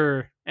hormone,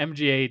 sure.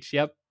 MGH,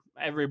 yep.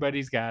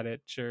 Everybody's got it,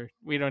 sure.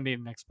 We don't need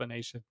an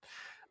explanation.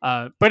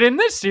 But in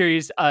this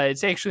series,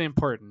 it's actually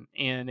important,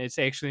 and it's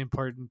actually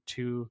important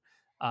to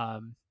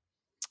a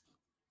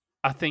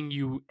thing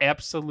you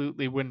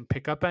absolutely wouldn't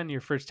pick up on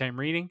your first time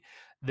reading,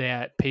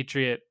 that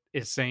Patriot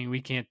is saying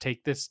we can't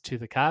take this to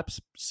the cops,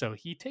 so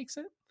he takes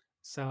it.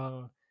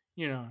 So,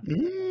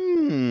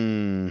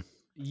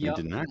 Yep. I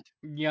did not.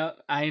 Yep.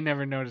 I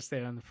never noticed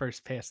that on the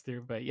first pass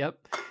through, but yep,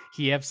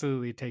 he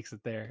absolutely takes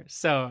it there.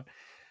 So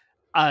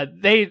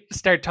they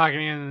start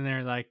talking, and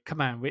they're like, come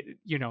on,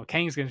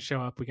 Kang's going to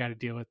show up. We got to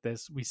deal with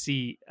this. We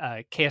see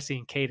Cassie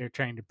and Kate are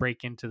trying to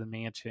break into the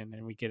mansion,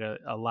 and we get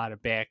a lot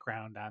of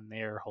background on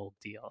their whole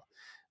deal.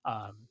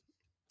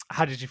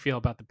 How did you feel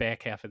about the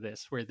back half of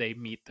this, where they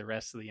meet the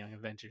rest of the Young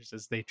Avengers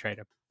as they try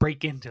to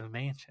break into the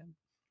mansion?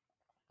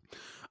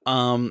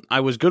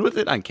 I was good with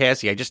it on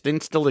Cassie. I just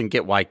still didn't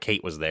get why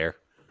Kate was there,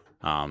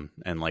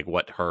 and like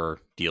what her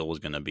deal was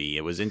going to be.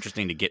 It was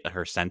interesting to get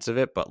her sense of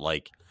it, but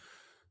like,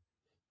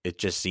 it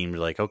just seemed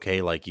like,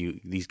 okay, like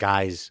these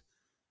guys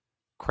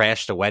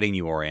crashed the wedding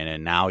you were in,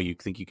 and now you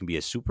think you can be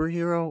a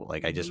superhero.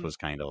 Like, I just was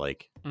kind of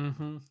like,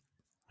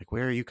 like,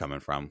 where are you coming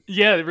from?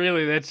 Yeah,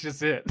 really, that's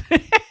just it.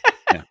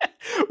 Yeah.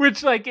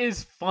 Which like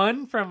is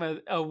fun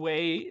from a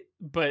way,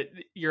 but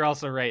you're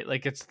also right.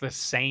 Like, it's the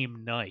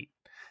same night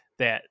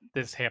that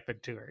this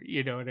happened to her.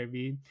 You know what I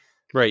mean?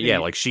 Right. Yeah.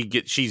 Like she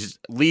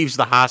leaves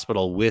the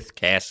hospital with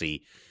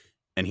Cassie,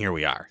 and here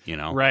we are,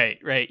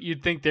 Right.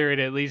 You'd think there would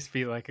at least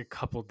be like a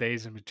couple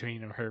days in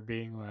between of her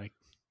being like,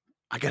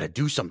 I got to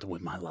do something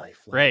with my life.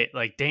 Right.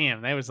 Like,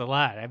 damn, that was a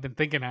lot. I've been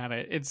thinking on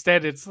it.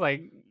 Instead, it's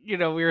like, we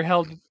were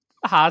held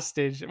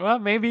hostage. Well,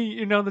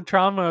 maybe, the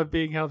trauma of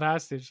being held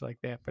hostage like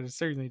that, but it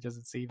certainly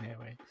doesn't seem that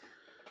way.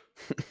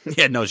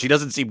 Yeah, no, she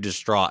doesn't seem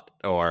distraught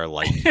or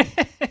like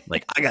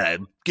like, I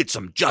gotta get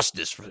some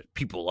justice for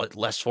people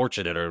less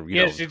fortunate, or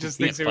she just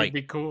thinks it would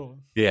be cool.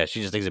 Yeah,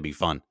 she just thinks it'd be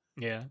fun.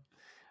 Yeah.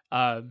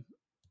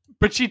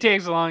 But she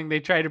tags along. They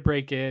try to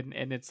break in,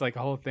 and it's like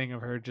a whole thing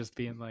of her just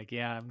being like,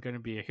 yeah, I'm gonna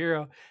be a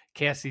hero.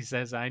 Cassie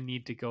says, I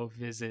need to go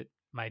visit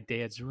my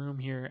dad's room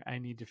here. I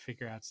need to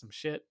figure out some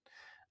shit.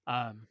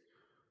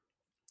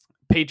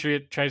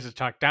 Patriot tries to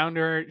talk down to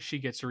her. She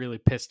gets really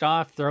pissed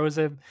off, throws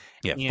him.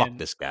 Yeah, fuck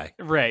this guy.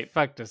 Right,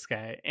 fuck this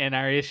guy. And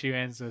our issue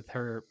ends with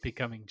her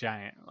becoming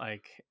giant.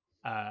 Like,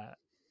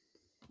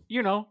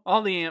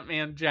 all the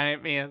Ant-Man,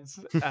 Giant Man's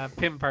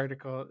Pym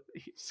particle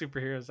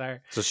superheroes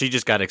are. So she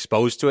just got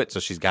exposed to it, so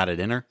she's got it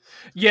in her?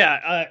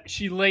 Yeah,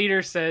 she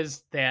later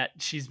says that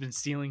she's been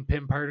stealing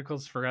Pym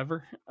particles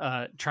forever,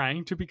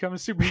 trying to become a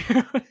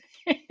superhero.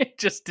 It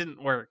just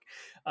didn't work.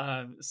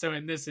 So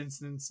in this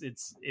instance,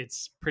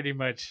 it's pretty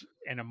much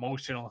an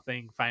emotional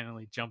thing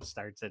finally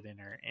jumpstarts it in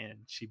her, and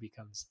she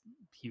becomes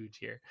huge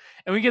here.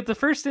 And we get the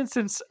first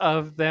instance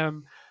of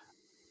them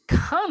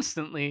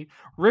constantly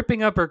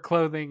ripping up her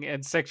clothing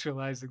and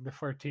sexualizing the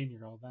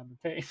 14-year-old on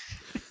the page.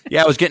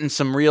 Yeah, I was getting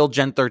some real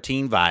Gen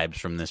 13 vibes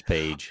from this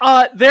page.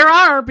 There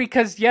are,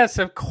 because yes,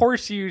 of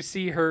course you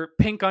see her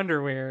pink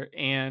underwear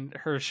and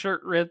her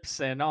shirt rips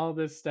and all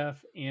this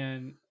stuff.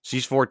 And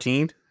she's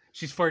 14?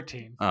 She's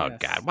 14. Oh, yes.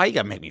 God. Why you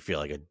gotta make me feel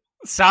like a...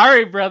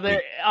 Sorry,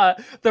 brother.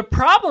 The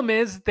problem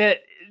is that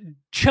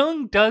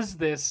Chung does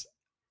this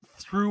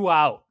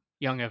throughout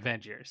Young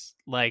Avengers.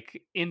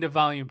 Like, into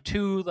Volume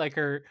 2, like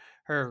her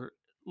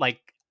like...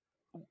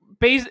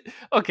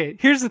 Okay,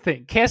 here's the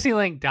thing. Cassie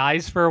Lang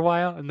dies for a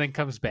while and then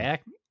comes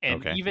back.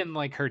 And even,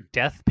 like, her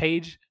death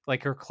page,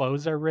 like, her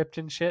clothes are ripped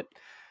and shit.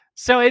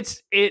 So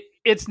it's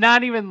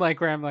not even,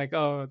 like, where I'm like,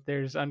 oh,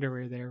 there's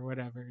underwear there or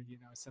whatever.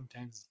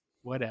 Sometimes...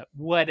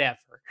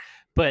 whatever,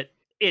 but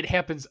it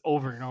happens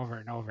over and over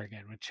and over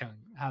again with Chung,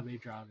 how they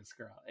draw this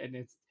girl. And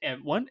it's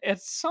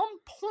at some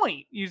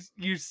point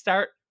you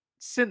start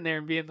sitting there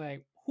and being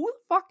like, who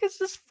the fuck is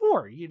this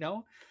for? You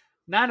know,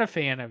 not a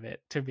fan of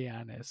it, to be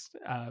honest.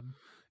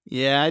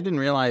 Yeah, I didn't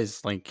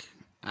realize, like,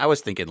 I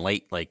was thinking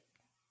late, like,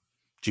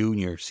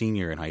 junior,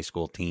 senior in high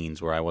school,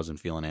 teens, where I wasn't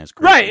feeling as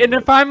creepy. Right, and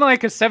if I'm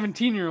like a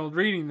 17-year-old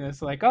reading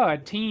this, like, oh, a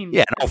teen.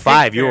 Yeah, in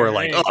 05, you were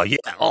like,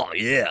 oh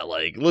yeah,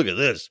 like, look at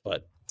this.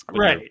 But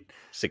right,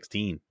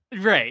 16.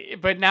 Right,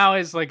 but now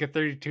as like a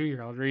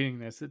 32-year-old reading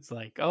this, it's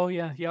like, oh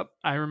yeah, yep,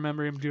 I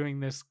remember him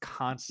doing this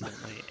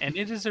constantly. And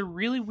it is a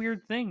really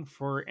weird thing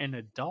for an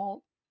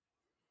adult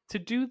to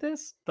do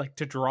this, like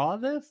to draw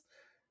this,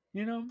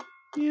 you know?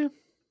 Yeah.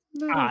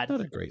 Not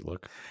a great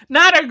look.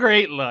 Not a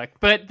great look,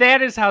 but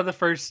that is how the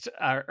first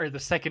or the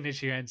second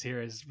issue ends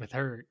here, is with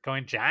her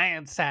going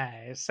giant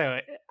size. So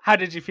how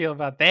did you feel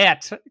about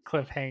that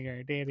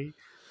cliffhanger, Danny?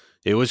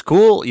 It was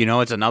cool. You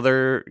know, it's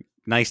another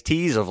nice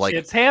tease of like,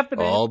 it's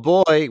happening. Oh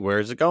boy,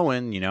 where's it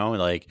going? You know,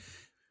 like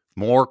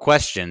more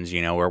questions,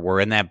 you know, where we're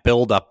in that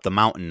build up the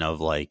mountain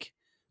of like,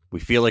 we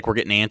feel like we're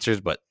getting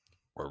answers, but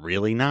we're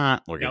really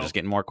not. We're just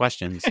getting more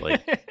questions.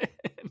 Like,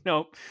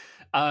 nope.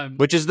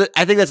 Which is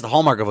I think that's the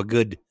hallmark of a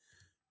good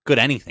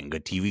anything,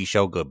 good TV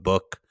show, good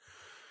book,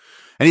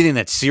 anything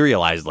that's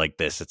serialized like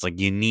this. It's like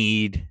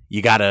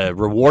you gotta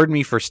reward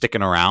me for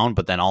sticking around,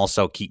 but then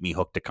also keep me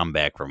hooked to come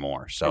back for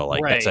more. So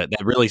like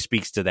that really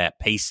speaks to that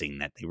pacing,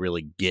 that they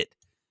really get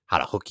how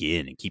to hook you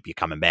in and keep you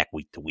coming back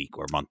week to week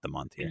or month to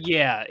month here.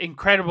 Yeah,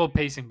 incredible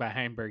pacing by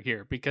Heinberg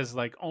here, because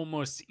like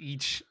almost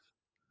each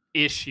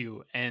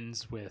issue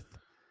ends with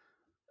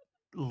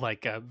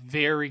like a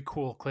very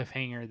cool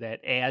cliffhanger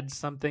that adds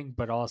something,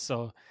 but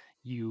also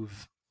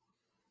you've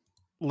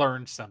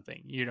learned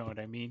something. You know what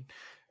I mean?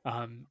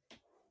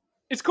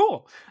 It's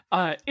cool.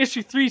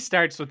 Issue 3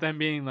 starts with them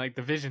being like,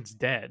 the Vision's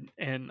dead,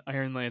 and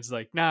Iron Lad's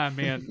like, nah,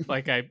 man,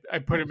 like I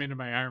put him into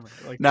my armor.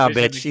 Like, nah,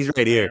 bitch, she's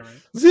right here.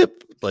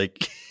 Zip,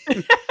 like.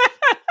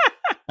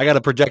 I got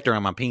a projector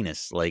on my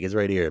penis. Like, it's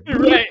right here.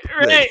 Right.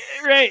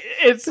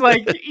 It's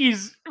like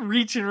he's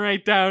reaching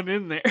right down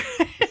in there.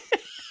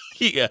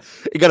 Yeah,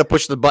 you got to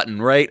push the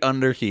button right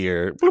under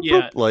here. Boop,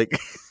 yeah, boop, like,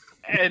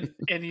 and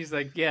he's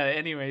like, yeah.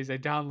 Anyways, I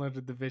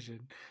downloaded the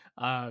Vision.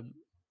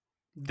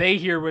 They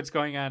hear what's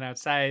going on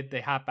outside. They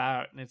hop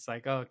out, and it's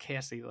like, oh,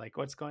 Cassie, like,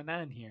 what's going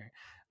on here?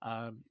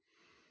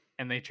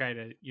 And they try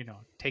to,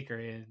 take her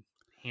in,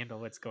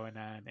 handle what's going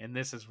on, and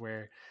this is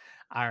where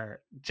our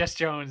Jess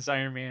Jones,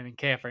 Iron Man, and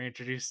Cap are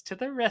introduced to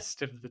the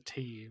rest of the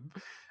team.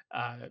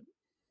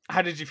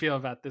 How did you feel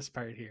about this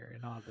part here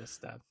and all this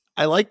stuff?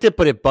 I liked it,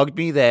 but it bugged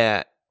me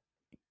that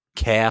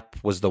Cap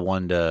was the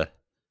one to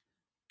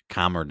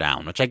calm her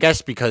down, which I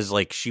guess because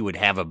like she would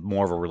have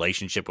more of a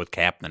relationship with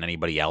Cap than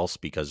anybody else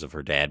because of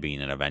her dad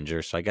being an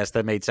Avenger. So I guess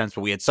that made sense.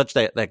 But we had such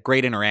that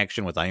great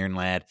interaction with Iron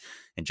Lad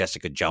and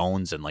Jessica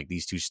Jones and like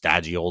these two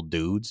stodgy old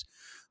dudes.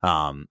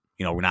 We're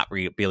not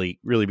really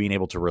being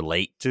able to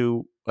relate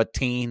to a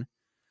teen.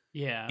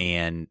 Yeah.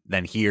 And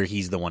then here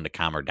he's the one to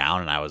calm her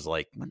down. And I was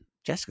like,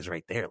 Jessica's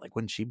right there. Like,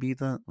 wouldn't she be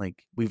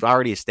we've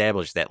already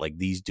established that like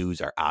these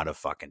dudes are out of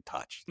fucking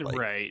touch. Like,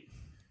 right.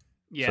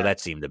 Yeah. So that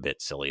seemed a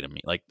bit silly to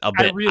me. Like a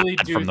bit really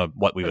from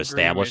what we've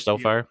established so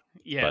far.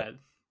 Yeah. But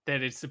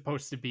that it's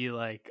supposed to be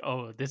like,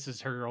 oh, this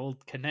is her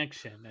old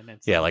connection. And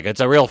it's like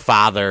it's a real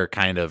father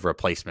kind of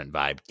replacement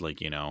vibe. Like,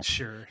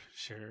 Sure.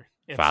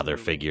 Father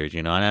figures,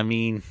 and I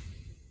mean,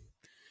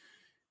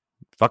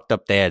 fucked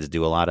up dads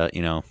do a lot of,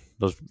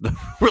 those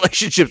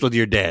relationships with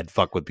your dad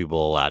fuck with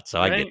people a lot.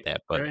 So I get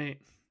that. But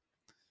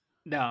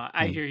no,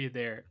 I hear you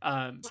there.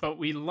 But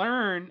we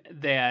learn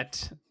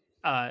that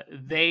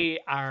they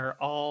are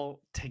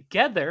all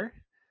together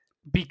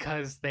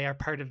because they are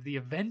part of the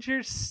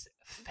Avengers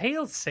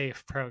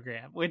Failsafe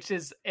program, which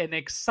is an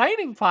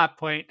exciting plot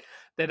point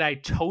that I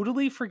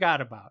totally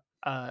forgot about.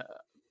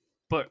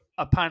 But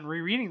upon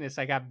rereading this,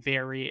 I got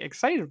very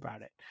excited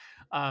about it.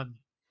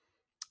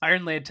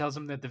 Iron Lad tells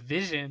him that the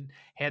Vision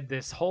had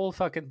this whole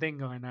fucking thing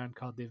going on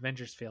called the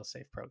Avengers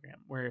Failsafe program,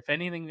 where if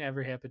anything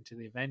ever happened to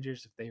the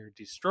Avengers, if they were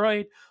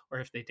destroyed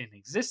or if they didn't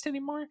exist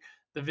anymore,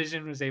 the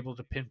Vision was able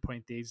to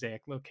pinpoint the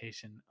exact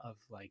location of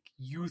like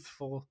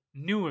youthful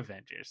new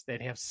Avengers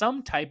that have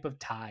some type of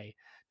tie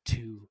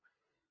to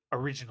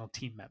original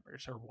team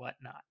members or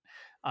whatnot.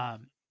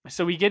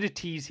 So we get a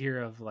tease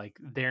here of like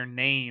their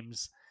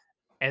names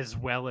as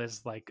well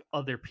as like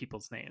other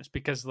people's names,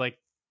 because like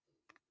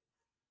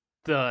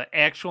the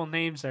actual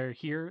names are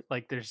here.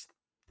 Like there's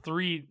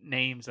 3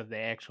 names of the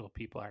actual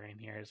people are in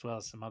here, as well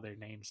as some other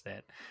names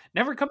that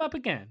never come up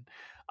again.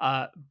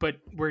 But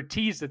we're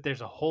teased that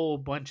there's a whole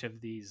bunch of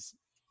these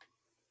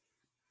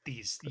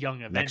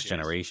young Avengers. Next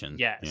generation.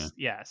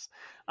 Yes.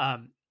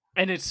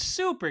 And it's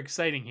super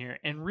exciting here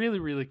and really,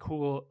 really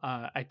cool.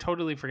 I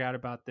totally forgot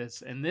about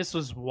this. And this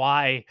was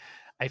why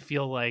I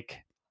feel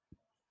like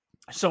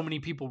so many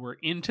people were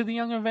into the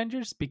Young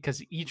Avengers,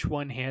 because each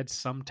one had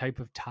some type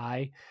of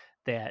tie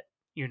that,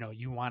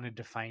 you wanted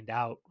to find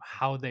out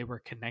how they were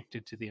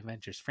connected to the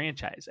Avengers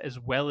franchise, as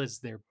well as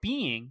there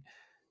being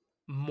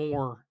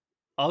more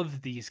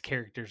of these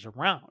characters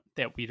around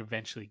that we'd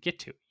eventually get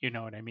to. You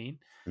know what I mean?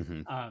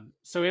 Mm-hmm.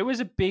 So it was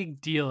a big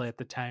deal at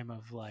the time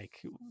of like,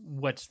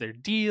 what's their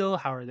deal?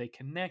 How are they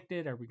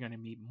connected? Are we going to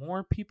meet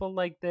more people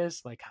like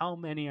this? Like, how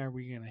many are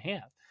we going to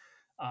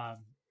have?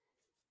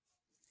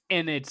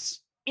 And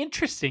it's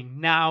interesting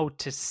now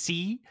to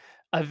see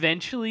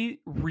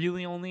eventually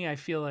really only, I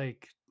feel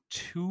like,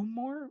 2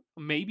 more,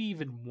 maybe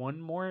even 1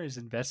 more is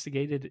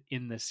investigated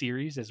in the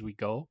series as we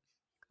go.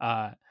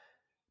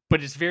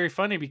 But it's very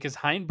funny because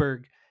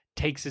Heinberg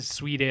takes his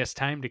sweet ass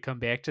time to come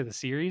back to the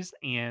series,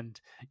 and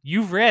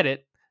you've read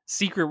it,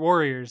 Secret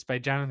Warriors by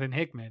Jonathan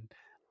Hickman.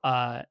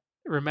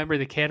 Remember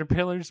the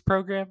Caterpillars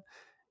program?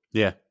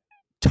 Yeah.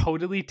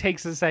 Totally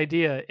takes this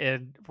idea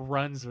and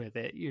runs with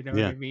it. You know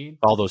what I mean?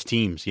 All those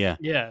teams. Yeah.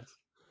 Yeah.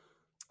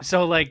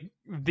 So like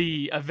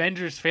the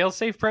Avengers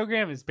failsafe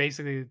program is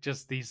basically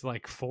just these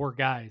like 4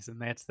 guys,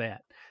 and that's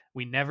that.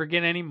 We never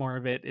get any more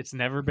of it. It's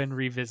never been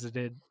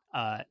revisited.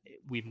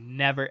 We've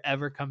never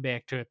ever come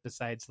back to it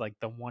besides like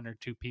the 1 or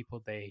 2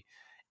 people they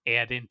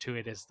add into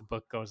it as the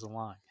book goes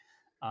along,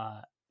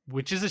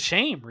 which is a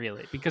shame,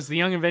 really, because the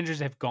Young Avengers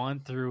have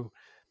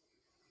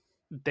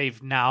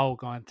they've now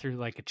gone through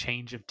like a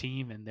change of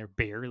team, and they're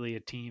barely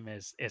a team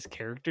as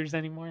characters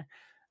anymore.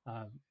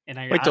 And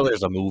I wait till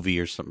there's a movie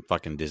or some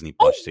fucking Disney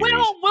Plus series.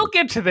 Well, we'll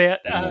get to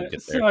that.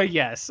 So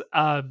yes,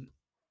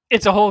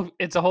 it's a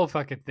whole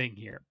fucking thing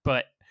here,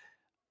 but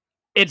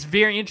it's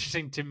very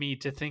interesting to me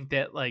to think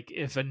that like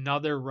if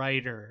another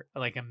writer,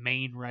 like a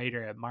main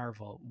writer at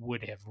Marvel,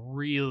 would have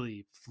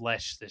really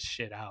fleshed this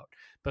shit out,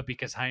 but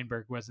because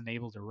Heinberg wasn't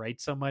able to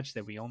write so much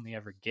that we only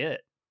ever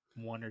get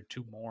 1 or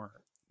 2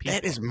 more people.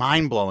 That is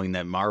mind blowing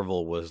that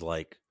Marvel was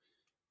like,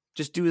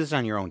 just do this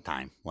on your own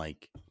time.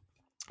 Like,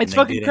 it's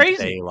fucking crazy.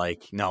 Say,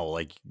 like, no,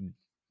 like,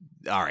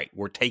 all right,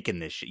 we're taking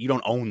this shit. You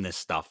don't own this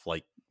stuff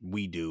like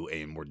we do,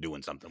 and we're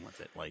doing something with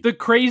it. Like, the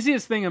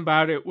craziest thing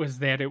about it was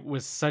that it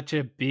was such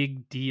a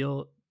big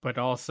deal, but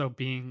also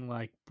being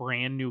like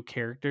brand new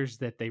characters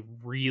that they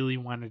really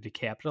wanted to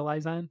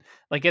capitalize on.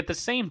 Like at the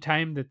same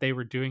time that they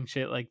were doing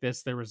shit like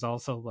this, there was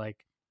also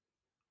like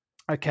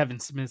a Kevin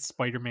Smith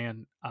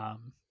Spider-Man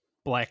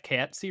Black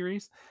Cat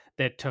series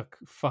that took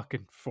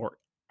fucking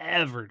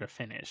forever to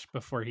finish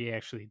before he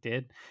actually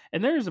did.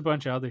 And there's a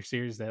bunch of other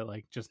series that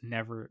like just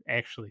never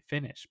actually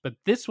finished. But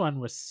this one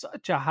was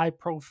such a high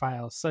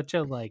profile, such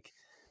a like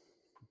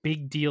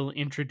big deal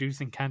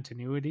introducing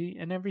continuity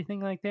and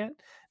everything like that,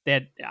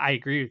 that I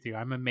agree with you.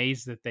 I'm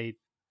amazed that they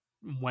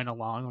went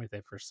along with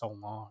it for so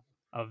long,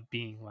 of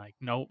being like,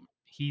 nope,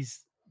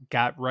 he's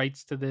got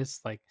rights to this.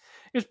 Like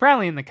it was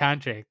probably in the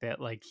contract that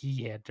like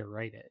he had to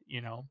write it,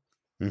 you know?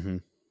 Mm-hmm.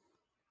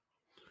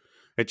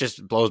 It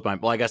just blows my,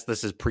 well, I guess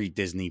this is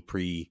pre-Disney,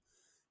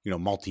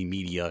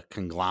 multimedia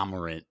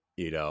conglomerate,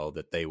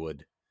 that they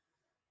would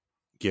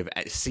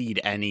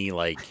cede any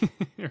like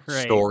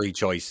right. story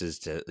choices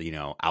to,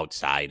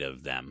 outside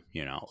of them,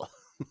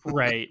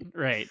 Right.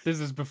 This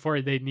is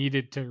before they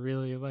needed to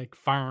really like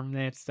farm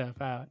that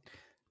stuff out.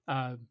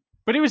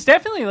 But it was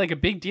definitely like a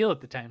big deal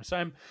at the time. So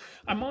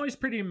I'm always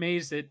pretty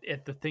amazed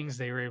at the things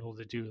they were able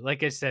to do.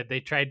 Like I said, they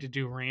tried to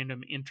do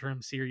random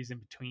interim series in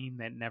between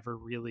that never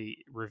really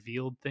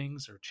revealed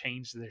things or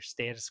changed their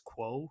status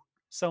quo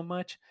so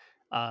much.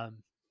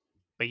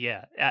 But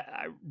yeah,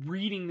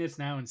 reading this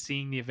now and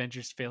seeing the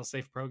Avengers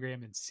Failsafe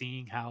program and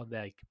seeing how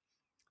like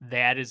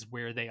that is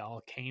where they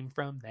all came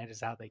from, that is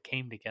how they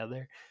came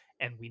together,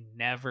 and we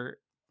never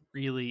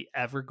really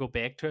ever go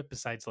back to it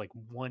besides like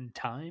one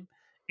time,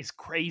 is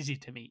crazy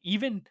to me.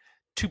 Even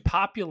to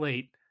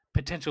populate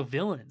potential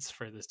villains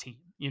for this team,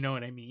 you know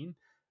what I mean?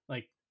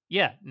 Like,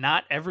 yeah,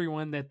 not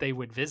everyone that they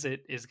would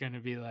visit is going to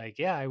be like,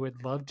 yeah, I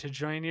would love to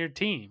join your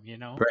team,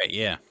 Right,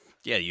 yeah.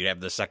 Yeah, you'd have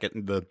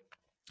the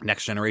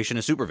next generation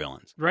of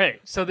supervillains. Right.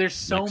 So there's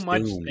so next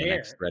much Doom, there. The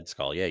next Red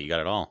Skull. Yeah, you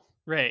got it all.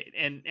 Right.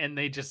 And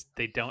they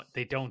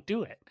don't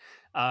do it.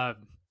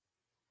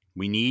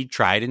 We need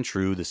tried and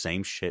true, the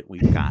same shit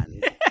we've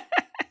gotten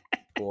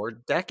for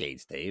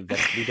decades, Dave.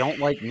 We don't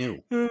like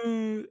new.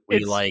 We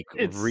like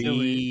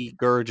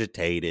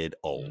regurgitated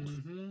old.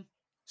 Mm-hmm.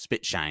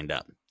 Spit shined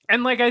up.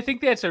 And like I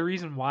think that's a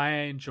reason why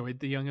I enjoyed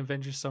the Young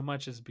Avengers so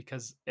much, is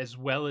because as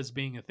well as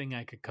being a thing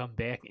I could come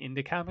back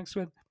into comics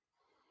with,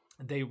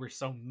 they were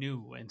so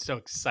new and so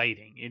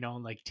exciting,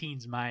 like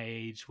teens my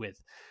age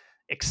with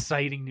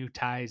exciting new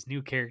ties,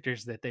 new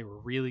characters that they were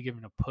really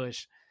giving a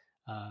push.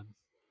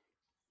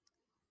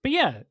 But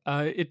yeah,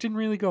 it didn't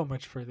really go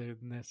much further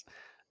than this.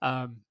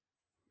 But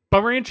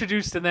we're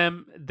introduced to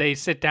them. They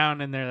sit down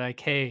and they're like,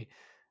 hey,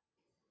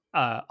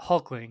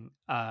 Hulkling,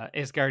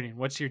 Asgardian,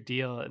 what's your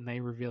deal? And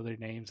they reveal their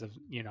names of,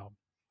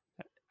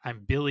 I'm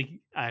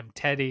Billy, I'm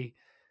Teddy.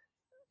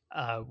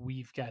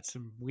 We've got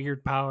some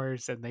weird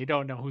powers, and they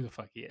don't know who the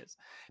fuck he is.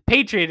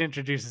 Patriot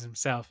introduces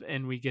himself,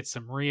 and we get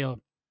some real,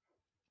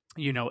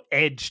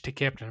 edge to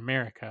Captain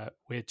America,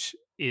 which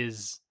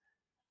is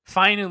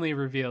finally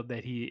revealed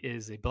that he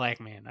is a black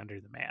man under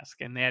the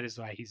mask, and that is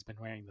why he's been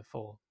wearing the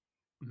full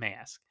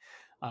mask.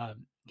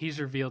 He's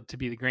revealed to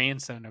be the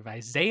grandson of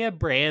Isaiah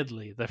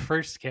Bradley, the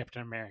first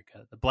Captain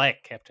America, the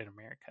Black Captain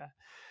America.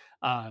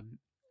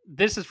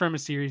 This is from a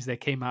series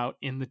that came out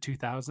in the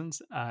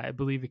 2000s. I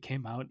believe it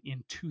came out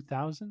in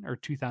 2000 or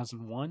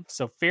 2001.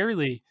 So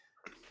fairly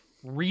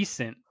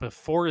recent.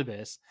 Before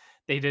this,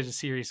 they did a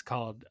series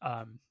called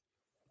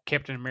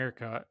Captain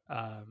America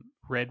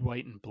Red,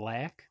 White, and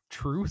Black.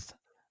 Truth,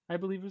 I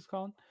believe it was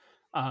called.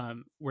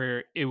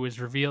 Where it was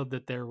revealed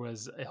that there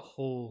was a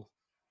whole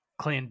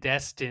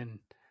clandestine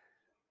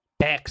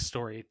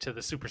backstory to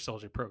the super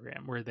soldier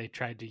program where they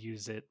tried to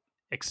use it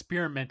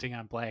experimenting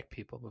on black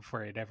people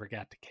before it ever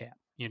got to Cap.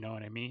 You know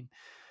what I mean?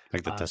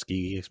 Like the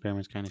Tuskegee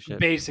experiments kind of shit?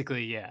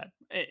 Basically, yeah.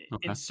 Okay.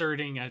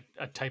 Inserting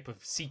a type of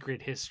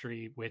secret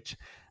history, which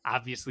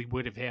obviously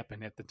would have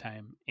happened at the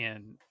time.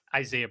 And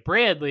Isaiah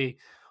Bradley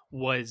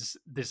was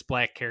this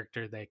black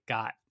character that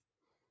got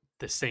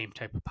the same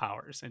type of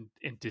powers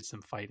and did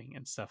some fighting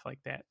and stuff like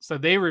that. So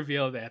they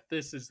reveal that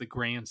this is the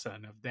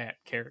grandson of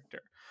that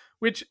character,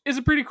 which is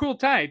a pretty cool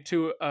tie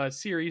to a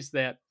series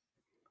that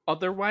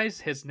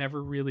otherwise has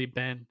never really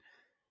been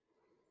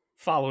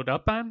followed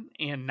up on.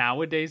 And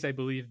nowadays, I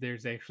believe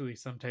there's actually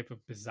some type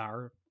of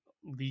bizarre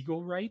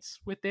legal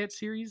rights with that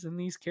series and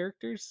these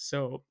characters.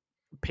 So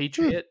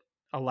Patriot,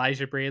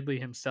 Elijah Bradley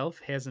himself,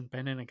 hasn't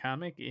been in a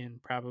comic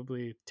in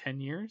probably 10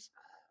 years.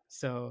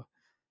 So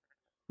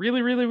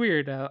really, really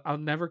weird. I'll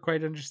never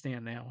quite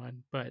understand that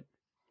one, but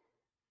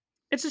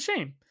it's a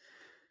shame.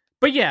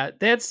 But yeah,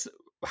 that's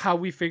how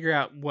we figure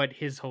out what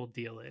his whole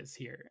deal is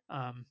here.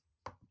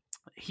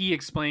 He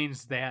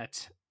explains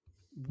that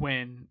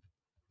when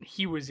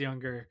he was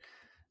younger,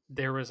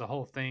 there was a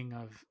whole thing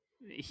of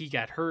he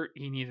got hurt,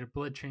 he needed a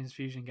blood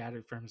transfusion, got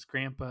it from his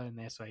grandpa, and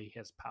that's why he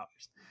has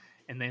powers.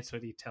 And that's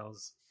what he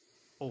tells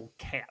old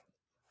Cap.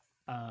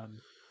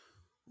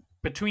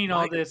 Between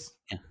all this,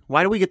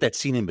 why do we get that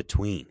scene in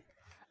between?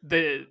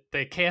 The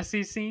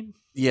Cassie scene?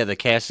 Yeah, the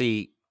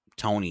Cassie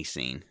Tony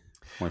scene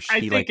where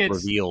she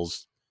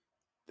reveals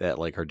that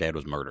like her dad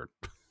was murdered.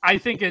 I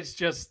think it's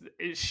just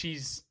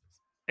she's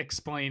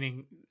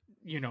explaining,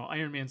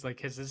 Iron Man's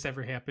like, has this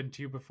ever happened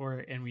to you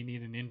before? And we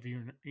need an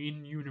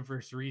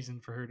in-universe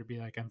reason for her to be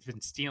like, I've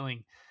been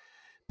stealing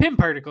PIM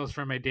particles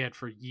from my dad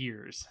for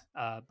years,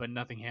 but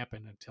nothing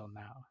happened until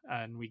now.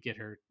 And we get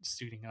her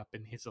suiting up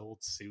in his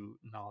old suit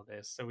and all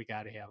this. So we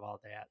got to have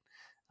all that.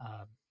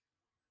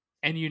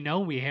 And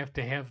we have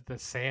to have the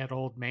sad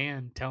old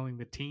man telling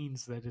the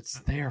teens that it's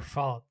their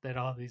fault that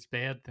all these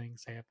bad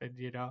things happened,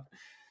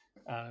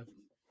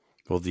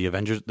 Well, the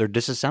Avengers, they're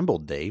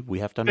disassembled, Dave. We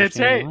have to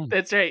understand.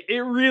 That's right. It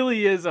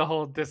really is a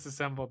whole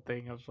disassembled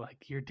thing of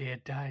like, your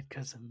dad died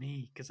because of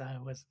me, because I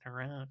wasn't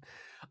around.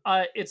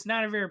 It's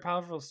not a very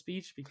powerful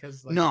speech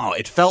because... No,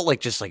 it felt like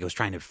just like it was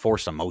trying to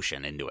force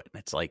emotion into it.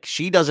 It's like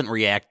she doesn't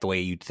react the way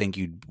you'd think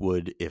you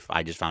would if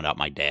I just found out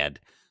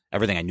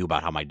everything I knew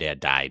about how my dad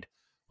died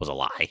was a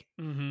lie.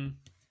 Mm-hmm.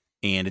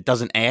 And it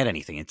doesn't add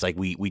anything. It's like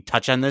we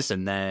touch on this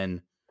and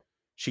then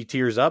she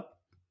tears up.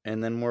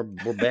 And then we're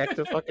back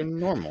to fucking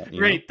normal.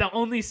 Right. The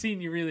only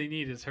scene you really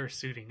need is her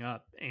suiting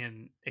up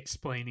and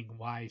explaining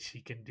why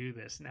she can do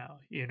this now,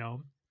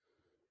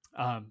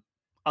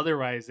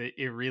 Otherwise,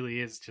 it really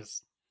is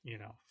just,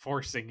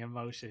 forcing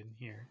emotion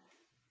here.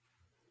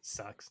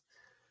 Sucks.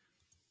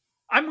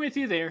 I'm with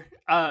you there.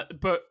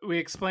 But we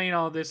explain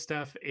all this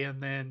stuff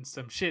and then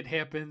some shit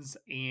happens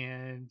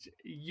and,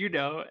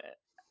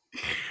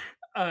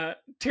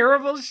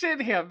 terrible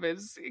shit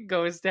happens. It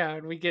goes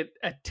down. We get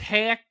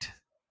attacked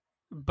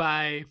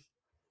by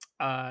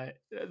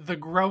the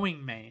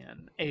Growing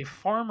Man, a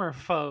former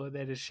foe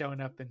that has shown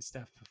up in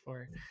stuff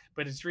before.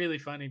 But it's really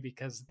funny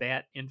because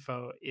that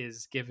info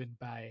is given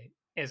by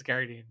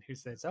Asgardian, who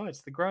says, oh,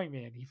 it's the Growing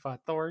Man. He fought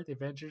Thor, the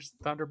Avengers,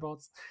 the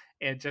Thunderbolts.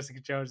 And Jessica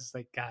Jones is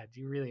like, God,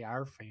 you really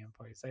are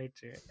fanboys, aren't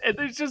you? And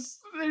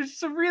there's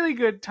some really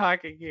good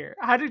talking here.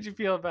 How did you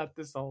feel about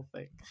this whole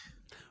thing?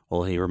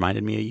 Well, he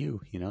reminded me of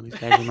you. These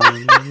guys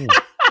reminded me of you.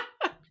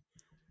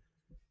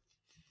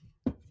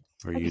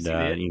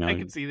 I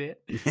can see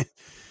that.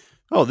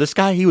 Oh, this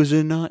guy, he was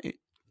in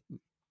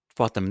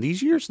fought them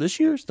this years, those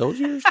years,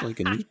 like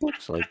in these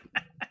books. Like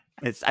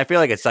I feel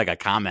like it's like a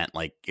comment,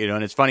 like,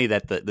 and it's funny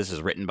that this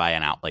is written by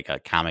a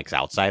comics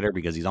outsider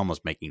because he's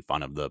almost making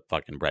fun of the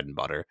fucking bread and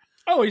butter.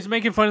 Oh, he's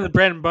making fun of the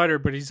bread and butter,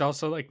 but he's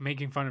also like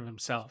making fun of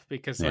himself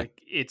because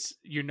like it's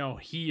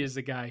he is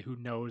a guy who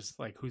knows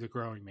like who the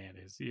Growing Man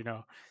is,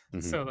 Mm-hmm.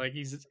 So like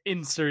he's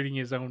inserting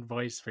his own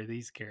voice for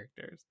these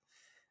characters.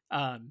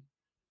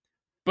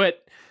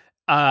 But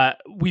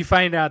we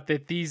find out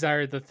that these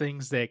are the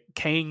things that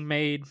Kang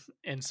made.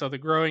 And so the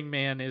Growing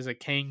Man is a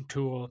Kang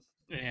tool.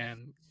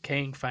 And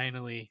Kang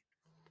finally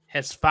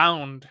has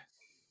found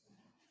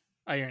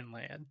Iron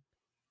Lad.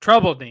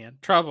 Trouble, Dan.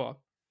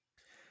 Trouble.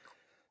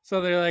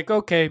 So they're like,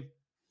 okay,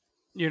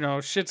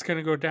 shit's going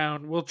to go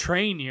down. We'll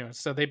train you.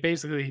 So they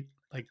basically,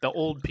 like the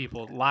old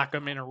people, lock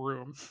them in a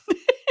room.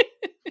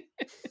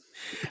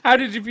 How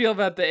did you feel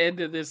about the end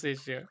of this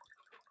issue?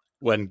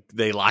 When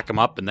they lock him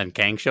up and then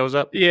Kang shows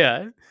up?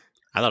 Yeah.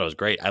 I thought it was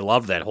great. I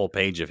love that whole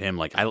page of him.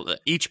 Like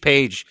each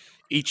page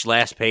each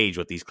last page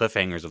with these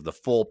cliffhangers of the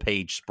full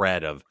page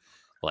spread of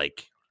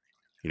like,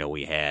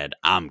 we had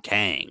I'm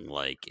Kang,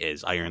 like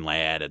as Iron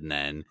Lad, and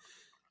then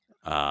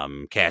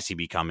Cassie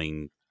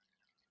becoming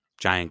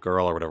Giant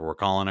Girl or whatever we're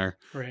calling her.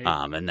 Right.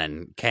 And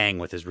then Kang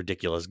with his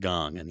ridiculous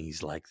gung, and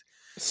he's like,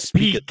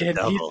 speak of the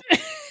devil,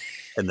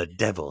 and the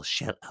devil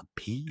shall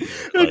appear.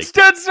 It's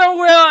done so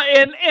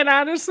well, and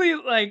honestly,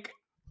 like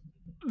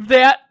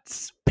that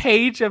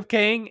page of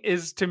Kang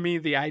is to me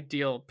the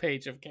ideal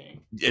page of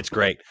Kang. It's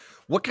great.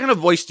 What kind of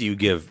voice do you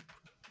give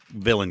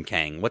villain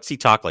Kang? What's he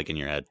talk like in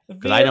your head?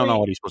 Because I don't know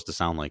what he's supposed to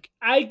sound like.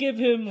 I give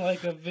him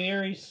like a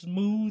very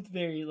smooth,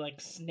 very like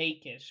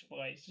snakish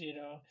voice,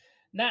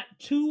 not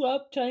too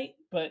uptight,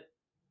 but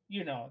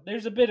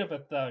there's a bit of a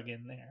thug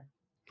in there.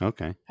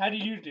 Okay. How do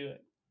you do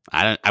it?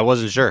 I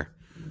wasn't sure.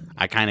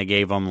 I kind of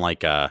gave him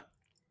like I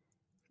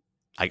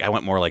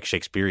went more like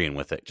Shakespearean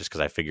with it, just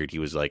because I figured he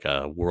was like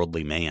a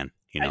worldly man.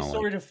 I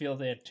sort of feel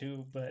that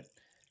too, but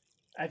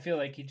I feel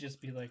like he'd just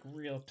be like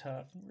real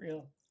tough,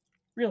 real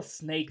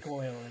snake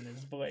oil in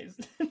his voice.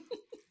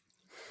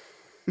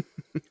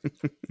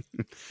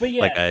 But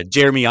yeah, like a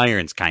Jeremy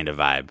Irons kind of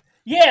vibe.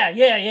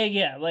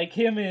 Yeah. Like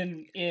him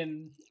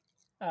in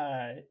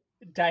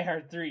Die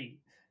Hard 3.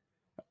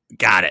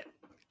 Got it.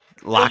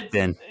 Locked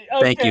in.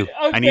 Thank you.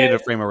 Okay. I needed a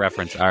frame of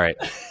reference. All right.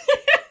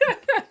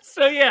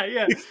 So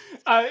yeah.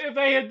 If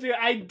I had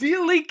to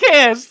ideally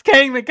cast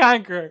Kang the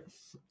Conqueror,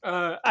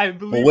 I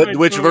believe. Well,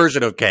 which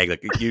version of Kang?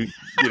 Like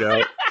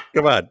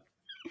come on.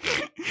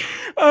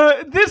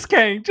 This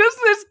Kang, just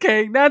this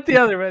Kang, not the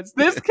other ones.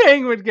 This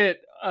Kang would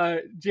get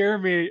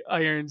Jeremy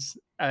Irons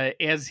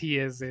as he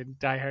is in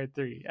Die Hard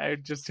 3. I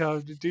would just tell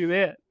him to do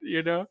that,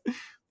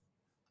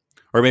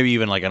 Or maybe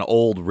even like an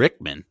old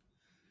Rickman.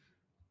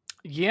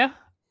 Yeah.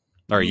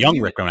 Or a young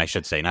Rickman, I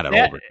should say, not an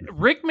old Rickman.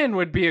 Rickman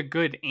would be a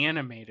good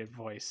animated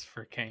voice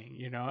for Kang,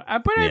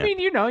 But I mean,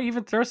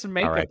 even throw some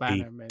makeup on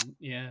him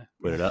and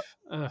put it up.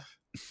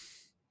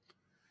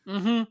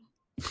 Mm-hmm.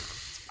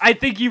 I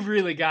think you've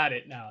really got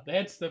it now.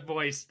 That's the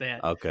voice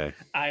that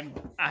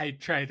I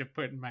try to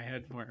put in my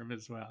head for him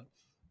as well.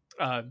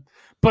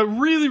 But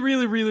really,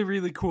 really, really,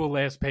 really cool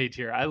last page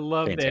here. I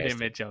love that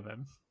image of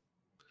him.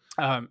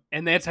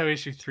 And that's how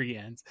issue 3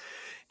 ends.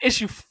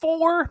 Issue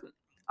 4,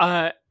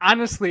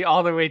 honestly,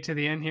 all the way to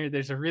the end here,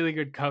 there's a really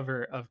good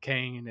cover of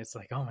Kang, and it's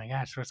like, oh my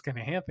gosh, what's going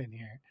to happen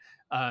here?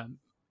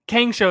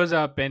 Kang shows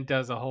up and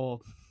does a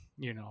whole,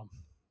 I'm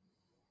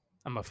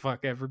going to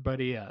fuck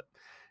everybody up.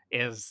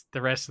 As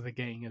the rest of the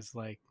gang is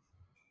like,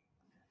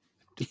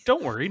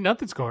 don't worry,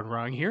 nothing's going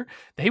wrong here.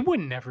 They would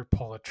never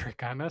pull a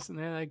trick on us. And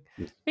they're like,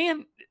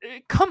 man,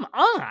 come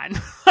on.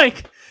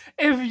 Like,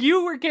 if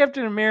you were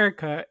Captain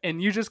America and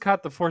you just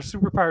caught the 4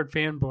 superpowered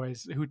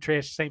fanboys who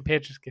trashed St.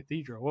 Patrick's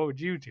Cathedral, what would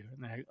you do?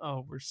 And they're like,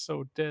 oh, we're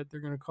so dead. They're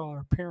going to call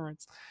our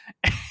parents.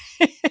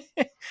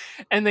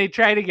 And they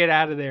try to get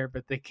out of there,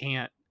 but they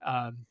can't.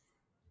 And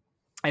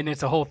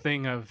it's a whole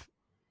thing of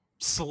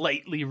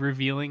slightly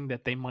revealing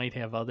that they might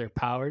have other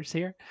powers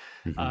here.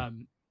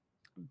 Mm-hmm.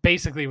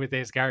 Basically with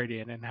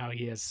Asgardian and how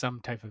he has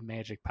some type of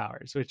magic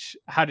powers, which,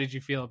 how did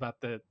you feel about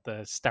the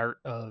start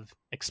of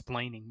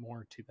explaining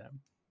more to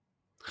them?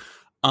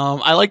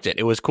 I liked it.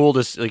 It was cool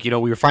to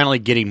we were finally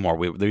getting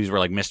more. These were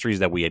like mysteries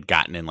that we had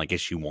gotten in like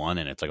issue 1,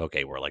 and it's like,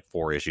 okay, we're like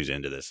 4 issues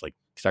into this. Like,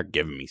 start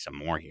giving me some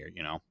more here,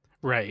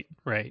 Right.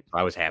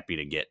 I was happy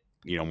to get,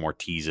 more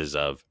teases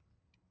of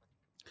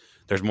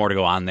there's more to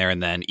go on there.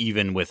 And then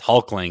even with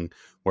Hulkling,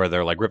 where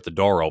they're like, rip the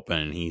door open,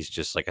 and he's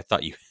just like, I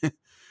thought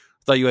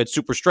you had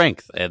super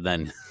strength. And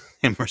then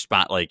him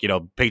respond like,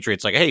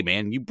 Patriot's like, hey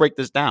man, you break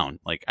this down.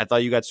 Like, I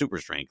thought you got super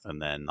strength.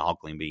 And then the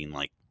Hulkling being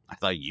like, I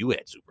thought you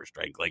had super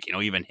strength. Like,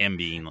 even him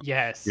being,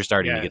 yes, you're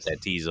starting to get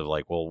that tease of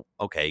like, well,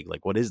 okay,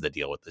 like what is the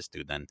deal with this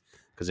dude then?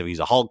 Because if he's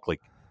a Hulk,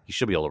 like he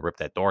should be able to rip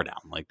that door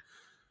down. Like,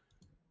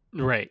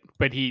 right.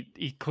 But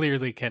he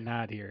clearly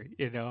cannot here,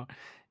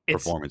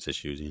 performance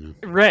issues,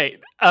 right.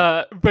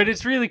 But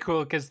it's really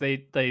cool because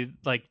they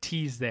like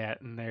tease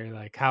that, and they're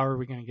like, how are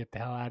we gonna get the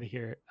hell out of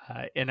here?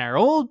 And our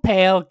old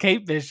pal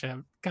Kate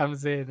Bishop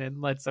comes in and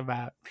lets them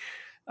out.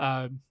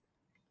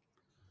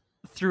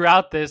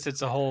 Throughout this,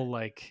 it's a whole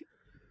like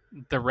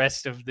the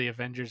rest of the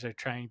Avengers are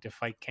trying to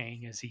fight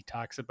Kang, as he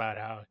talks about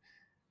how,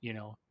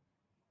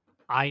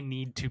 I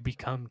need to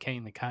become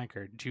Kang the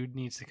Conqueror. Jude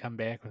needs to come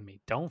back with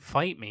me. Don't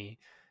fight me,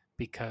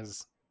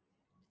 because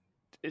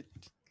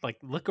like,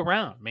 look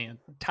around, man.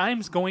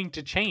 Time's going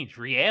to change.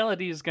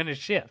 Reality is going to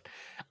shift.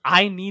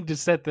 I need to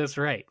set this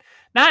right.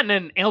 Not in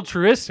an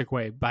altruistic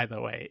way, by the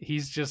way.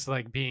 He's just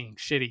like being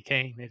shitty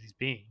Kang that he's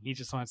being. He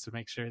just wants to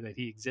make sure that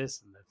he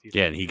exists in the future.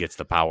 Yeah, and he gets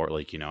the power.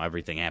 Like,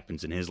 everything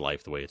happens in his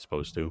life the way it's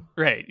supposed to.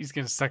 Right. He's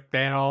going to suck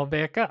that all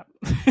back up.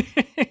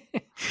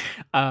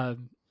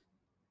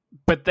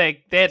 But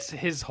that's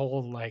his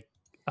whole like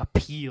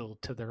appeal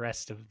to the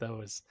rest of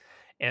those,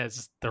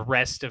 as the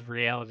rest of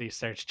reality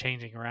starts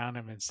changing around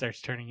him and starts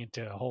turning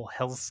into a whole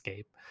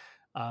hellscape.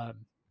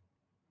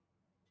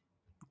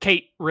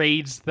 Kate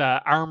raids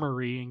the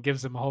armory and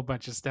gives him a whole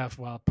bunch of stuff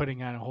while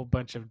putting on a whole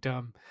bunch of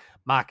dumb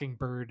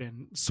Mockingbird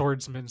and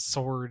Swordsman's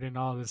Sword and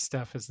all this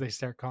stuff as they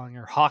start calling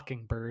her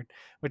Hawkingbird,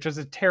 which was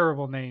a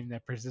terrible name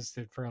that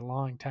persisted for a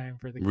long time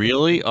for the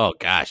Really? character. Oh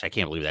gosh, I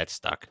can't believe that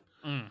stuck.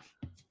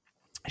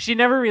 She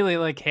never really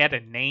like had a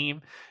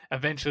name.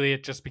 Eventually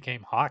it just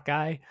became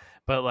Hawkeye,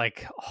 but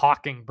like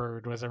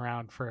Hawkingbird was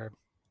around for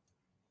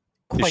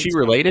Is she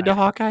related to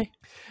Hawkeye?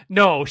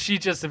 No, she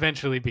just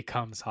eventually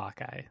becomes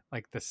Hawkeye,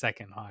 like the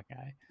second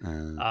Hawkeye.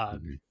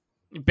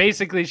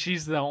 Basically,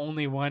 she's the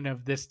only one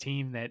of this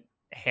team that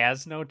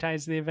has no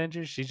ties to the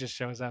Avengers. She just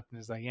shows up and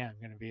is like, yeah, I'm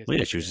going to be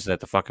yeah, she was just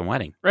at the fucking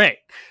wedding. Right.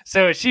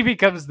 So she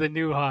becomes the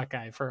new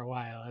Hawkeye for a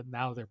while, and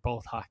now they're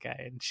both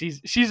Hawkeye. And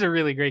she's a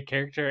really great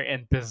character,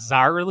 and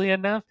bizarrely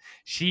enough,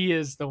 she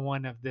is the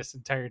one of this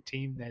entire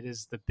team that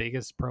is the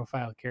biggest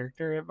profile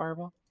character at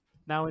Marvel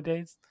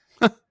nowadays.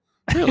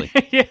 Really?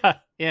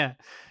 Yeah.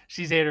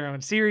 She's had her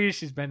own series.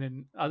 She's been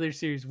in other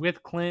series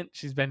with Clint.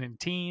 She's been in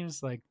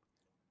teams. Like,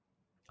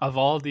 of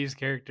all these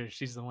characters,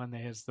 she's the one that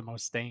has the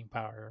most staying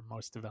power,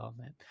 most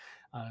development.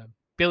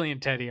 Billy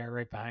and Teddy are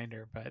right behind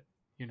her, but,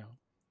 you know.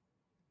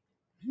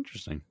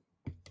 Interesting.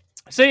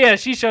 So, yeah,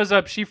 she shows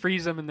up. She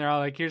frees them, and they're all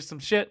like, here's some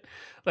shit.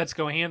 Let's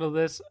go handle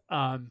this.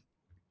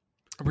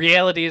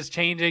 Reality is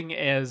changing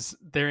as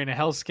they're in a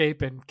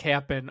hellscape, and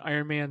Cap and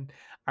Iron Man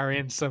are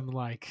in some,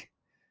 like,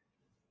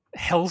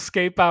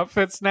 hellscape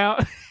outfits now.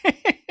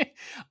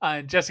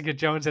 Jessica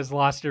Jones has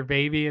lost her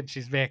baby and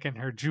she's back in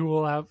her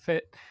jewel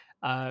outfit,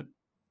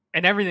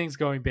 and everything's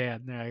going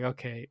bad, and they're like,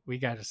 okay, we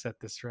got to set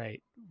this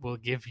right. We'll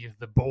give you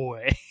the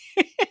boy.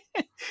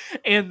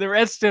 And the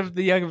rest of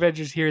the Young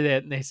Avengers hear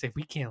that and they say,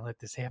 we can't let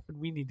this happen.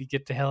 We need to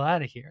get the hell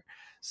out of here.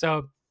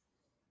 So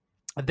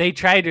they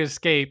try to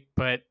escape,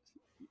 but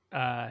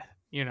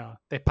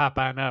they pop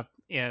on up,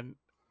 and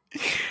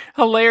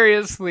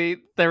hilariously,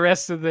 the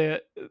rest of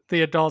the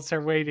adults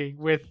are waiting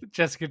with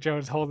Jessica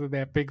Jones holding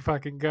that big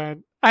fucking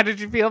gun. How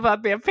did you feel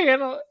about that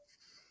panel?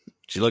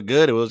 She looked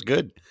good. It was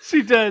good.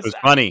 She does. It was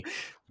funny.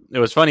 It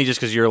was funny just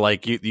because you're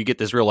like you get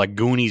this real like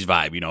Goonies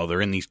vibe. You know,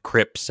 they're in these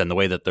crypts, and the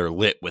way that they're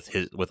lit with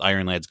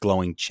Iron Lad's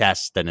glowing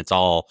chest, and it's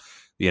all,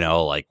 you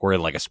know, like we're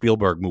in like a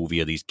Spielberg movie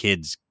of these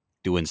kids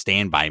doing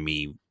Stand By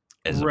Me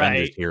as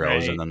Avengers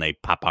heroes, and then they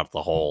pop out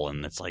the hole,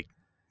 and it's like,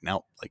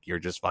 no, like you're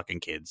just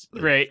fucking kids.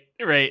 Right.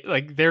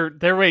 Like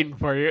they're waiting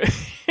for you.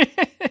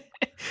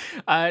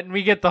 And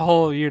we get the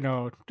whole, you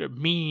know,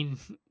 mean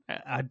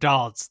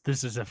adults.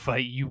 This is a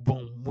fight you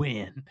won't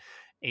win.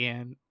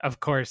 And of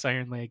course,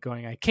 Iron Lad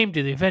going, I came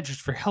to the Avengers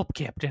for help,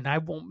 Captain. I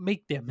won't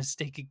make that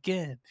mistake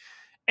again.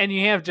 And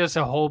you have just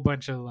a whole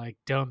bunch of like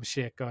dumb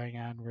shit going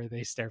on where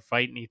they start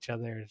fighting each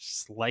other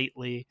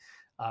slightly.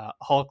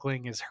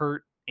 Hulkling is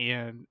hurt,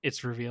 and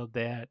it's revealed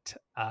that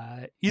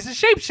he's a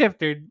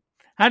shapeshifter.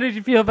 How did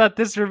you feel about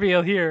this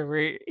reveal here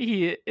where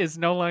he is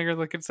no longer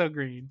looking so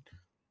green?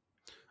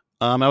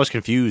 I was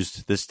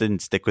confused. This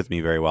didn't stick with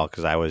me very well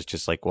because I was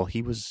just like, well,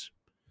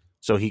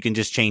 so he can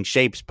just change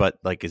shapes, but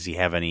like, does he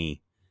have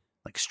any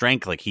like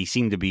strength? Like he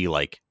seemed to be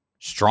like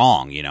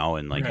strong, you know,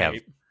 and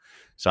like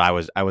so I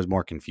was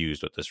more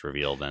confused with this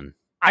reveal than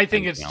I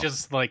think it's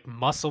just like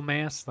muscle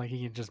mass. Like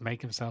he can just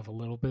make himself a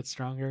little bit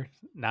stronger,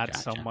 not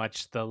so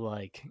much the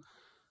like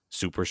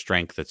super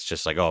strength. It's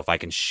just like, oh, if I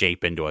can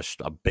shape into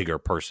a bigger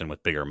person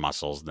with bigger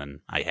muscles,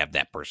 then I have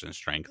that person's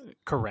strength.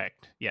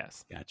 Correct.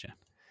 Yes. Gotcha.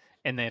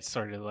 And that's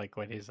sort of like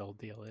what his old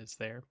deal is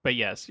there. But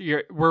yes,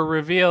 we're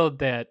revealed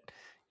that,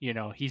 you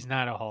know, he's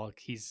not a Hulk.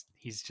 He's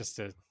just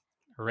a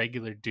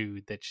regular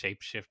dude that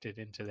shapeshifted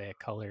into that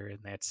color and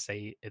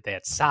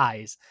that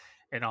size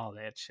and all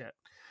that shit.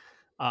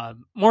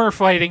 More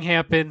fighting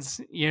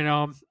happens. You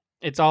know,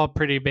 it's all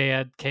pretty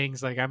bad.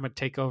 Kang's like, I'm gonna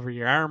take over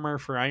your armor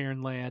for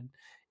Iron Lad.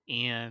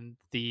 And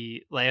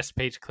the last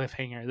page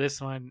cliffhanger,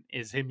 this one,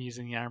 is him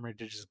using the armor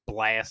to just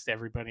blast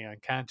everybody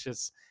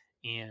unconscious.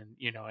 And,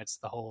 you know, it's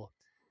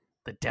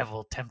the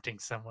devil tempting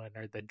someone,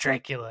 or the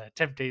Dracula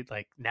tempting,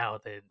 like, now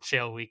then,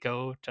 shall we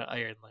go to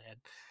Iron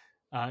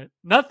Lad?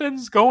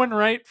 Nothing's going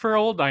right for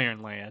old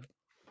Iron Lad.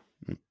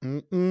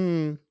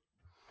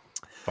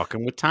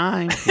 Fucking with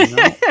time. You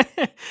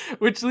know?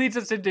 Which leads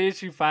us into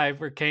issue 5,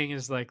 where Kang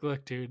is like,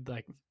 look, dude,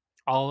 like,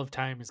 all of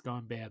time is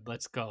going bad.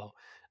 Let's go.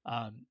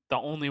 The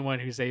only one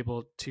who's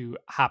able to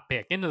hop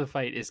back into the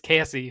fight is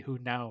Cassie, who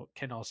now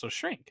can also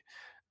shrink.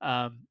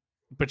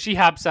 But she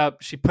hops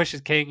up, she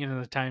pushes Kang into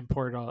the time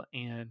portal,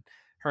 and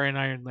her and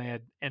Iron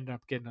Lad end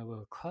up getting a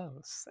little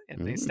close,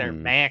 and they start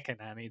macking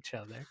on each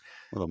other.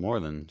 A little more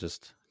than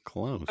just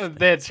close.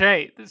 That's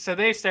right. So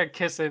they start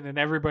kissing, and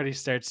everybody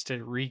starts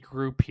to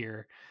regroup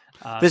here.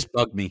 This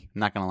bugged me. I'm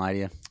not going to lie to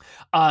you.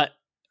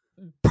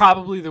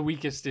 Probably the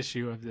weakest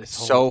issue of this.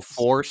 So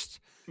forced.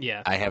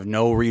 Yeah. I have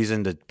no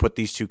reason to put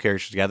these two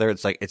characters together.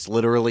 It's like, it's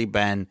literally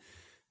been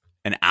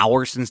an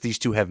hour since these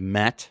two have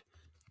met.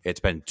 It's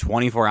been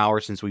 24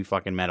 hours since we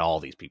fucking met all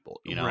these people,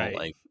 you know?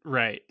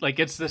 Right. Like,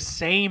 it's the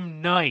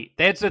same night.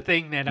 That's the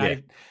thing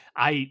that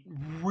I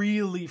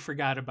really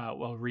forgot about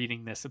while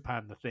reading this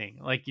upon the thing.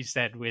 Like you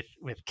said, with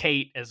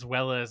Kate, as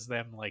well as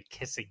them, like,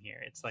 kissing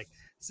here. It's like,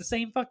 It's the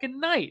same fucking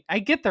night. I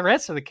get the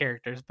rest of the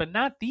characters, but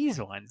not these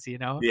ones, you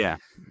know? Yeah.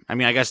 I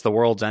mean, I guess the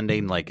world's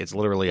ending. Like, it's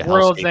literally a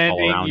World's hellscape all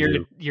ending. around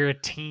you. You're a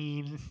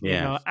teen. Yeah. You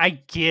know, I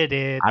get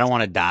it. I don't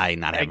want to die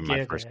not having my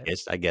get first it.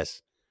 kiss, I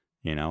guess,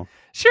 you know?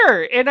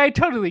 Sure, and I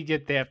totally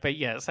get that, but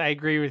yes, I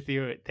agree with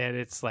you that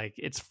it's like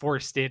it's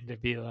forced in to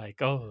be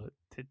like, oh,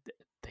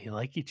 they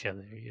like each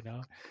other, you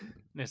know?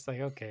 And it's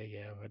like, okay,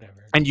 yeah,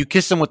 whatever. And you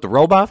kiss him with the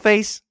robot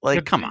face?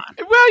 Like, come on.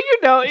 Well, you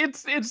know,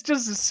 it's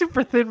just a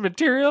super thin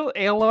material,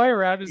 alloy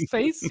around his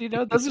face, you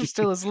know? Those are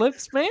still his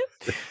lips, man.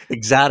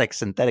 Exotic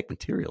synthetic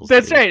materials.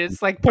 That's dude. right.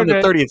 It's like from the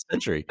 30th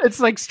century. It's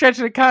like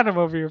stretching a condom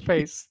over your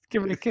face.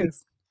 Give it a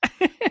kiss.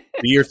 The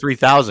year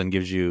 3000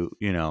 gives you,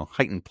 you know,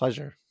 heightened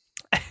pleasure.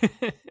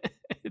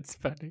 It's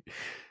funny.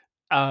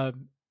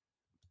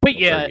 But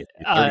yeah,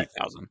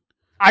 30,000.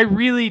 I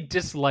really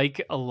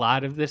dislike a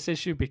lot of this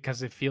issue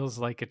because it feels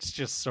like it's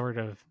just sort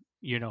of,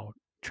 you know,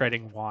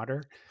 treading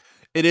water.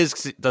 It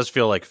does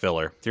feel like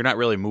filler. You're not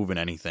really moving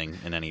anything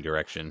in any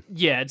direction.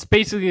 Yeah, it's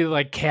basically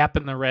like Cap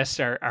and the rest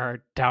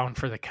are down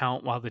for the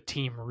count while the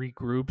team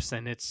regroups,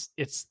 and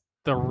it's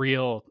the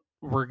real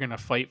we're gonna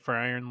fight for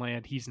Iron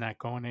Lad. He's not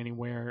going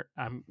anywhere.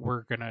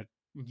 We're gonna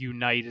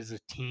unite as a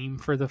team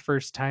for the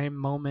first time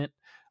moment.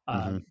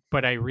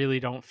 But I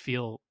really don't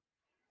feel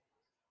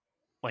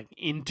like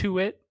into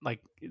it. Like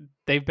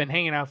they've been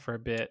hanging out for a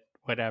bit,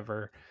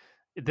 whatever.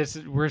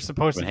 We're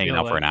supposed to hanging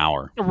feel out for an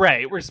hour,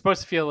 right? We're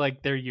supposed to feel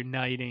like they're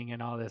uniting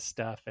and all this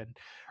stuff, and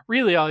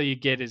really all you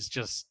get is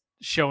just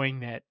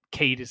showing that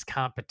Kate is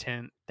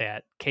competent,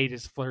 that Kate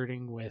is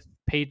flirting with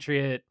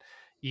Patriot.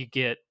 You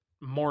get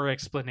more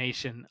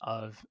explanation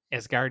of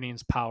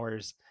Asgardian's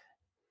powers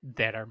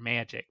that are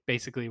magic.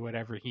 Basically,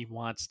 whatever he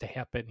wants to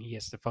happen, he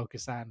has to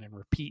focus on and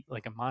repeat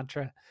like a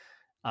mantra.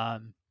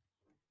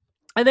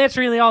 And that's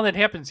really all that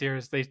happens here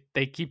is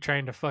they keep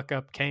trying to fuck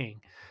up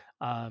Kang.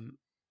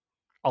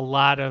 A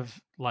lot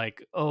of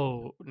like,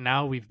 oh,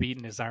 now we've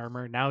beaten his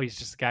armor. Now he's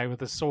just a guy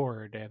with a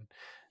sword. And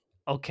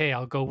okay,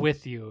 I'll go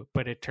with you.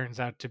 But it turns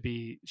out to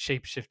be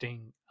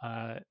shape-shifting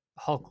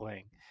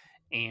Hulkling.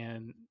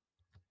 And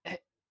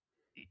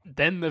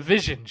then the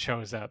Vision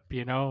shows up,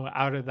 you know,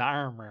 out of the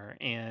armor.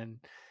 And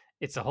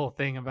it's a whole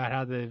thing about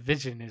how the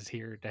Vision is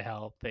here to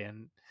help.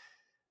 And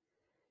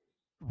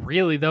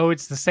really, though,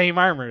 it's the same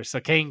armor.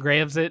 So Kang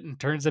grabs it and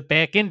turns it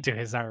back into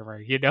his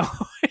armor, you know?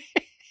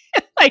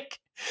 Like,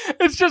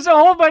 it's just a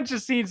whole bunch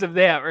of scenes of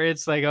that where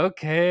it's like,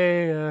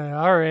 okay,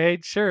 all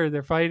right, sure,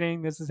 they're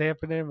fighting. This is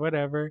happening,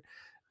 whatever.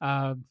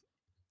 And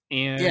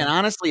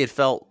honestly, it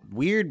felt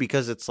weird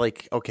because it's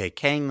like, okay,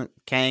 Kang,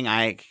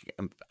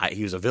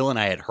 he was a villain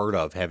I had heard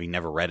of, having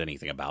never read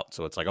anything about.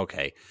 So it's like,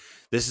 okay,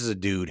 this is a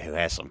dude who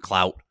has some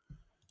clout,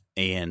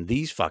 and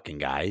these fucking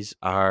guys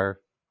are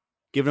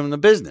giving him the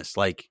business,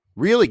 like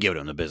really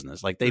giving him the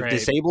business. Like they've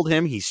disabled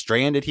him. He's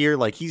stranded here.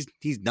 Like he's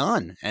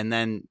done. And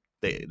then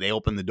they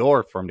open the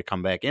door for him to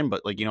come back in.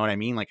 But like, you know what I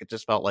mean? Like it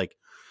just felt like,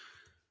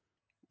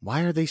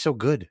 why are they so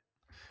good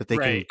that they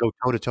can go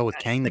toe to toe with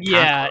Kang the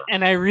Conqueror?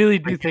 And I really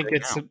do think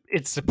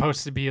it's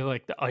supposed to be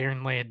like the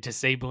Iron Lad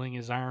disabling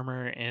his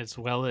armor as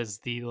well as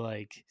the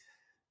like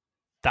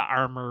the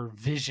armor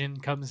Vision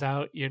comes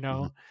out, you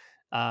know.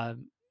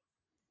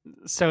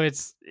 So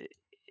it's,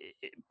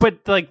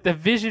 but like the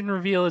Vision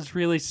reveal is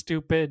really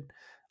stupid.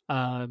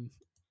 And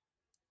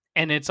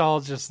it's all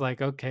just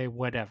like, okay,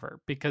 whatever.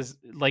 Because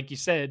like you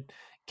said,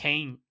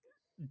 Kang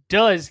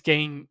does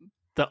gain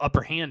the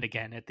upper hand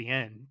again at the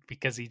end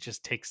because he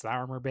just takes the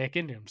armor back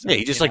into himself. Yeah,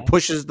 he just like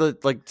pushes the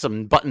like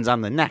some buttons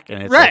on the neck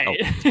and it's like, oh,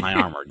 it's my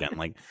armor again.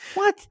 Like,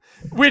 what?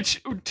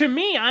 Which to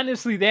me,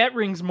 honestly, that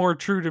rings more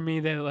true to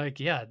me that like,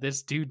 yeah,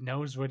 this dude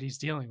knows what he's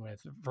dealing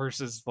with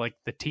versus like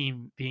the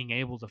team being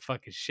able to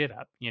fuck his shit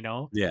up, you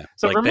know? Yeah.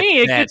 So like for me,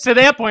 it gets to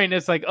that point,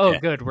 it's like, oh,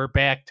 good, we're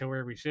back to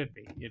where we should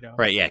be, you know?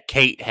 Right, yeah.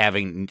 Kate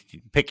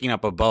picking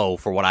up a bow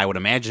for what I would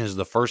imagine is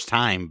the first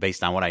time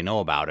based on what I know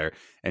about her,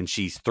 and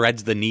she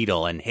threads the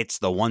needle and hits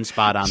the one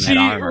spot on that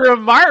armor. She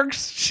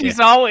remarks she's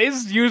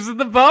always using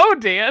the bow,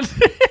 Dan.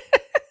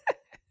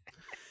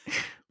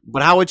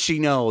 But how would she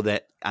know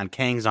that on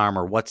Kang's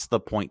armor, what's the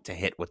point to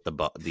hit with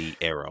the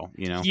arrow,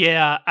 you know?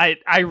 Yeah,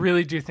 I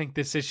really do think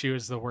this issue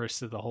is the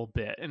worst of the whole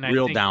bit. And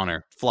Real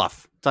downer.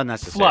 Fluff. It's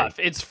unnecessary. Fluff.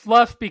 It's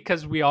fluff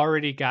because we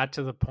already got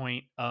to the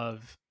point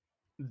of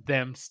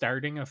them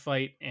starting a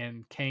fight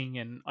and Kang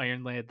and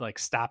Iron Lad like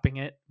stopping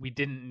it. We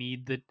didn't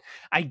need the...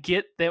 I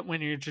get that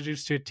when you're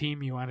introduced to a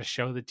team, you want to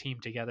show the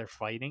team together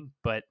fighting,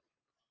 but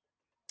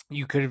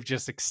you could have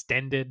just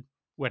extended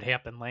what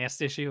happened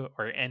last issue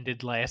or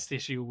ended last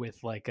issue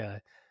with like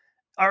a,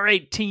 all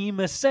right, team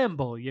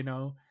assemble, you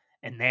know,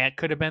 and that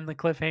could have been the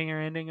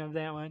cliffhanger ending of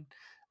that one.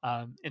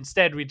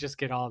 Instead, we just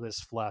get all this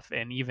fluff,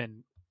 and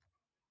even,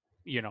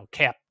 you know,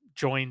 Cap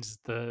joins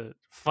the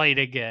fight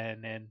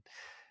again, and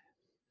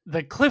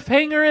the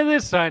cliffhanger of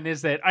this one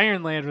is that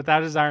Iron Lad,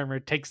 without his armor,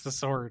 takes the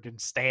sword and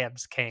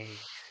stabs Kang.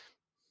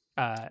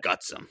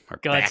 Guts him. Or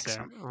guts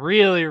him.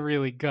 Really,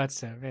 really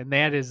guts him. And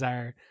that is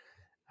our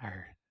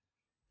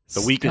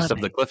the weakest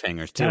of the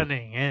cliffhangers, too.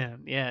 Stunning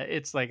end. Yeah,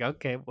 it's like,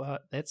 okay, well,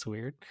 that's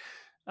weird.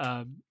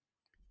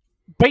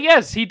 But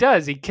yes, he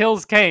does. He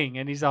kills Kang,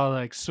 and he's all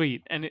like,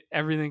 "Sweet," and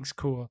everything's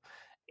cool.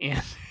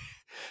 And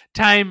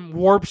time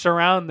warps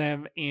around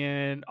them,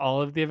 and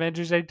all of the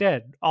Avengers are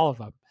dead, all of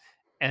them.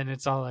 And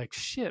it's all like,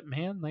 shit,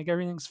 man, like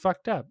everything's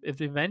fucked up. If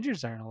the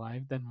Avengers aren't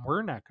alive, then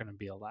we're not going to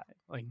be alive.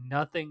 Like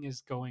nothing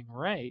is going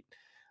right.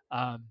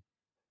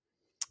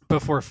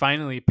 Before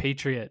finally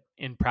Patriot,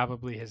 in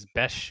probably his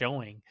best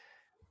showing,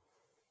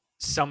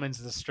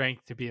 summons the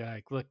strength to be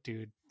like, look,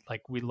 dude,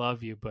 like we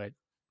love you, but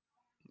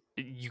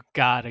you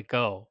gotta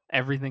go.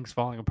 Everything's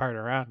falling apart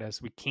around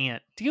us. We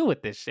can't deal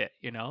with this shit,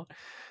 you know?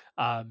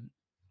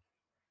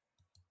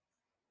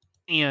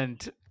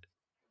 And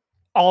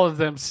all of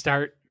them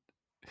start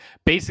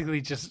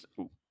basically just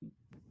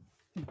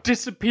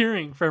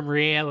disappearing from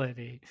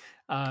reality.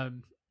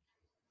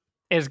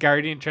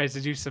 Asgardian tries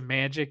to do some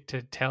magic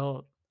to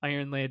tell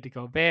Iron Lad to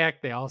go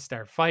back. They all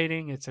start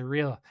fighting. It's a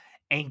real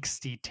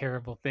angsty,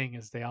 terrible thing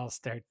as they all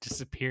start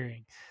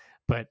disappearing.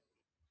 But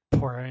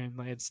poor Iron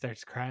Lad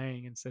starts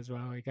crying and says,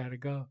 well, we gotta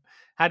go.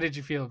 How did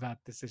you feel about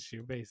this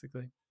issue,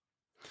 basically?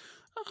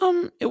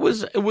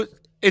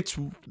 It's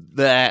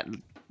that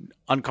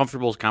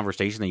uncomfortable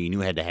conversation that you knew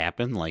had to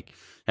happen. Like,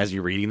 as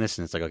you're reading this,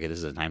 and it's like, okay, this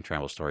is a time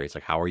travel story. It's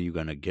like, how are you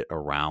going to get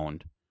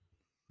around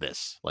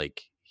this?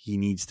 Like, he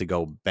needs to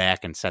go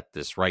back and set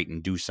this right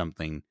and do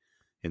something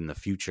in the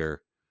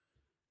future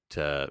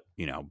to,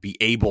 be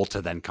able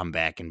to then come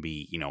back and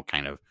be,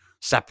 kind of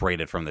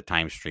separated from the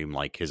time stream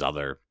like his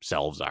other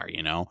selves are,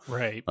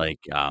 Right. Like,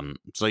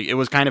 so it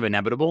was kind of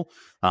inevitable.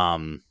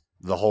 The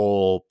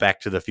whole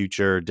Back to the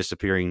Future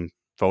disappearing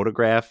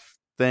photograph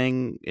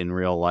thing in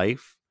real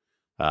life,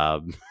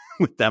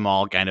 with them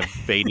all kind of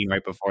fading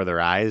right before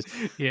their eyes,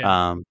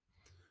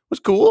 was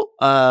cool.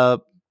 I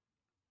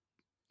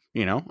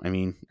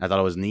mean, I thought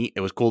it was neat.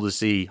 It was cool to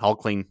see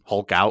Hulkling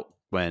Hulk out.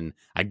 When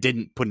I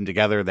didn't put them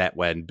together that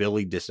when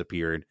Billy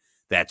disappeared,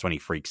 that's when he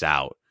freaks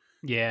out.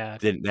 Yeah.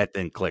 That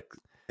didn't click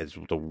as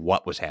to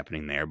what was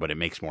happening there, but it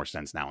makes more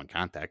sense now in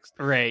context.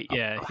 Right,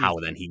 yeah. How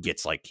then he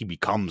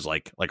becomes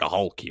like a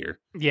Hulk here.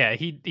 Yeah,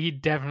 he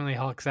definitely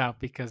hulks out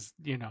because,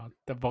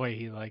 the boy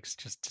he likes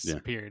just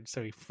disappeared,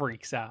 so he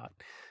freaks out.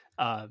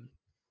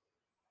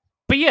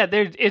 But yeah,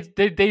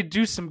 they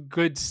do some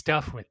good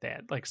stuff with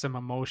that, like some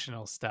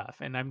emotional stuff,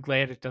 and I'm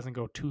glad it doesn't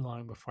go too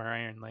long before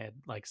Iron Lad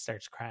like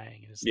starts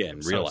crying and is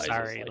and so realizes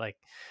sorry,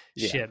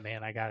 shit,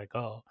 man, I gotta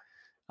go.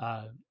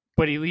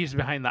 But he leaves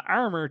behind the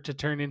armor to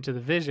turn into the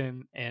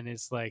Vision, and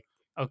is like,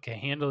 okay,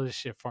 handle this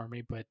shit for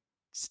me, but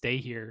stay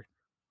here,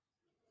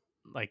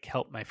 like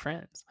help my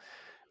friends.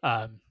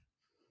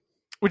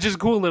 Which is a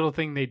cool little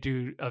thing they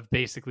do of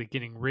basically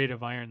getting rid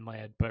of Iron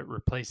Lad, but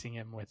replacing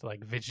him with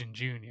like Vision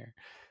Jr.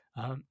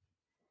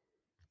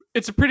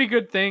 It's a pretty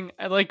good thing.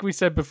 Like we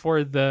said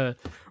before, the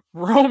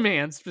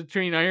romance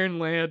between Iron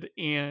Lad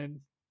and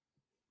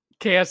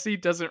Cassie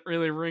doesn't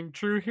really ring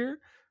true here.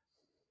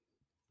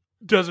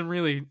 Doesn't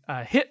really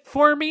hit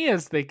for me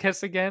as they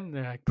kiss again.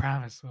 They're like,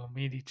 promise we'll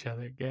meet each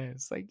other again.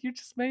 It's like, you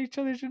just met each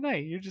other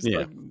tonight. You're just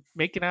like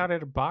making out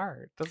at a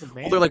bar. It doesn't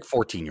matter. Well, they're like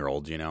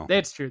 14-year-olds,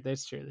 That's true.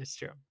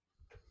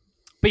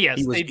 But yes,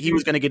 he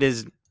was going to get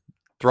his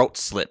throat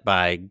slit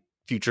by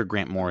future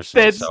Grant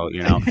Morrison. So,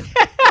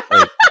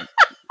 like,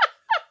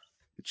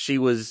 she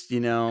was,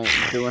 doing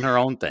her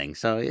own thing.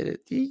 So,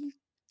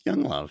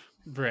 young love.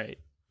 Right.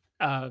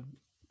 But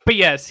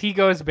yes, he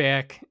goes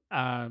back.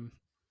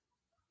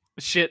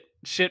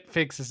 Shit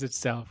fixes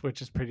itself,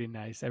 which is pretty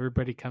nice.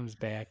 Everybody comes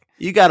back.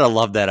 You got to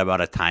love that about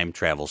a time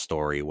travel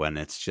story when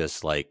it's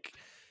just like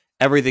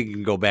everything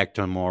can go back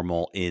to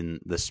normal in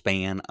the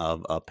span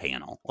of a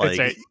panel.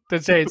 Like,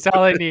 That's right. It's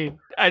all I need.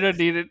 I don't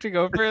need it to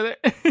go further.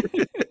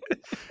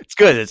 It's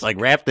good. It's like,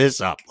 wrap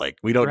this up. Like,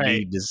 we don't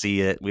need to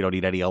see it. We don't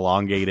need any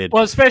elongated.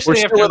 Well, especially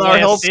we're after still in our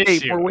hellscape,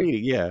 issue. We're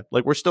waiting. Yeah,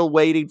 like we're still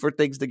waiting for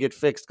things to get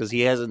fixed because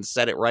he hasn't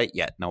set it right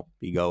yet. Nope.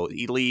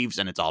 He leaves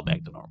and it's all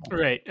back to normal.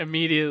 Right.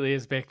 Immediately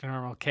is back to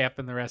normal. Cap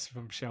and the rest of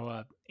them show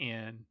up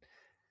and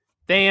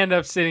they end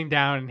up sitting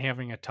down and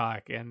having a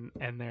talk. And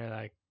they're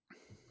like,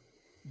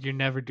 you're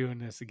never doing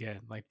this again.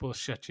 Like, we'll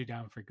shut you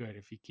down for good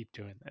if you keep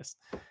doing this.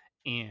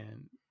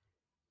 And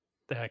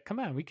they're like, come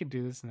on, we can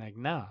do this. And like,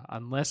 nah,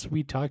 unless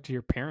we talk to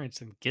your parents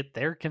and get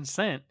their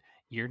consent,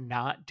 you're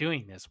not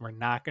doing this. We're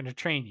not going to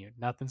train you.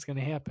 Nothing's going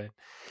to happen.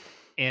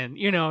 And,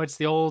 it's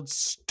the old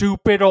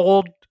stupid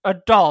old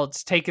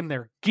adults taking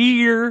their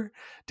gear,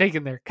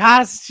 taking their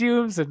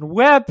costumes and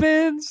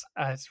weapons.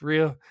 It's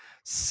real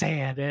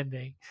sad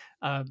ending.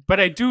 But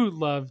I do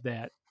love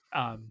that.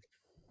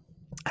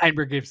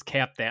 Heinberg gives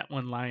Cap that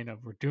one line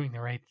of, we're doing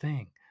the right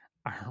thing,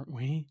 aren't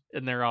we?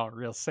 And they're all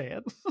real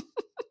sad.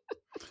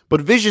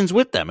 But Vision's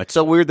with them. It's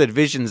so weird that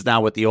Vision's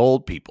now with the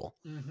old people.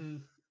 Mm-hmm.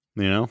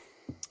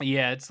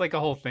 Yeah, it's like a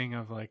whole thing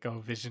of like, oh,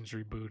 Vision's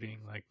rebooting.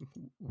 Like,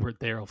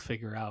 they'll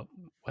figure out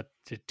what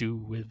to do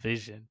with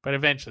Vision. But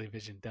eventually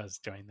Vision does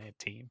join that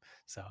team.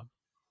 So,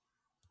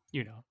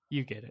 you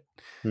get it.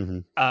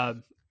 Mm-hmm.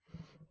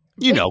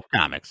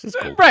 Comics. It's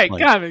cool. Right,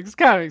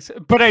 comics.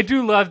 But I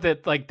do love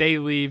that, like, they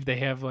leave, they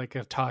have, like,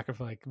 a talk of,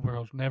 like,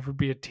 we'll never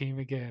be a team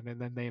again.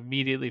 And then they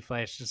immediately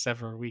flash to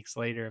several weeks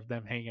later of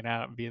them hanging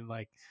out and being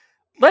like,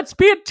 let's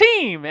be a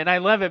team. And I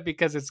love it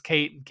because it's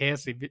Kate and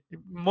Cassie,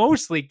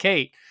 mostly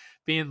Kate,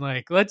 being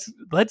like,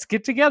 let's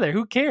get together.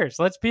 Who cares?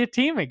 Let's be a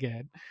team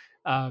again.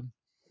 How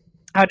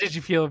did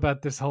you feel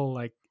about this whole,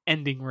 like,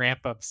 ending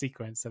wrap-up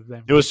sequence of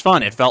them? It was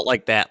fun. It felt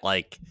like that,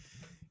 like,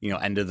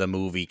 end of the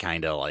movie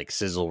kind of like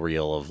sizzle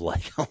reel of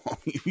like,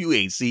 you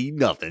ain't seen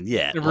nothing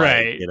yet.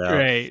 Right, like,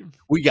 right.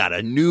 We got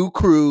a new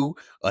crew,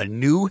 a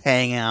new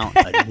hangout,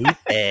 a new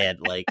pad.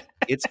 Like,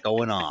 it's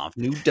going off.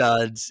 New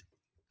duds.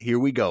 Here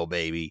we go,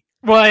 baby.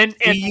 Well, and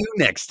see you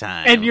next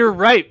time. And you're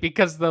right,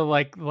 because the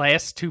like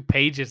last 2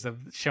 pages of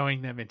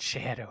showing them in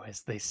shadow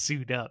as they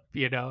suit up,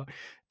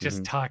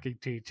 just talking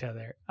to each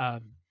other.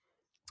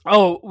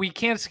 We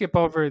can't skip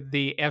over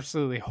the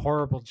absolutely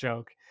horrible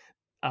joke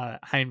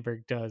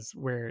Heinberg does,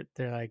 where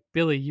they're like,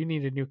 Billy, you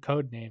need a new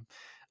code name.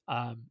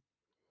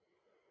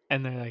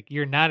 And they're like,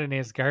 you're not an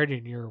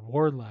Asgardian, you're a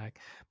warlock.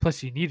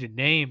 Plus, you need a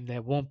name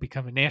that won't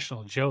become a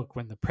national joke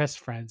when the press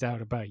finds out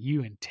about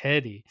you and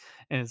Teddy.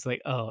 And it's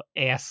like, oh,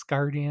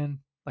 Asgardian?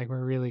 Like,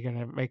 we're really going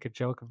to make a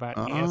joke about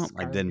Asgardian?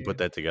 I didn't put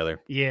that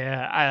together.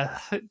 Yeah,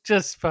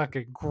 just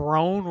fucking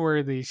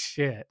groan-worthy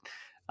shit.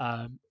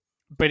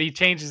 But he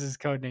changes his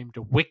code name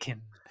to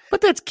Wiccan.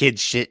 But that's kid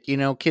shit,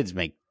 Kids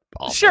make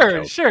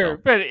Sure,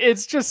 but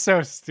it's just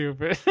so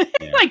stupid.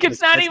 Yeah, like,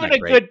 it's not even a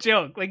good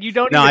joke. Like, you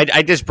don't. No,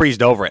 I just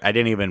breezed over it. I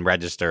didn't even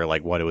register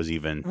like what it was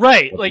even.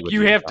 Right, like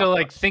you have to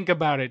like think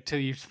about it till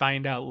you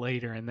find out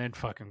later, and then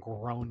fucking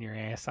groan your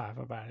ass off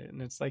about it.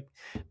 And it's like,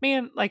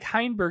 man, like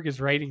Heinberg is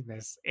writing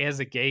this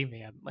as a gay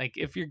man. Like,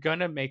 if you're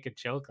gonna make a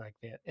joke like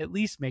that, at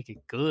least make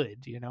it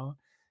good,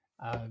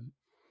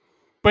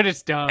 But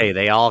it's dumb. Hey,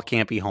 they all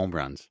can't be home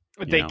runs.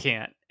 But they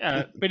can't.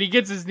 But he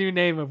gets his new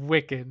name of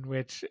Wiccan,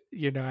 which,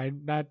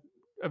 I'm not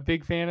a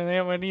big fan of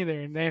that one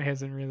either. And that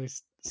hasn't really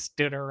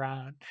stood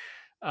around.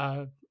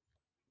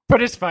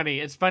 But it's funny.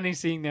 It's funny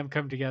seeing them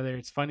come together.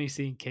 It's funny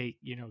seeing Kate,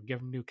 give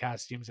them new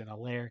costumes in a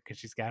lair because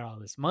she's got all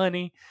this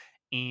money.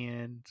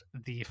 And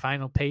the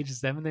final page is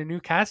them in their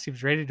new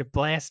costumes, ready to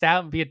blast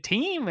out and be a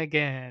team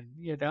again,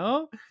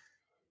 And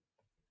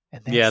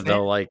yeah,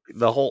 though, like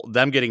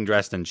them getting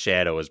dressed in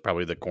shadow is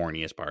probably the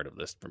corniest part of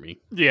this for me.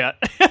 Yeah,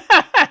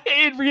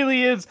 it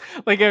really is.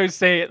 Like I was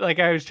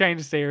trying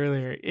to say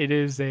earlier, it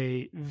is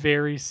a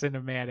very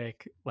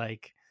cinematic,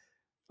 like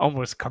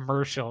almost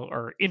commercial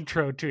or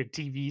intro to a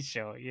TV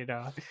show.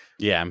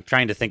 Yeah, I'm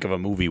trying to think of a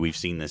movie we've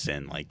seen this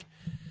in, like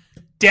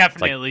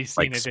definitely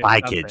seen like it Spy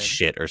in Kids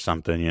shit or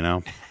something.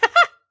 Yes,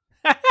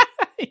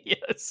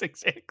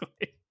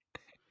 exactly.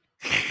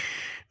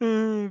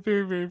 Very,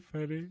 very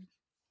funny.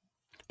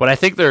 But I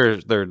think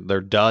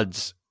their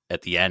duds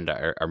at the end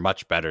are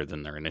much better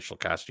than their initial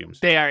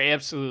costumes. They are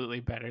absolutely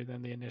better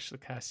than the initial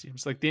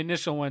costumes. Like, the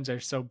initial ones are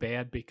so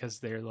bad because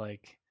they're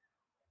like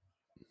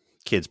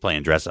kids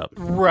playing dress up.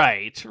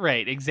 Right,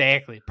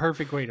 exactly.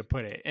 Perfect way to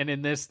put it. And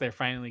in this, they're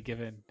finally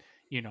given,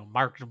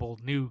 marketable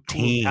new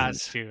cool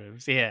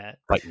costumes. Yeah.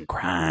 Fighting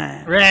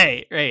crime.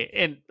 Right.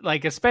 And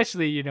like,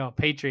 especially,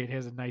 Patriot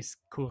has a nice,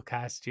 cool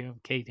costume.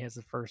 Kate has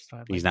the first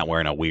one. He's not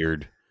wearing a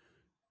weird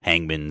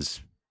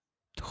hangman's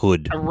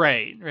hood.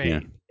 Right.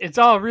 Yeah. It's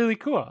all really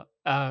cool.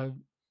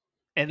 And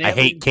I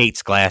hate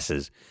Kate's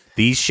glasses.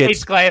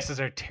 Kate's glasses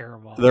are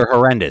terrible. They're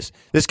horrendous.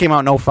 This came out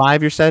in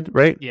 2005, you said,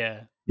 right? Yeah.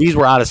 These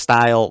were out of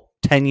style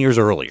 10 years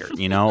earlier,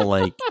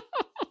 like.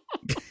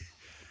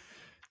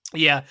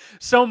 Yeah.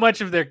 So much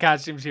of their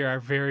costumes here are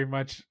very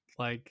much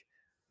like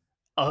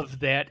of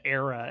that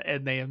era.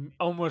 And they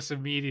almost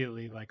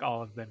immediately, like,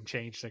 all of them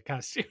changed their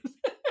costumes.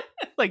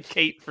 Like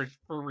Kate for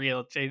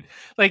real changed.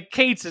 Like,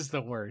 Kate's is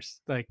the worst.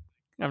 Like,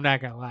 I'm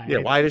not gonna lie. Yeah,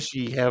 why does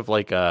she have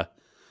like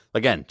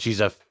again, she's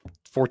a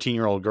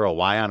 14-year-old girl.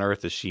 Why on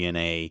earth is she in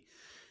a,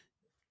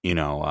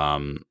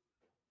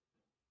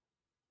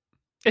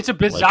 it's a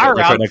bizarre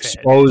like outfit. An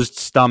exposed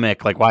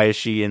stomach. Like, why is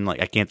she in,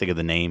 like, I can't think of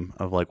the name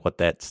of like what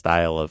that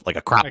style of, like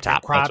a crop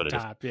top. Crop that's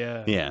what top, it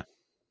is. Yeah,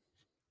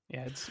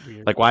 it's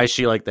weird. Like, why is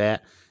she like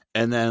that?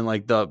 And then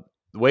like the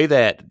way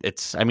that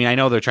it's, I mean, I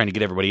know they're trying to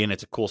get everybody in.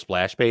 It's a cool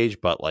splash page,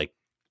 but like,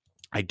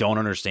 I don't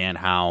understand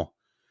how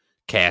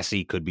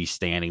Cassie could be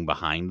standing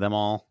behind them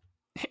all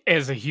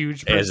as a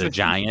huge person. As a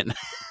giant.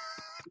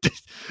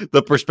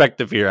 The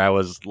perspective here, I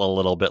was a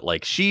little bit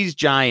like, she's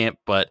giant,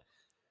 but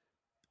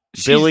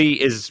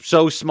Billy is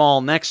so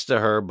small next to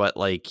her, but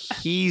like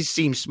he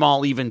seems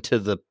small even to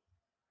the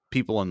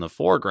people in the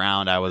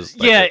foreground. I was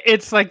like,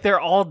 it's like they're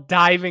all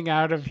diving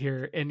out of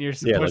here, and you're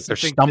supposed they're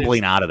to think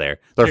stumbling out of there.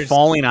 They're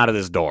falling out of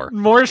this door.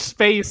 More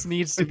space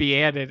needs to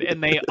be added,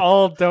 and they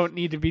all don't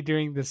need to be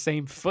doing the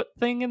same foot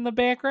thing in the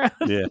background.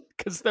 Yeah,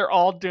 because they're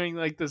all doing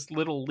like this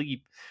little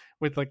leap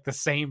with like the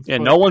same. Yeah,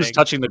 no one's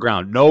touching the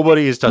ground.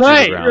 Nobody is touching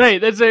the ground.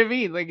 Right. That's what I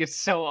mean. Like, it's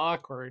so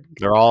awkward.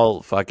 They're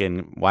all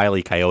fucking Wile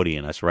E. Coyote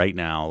in us right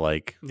now.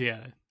 Like,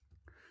 yeah.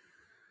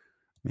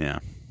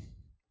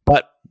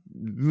 But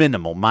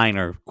minimal,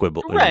 minor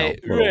quibble. Right.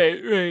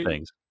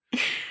 Things.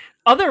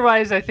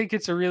 otherwise, I think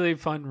it's a really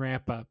fun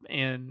wrap up,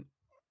 and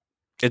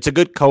it's a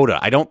good coda.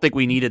 I don't think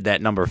we needed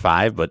that number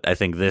 5, but I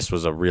think this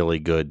was a really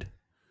good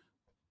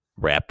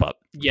wrap up.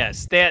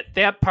 Yes,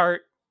 that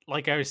part,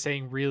 like I was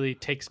saying, really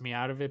takes me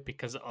out of it,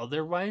 because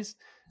otherwise,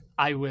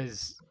 I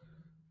was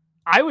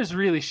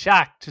really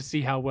shocked to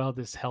see how well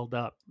this held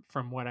up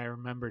from what I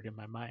remembered in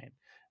my mind,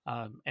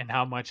 and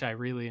how much I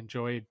really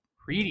enjoyed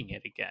reading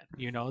it again.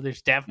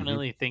 There's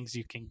definitely things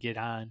you can get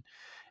on,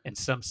 and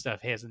some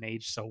stuff hasn't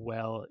aged so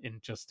well in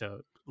just a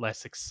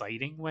less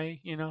exciting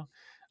way.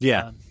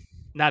 Yeah.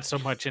 Not so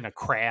much in a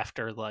craft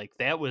or like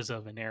that was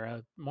of an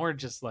era, more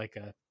just like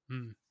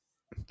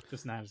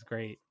just not as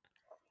great.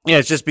 Yeah,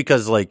 it's just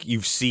because like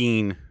you've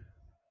seen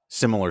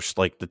similar,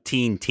 like the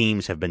teen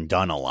teams have been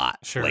done a lot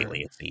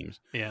lately, it seems.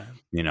 Yeah.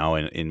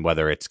 In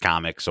whether it's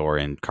comics or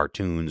in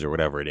cartoons or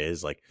whatever it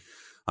is, like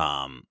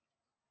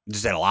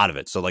just had a lot of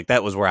it. So like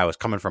that was where I was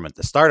coming from at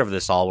the start of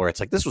this all, where it's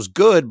like this was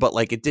good, but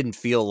like it didn't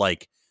feel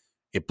like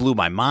it blew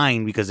my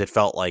mind, because it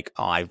felt like,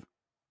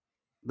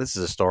 this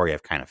is a story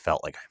I've kind of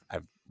felt like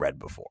I've read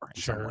before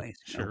in some ways.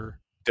 Sure.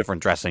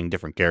 Different dressing,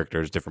 different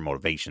characters, different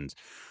motivations,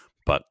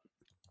 but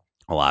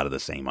a lot of the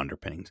same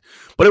underpinnings.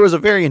 But it was a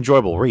very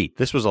enjoyable read.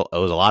 It was a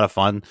lot of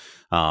fun.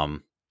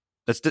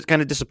 That's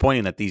kind of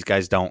disappointing that these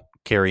guys don't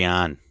carry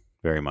on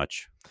very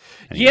much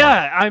anymore.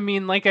 Yeah, I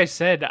mean, like I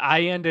said,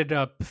 I ended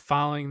up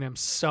following them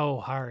so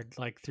hard,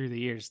 like through the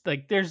years.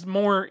 Like there's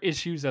more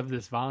issues of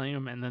this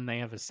volume, and then they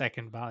have a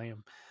second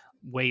volume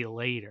way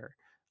later.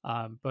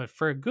 But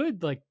for a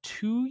good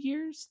 2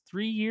 years,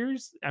 3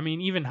 years, I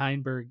mean, even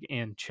Heinberg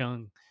and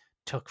Chung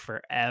took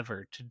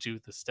forever to do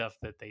the stuff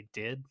that they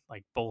did,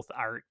 like both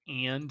art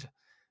and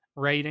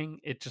writing.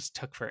 It just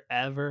took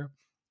forever.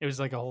 It was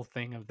like a whole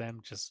thing of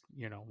them just,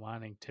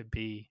 wanting to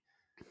be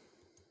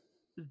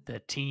the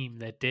team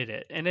that did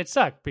it. And it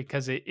sucked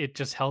because it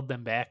just held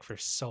them back for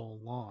so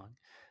long.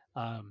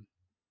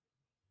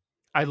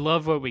 I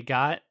love what we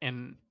got,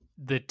 and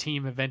the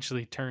team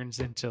eventually turns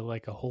into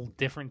like a whole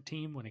different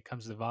team when it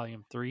comes to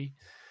volume 3.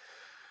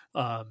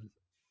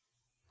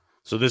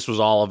 So this was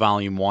all of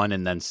volume 1,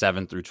 and then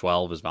 7 through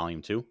 12 is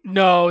volume 2?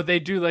 No, they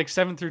do like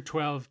 7 through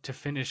 12 to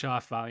finish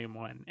off volume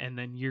 1, and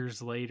then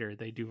years later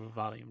they do a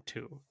volume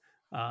 2.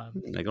 I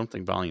don't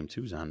think volume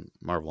 2 is on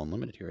Marvel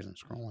Unlimited here as I'm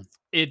scrolling.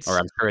 Or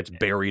I'm sure it's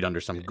buried under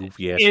some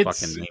goofy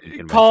ass fucking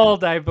name. It's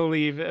called, I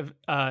believe,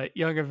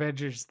 Young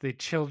Avengers: The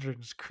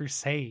Children's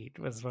Crusade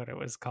was what it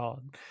was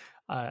called.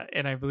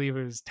 And I believe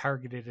it was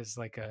targeted as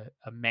like a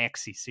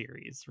maxi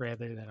series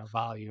rather than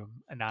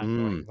an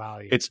ongoing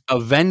volume. It's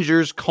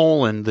Avengers: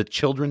 The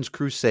Children's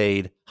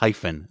Crusade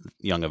 -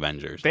 Young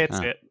Avengers.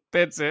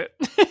 That's it.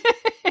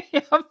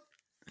 Yep.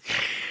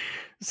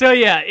 So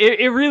yeah,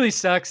 it really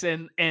sucks,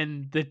 and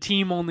the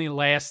team only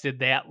lasted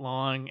that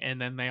long,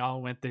 and then they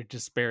all went their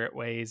disparate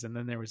ways, and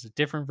then there was a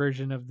different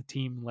version of the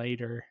team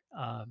later,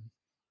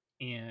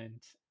 and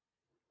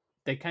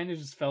they kind of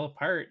just fell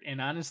apart. And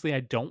honestly, I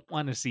don't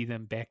want to see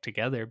them back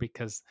together,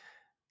 because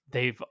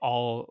they've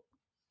all,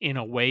 in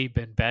a way,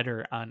 been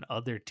better on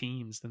other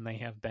teams than they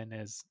have been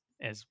as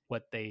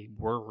what they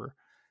were.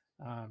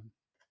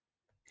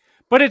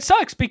 But it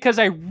sucks because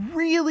I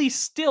really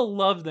still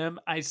love them.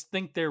 I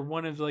think they're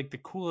one of like the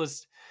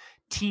coolest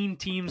teen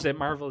teams that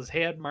Marvel has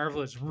had.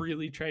 Marvel has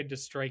really tried to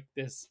strike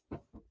this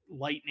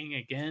lightning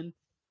again,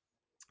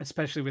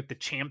 especially with the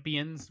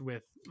champions,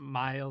 with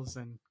Miles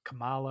and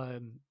Kamala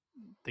and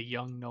the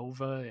young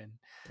Nova. And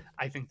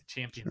I think the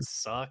champions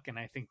suck, and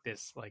I think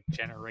this like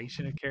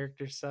generation of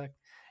characters suck.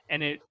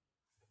 And it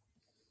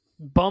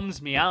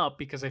bums me out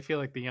because I feel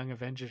like the Young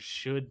Avengers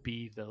should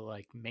be the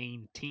like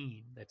main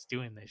team that's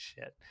doing this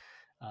shit.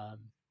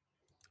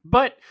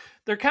 But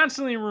they're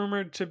constantly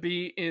rumored to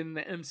be in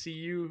the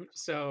MCU,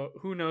 so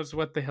who knows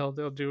what the hell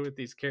they'll do with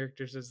these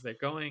characters as they're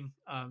going.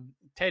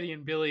 Teddy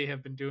and Billy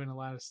have been doing a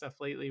lot of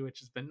stuff lately, which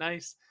has been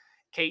nice.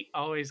 Kate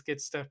always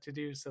gets stuff to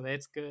do, so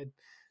that's good.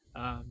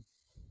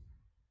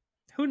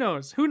 Who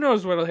knows? Who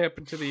knows what'll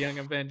happen to the Young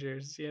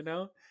Avengers,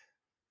 Yeah,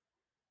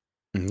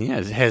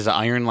 has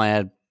Iron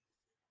Lad,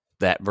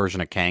 that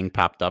version of Kang,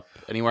 popped up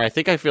anywhere?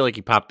 I feel like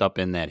he popped up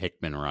in that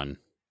Hickman run.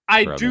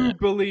 I do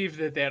believe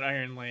that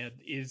Iron Lad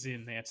is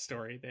in that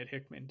story that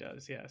Hickman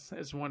does, yes,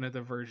 as one of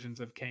the versions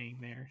of Kang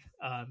there.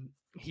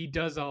 He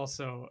does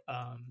also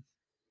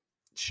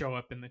show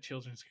up in the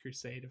Children's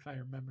Crusade, if I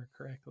remember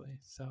correctly.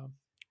 So,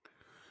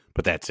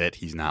 but that's it.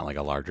 He's not like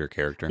a larger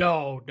character.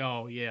 No,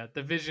 yeah.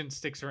 The Vision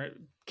sticks around.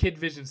 Kid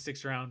Vision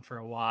sticks around for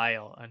a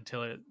while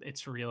until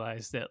it's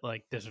realized that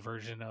like this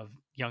version of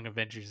Young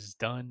Avengers is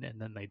done, and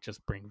then they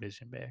just bring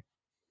Vision back.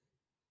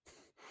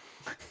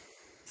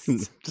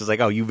 Just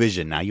like, oh, you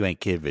Vision now, you ain't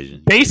Kid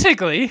Vision.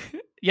 Basically,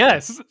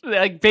 yes.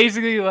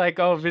 Basically,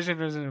 oh, Vision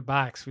was in a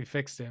box. We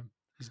fixed him.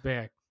 He's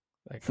back.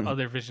 Like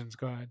other Vision's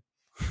gone.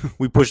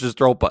 We pushed his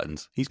throat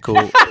buttons. He's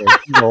cool.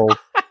 He's old.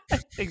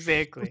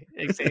 Exactly.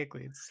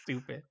 It's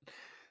stupid.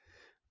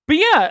 But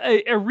yeah,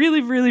 a really,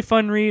 really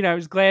fun read. I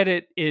was glad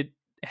it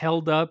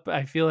held up.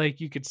 I feel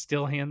like you could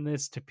still hand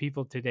this to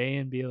people today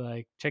and be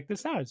like, check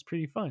this out. It's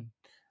pretty fun.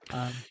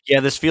 Yeah,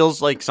 this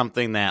feels like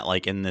something that,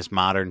 like, in this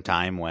modern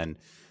time when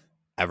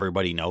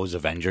everybody knows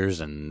Avengers,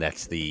 and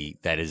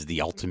that is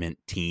the ultimate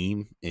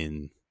team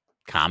in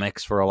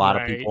comics for a lot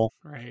of people.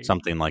 Right.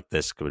 Something like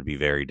this would be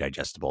very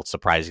digestible. It's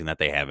surprising that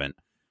they haven't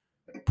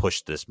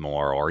pushed this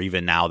more, or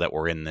even now that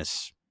we're in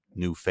this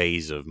new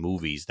phase of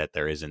movies, that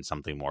there isn't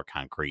something more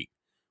concrete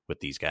with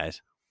these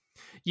guys.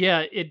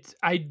 Yeah,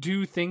 I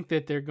do think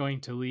that they're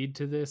going to lead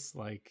to this.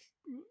 Like,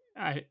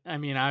 I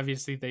mean,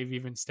 obviously they've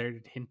even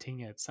started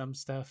hinting at some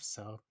stuff.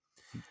 So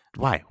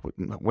why?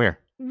 Where?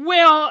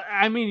 Well,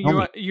 I mean,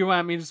 you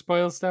want me to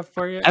spoil stuff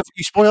for you?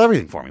 You spoil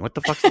everything for me. What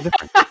the fuck's the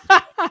difference?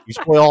 You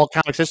spoil all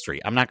comics history.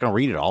 I'm not going to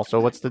read it all. So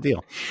what's the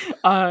deal?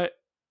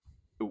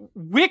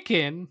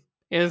 Wiccan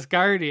as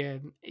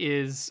Guardian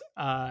is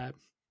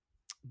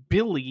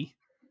Billy.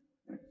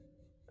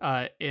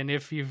 And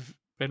if you've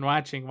been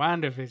watching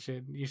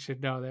WandaVision, you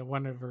should know that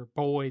one of her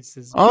boys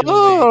is Billy.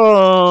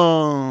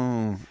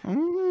 Oh.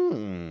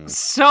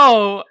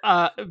 So,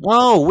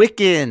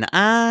 Wiccan.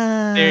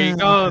 There you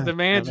go. The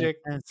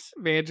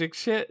magic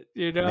shit,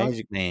 you know?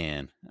 Magic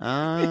Man.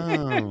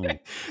 Oh.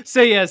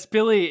 So, yes,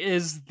 Billy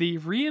is the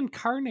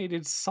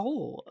reincarnated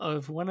soul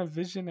of one of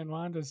Vision and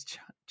Wanda's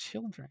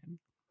children.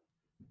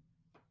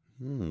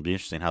 It'd be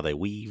interesting how they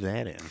weave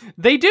that in.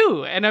 They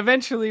do, and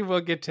eventually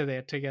we'll get to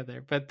that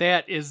together. But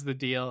that is the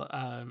deal,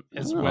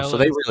 as well. So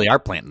they really are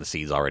planting the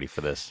seeds already for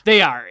this.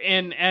 They are,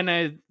 and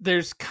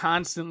there's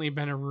constantly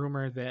been a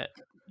rumor that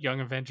Young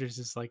Avengers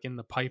is like in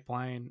the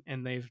pipeline,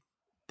 and they've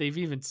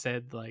even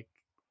said, like,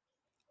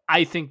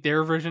 I think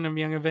their version of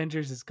Young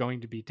Avengers is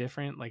going to be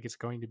different. Like, it's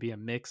going to be a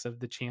mix of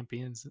the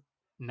champions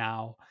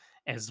now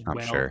as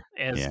the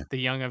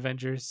Young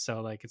Avengers. So,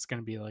 like, it's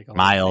going to be like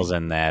Miles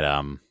and that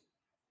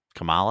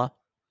Kamala.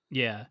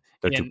 Yeah,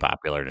 they're too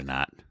popular to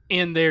not.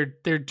 And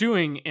they're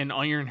doing an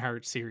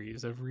Ironheart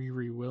series of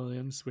Riri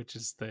Williams, which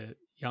is the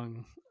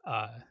young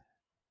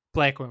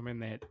black woman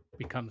that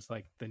becomes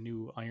like the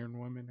new Iron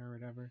Woman or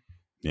whatever.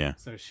 Yeah.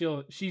 So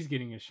she's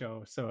getting a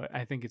show. So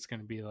I think it's going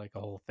to be like a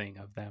whole thing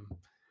of them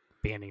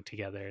banding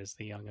together as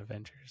the Young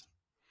Avengers.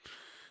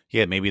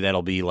 Yeah, maybe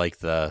that'll be like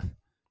the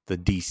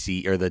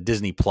DC or the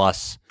Disney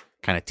Plus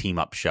kind of team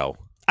up show.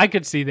 I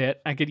could see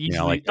that. I could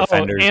easily, like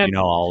Defenders.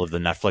 All of the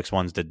Netflix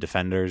ones did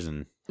Defenders,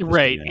 and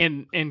right.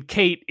 And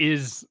Kate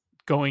is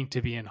going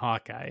to be in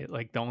Hawkeye.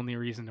 Like, the only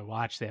reason to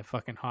watch that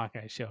fucking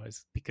Hawkeye show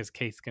is because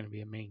Kate's going to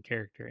be a main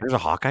character. There's a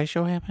Hawkeye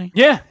show happening?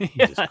 Yeah.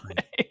 Yeah. I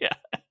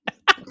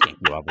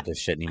can't go up with this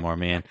shit anymore,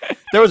 man.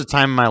 There was a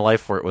time in my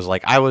life where it was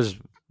like I was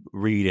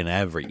reading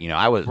I was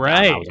on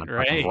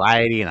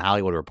Variety and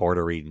Hollywood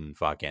Reporter reading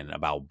fucking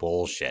about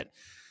bullshit.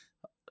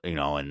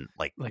 And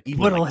like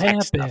what'll happen?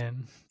 Stuff.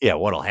 Yeah,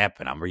 what'll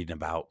happen? I'm reading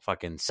about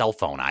fucking cell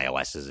phone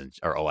iOSs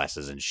or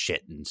OSs and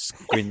shit and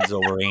screens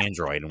over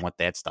Android and what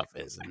that stuff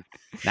is. And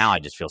now I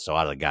just feel so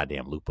out of the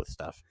goddamn loop with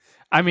stuff.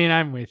 I mean,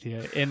 I'm with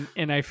you,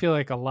 and I feel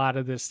like a lot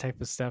of this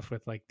type of stuff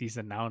with like these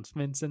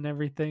announcements and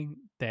everything,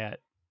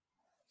 that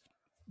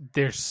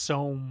there's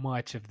so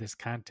much of this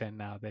content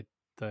now that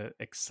the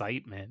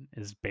excitement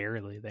is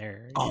barely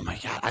there. Oh my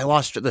god, I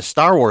lost the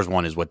Star Wars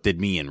one is what did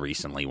me in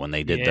recently when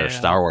they did their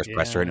Star Wars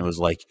presser, and it was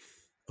like,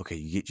 okay,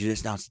 you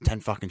just announced 10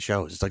 fucking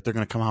shows. It's like they're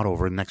gonna come out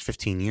over the next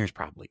 15 years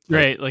probably.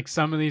 Right, like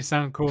some of these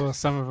sound cool,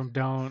 some of them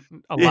don't.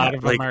 A lot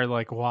of them are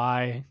like,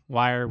 why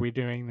are we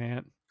doing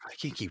that? I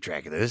can't keep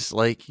track of this.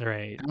 Like,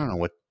 right, I don't know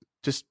what.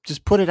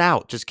 Just put it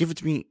out. Just give it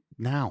to me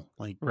now.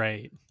 Like,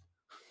 right.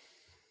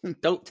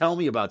 Don't tell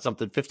me about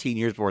something 15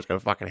 years before it's gonna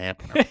fucking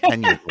happen. Or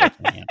 10 years before it's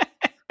gonna happen.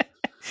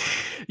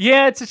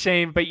 Yeah, it's a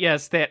shame, but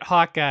yes, that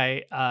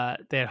Hawkeye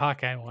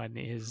one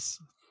is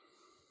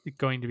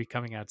going to be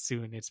coming out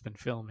soon. It's been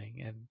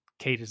filming, and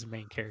Kate is the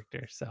main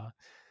character, so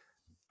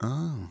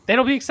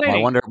that'll be exciting. Well,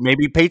 I wonder,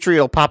 maybe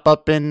Patriot will pop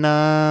up in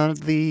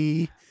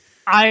the.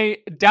 I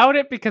doubt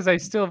it, because I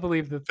still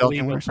believe that the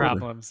legal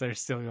problems are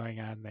still going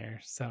on there.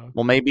 So,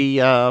 well, maybe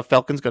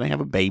Falcon's going to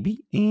have a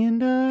baby,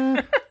 and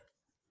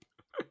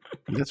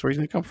that's where he's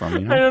going to come from.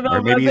 I don't know,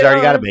 or maybe he's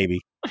already got a baby.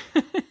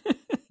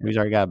 He's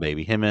already got a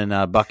baby. Him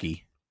and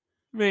Bucky.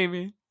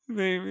 Maybe.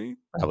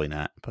 Probably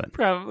not. But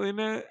probably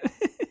not.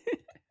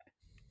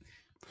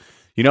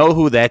 You know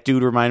who that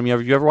dude reminded me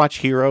of? You ever watch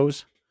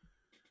Heroes?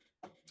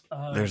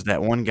 There's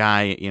that one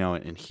guy,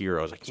 in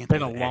Heroes. I can't. It's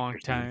been a long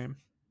time.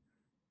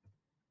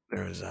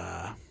 There's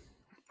I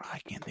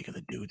can't think of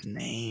the dude's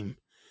name.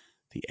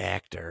 The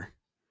actor.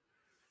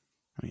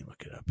 Let me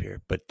look it up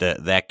here. But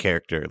that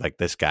character, like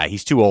this guy,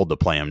 he's too old to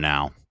play him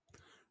now.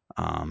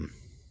 Oh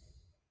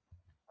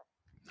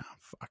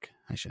fuck!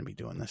 I shouldn't be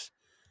doing this.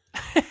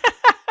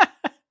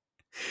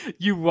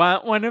 You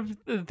want one of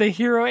the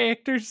hero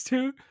actors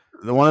too?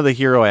 One of the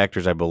hero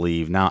actors, I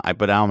believe.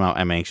 But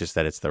I'm anxious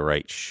that it's the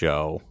right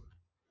show.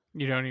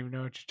 You don't even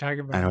know what you're talking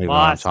about. I don't even know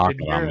what I'm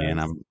talking about,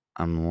 man.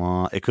 I'm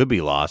lost. It could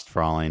be Lost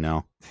for all I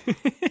know.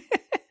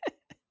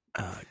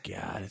 Oh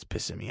god, it's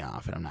pissing me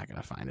off, and I'm not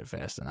gonna find it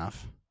fast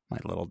enough. My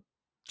little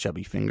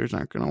chubby fingers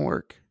aren't gonna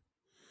work.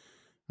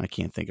 I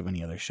can't think of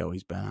any other show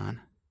he's been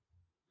on.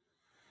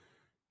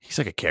 He's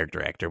like a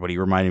character actor, but he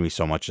reminded me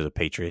so much of the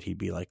Patriot. He'd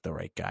be like the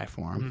right guy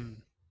for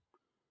him.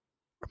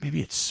 Or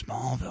maybe it's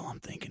Smallville. I'm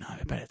thinking of.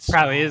 I bet it's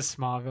probably is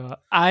Smallville.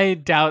 I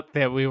doubt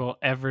that we will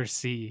ever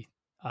see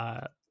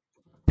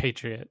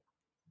Patriot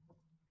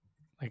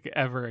like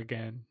ever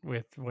again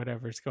with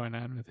whatever's going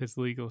on with his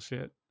legal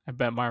shit. I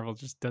bet Marvel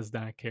just does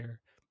not care.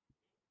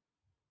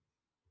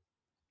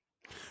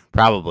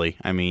 Probably.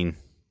 I mean,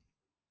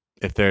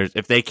 if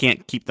they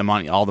can't keep the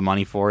money, all the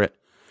money for it,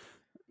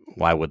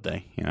 why would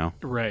they? You know,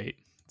 right?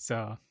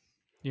 So,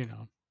 you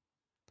know,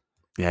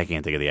 yeah, I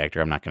can't think of the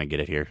actor. I'm not going to get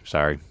it here.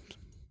 Sorry.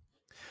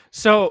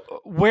 So,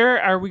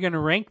 where are we going to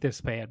rank this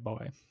bad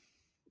boy?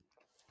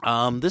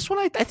 This one,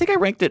 I think I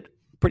ranked it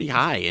pretty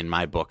high in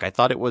my book. I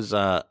thought it was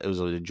an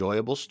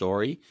enjoyable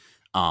story.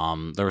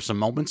 There were some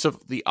moments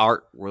of the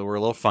art where were a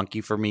little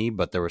funky for me,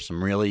 but there were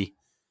some really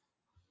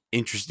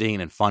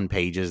interesting and fun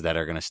pages that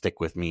are going to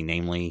stick with me,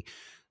 namely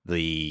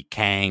the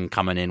Kang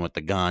coming in with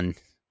the gun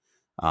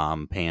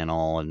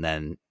panel, and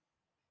then,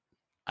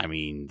 I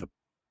mean,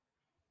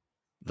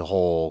 the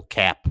whole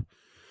Cap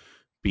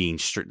being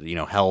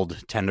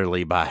held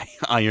tenderly by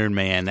Iron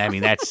Man. I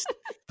mean, that's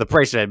the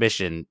price of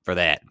admission for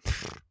that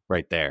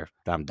right there.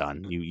 I'm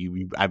done.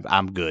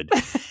 I'm good.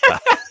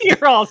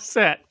 You're all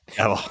set.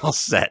 I'm all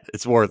set.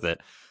 It's worth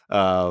it.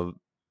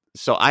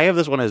 So I have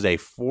this one as a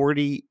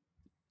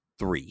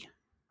 43.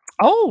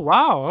 Oh,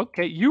 wow.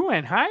 Okay. You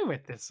went high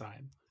with this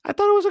one. I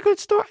thought it was a good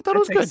story. I thought it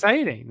was good.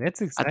 Exciting.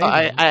 That's exciting.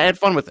 I had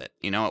fun with it.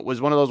 You know, it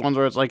was one of those ones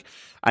where it's like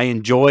I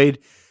enjoyed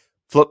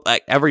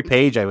like every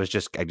page. I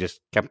just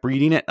kept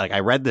reading it. Like I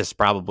read this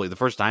probably the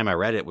first time I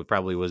read it,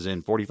 probably was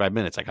in 45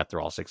 minutes. I got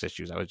through all 6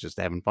 issues. I was just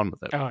having fun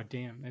with it. Oh,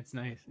 damn. That's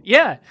nice.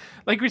 Yeah.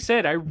 Like we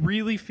said, I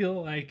really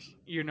feel like,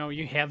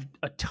 you have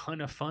a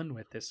ton of fun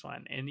with this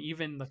one. And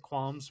even the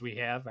qualms we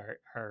have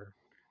are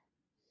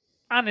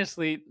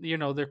honestly,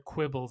 they're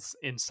quibbles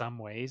in some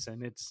ways.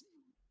 And it's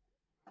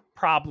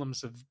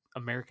problems of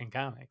American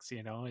comics.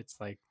 It's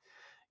like,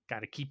 got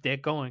to keep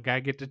that going. Got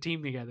to get the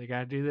team together. Got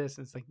to do this.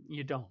 It's like,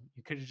 you don't.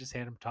 You could have just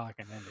had them talk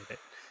and ended it.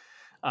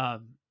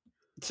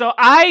 So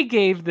I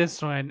gave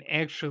this one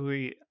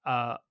actually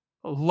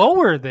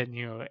lower than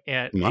you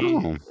at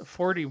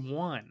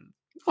 41.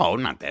 Oh,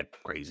 not that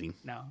crazy.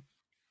 No.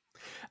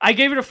 I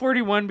gave it a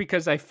 41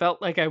 because I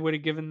felt like I would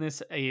have given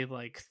this a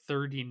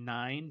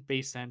 39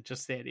 based on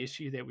just that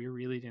issue that we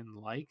really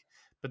didn't like.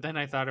 But then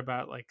I thought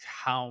about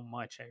how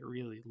much I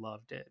really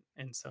loved it.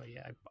 And so,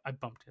 yeah, I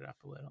bumped it up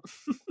a little.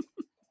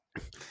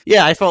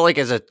 Yeah, I felt like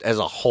as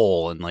a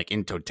whole and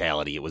in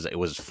totality, it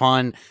was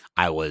fun.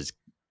 I was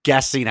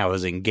guessing, I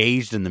was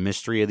engaged in the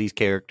mystery of these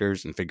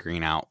characters and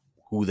figuring out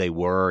who they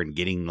were and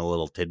getting the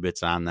little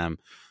tidbits on them.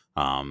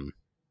 And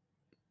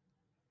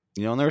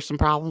there were some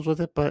problems with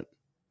it, but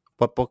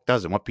what book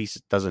doesn't? What piece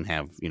doesn't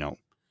have,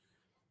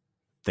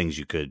 things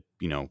you could,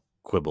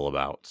 quibble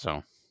about?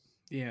 So,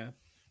 yeah,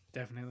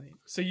 definitely.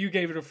 So you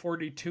gave it a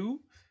 42?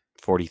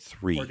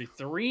 43.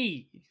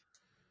 43.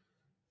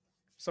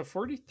 So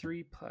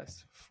 43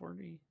 plus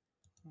 40.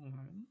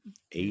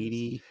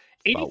 80.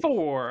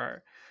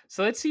 84.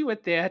 So let's see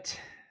what that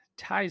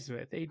ties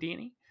with. Hey,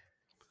 Danny?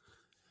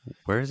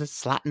 Where is it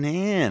slotting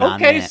in?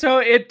 Okay, so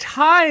it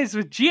ties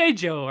with G.I.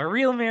 Joe, A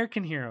Real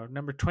American Hero,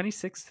 number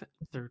 26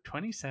 through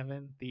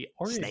 27, the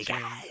origin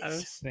of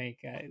Snake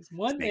Eyes.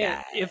 One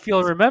that, if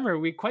you'll remember,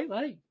 we quite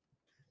like.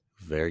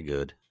 Very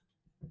good.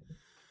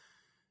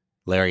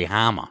 Larry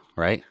Hama,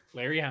 right?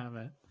 Larry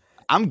Hama.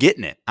 I'm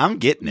getting it.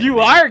 You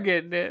are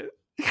getting it.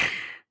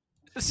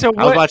 So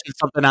I was watching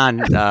something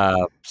on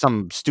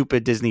some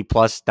stupid Disney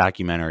Plus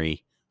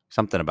documentary,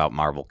 something about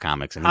Marvel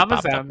Comics, and he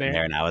popped up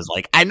there, and I was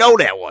like, I know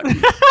that one.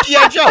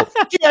 G.I. Joe.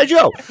 G.I.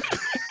 Joe.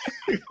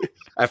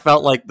 I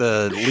felt like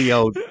the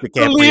Leo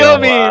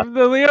DiCaprio.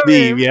 The Leo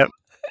meme. Yep.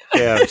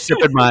 Yeah,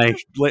 sipping my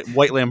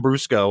white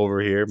Lambrusco over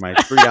here, my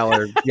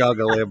 $3 jug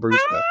of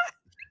Lambrusco.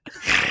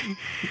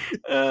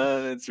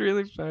 That's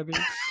really funny.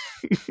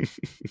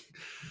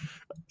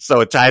 So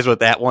it ties with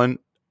that one.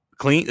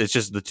 Clean. It's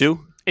just the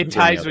two. It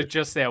ties with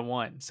just that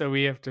one. So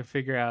we have to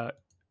figure out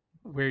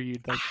where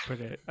you'd like to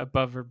put it,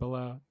 above or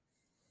below.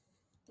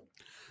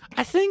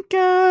 I think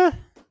I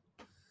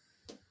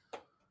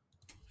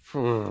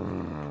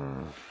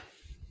don't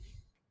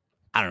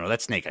know.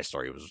 That Snake Eye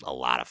story was a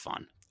lot of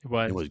fun. It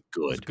was. It was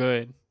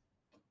good. It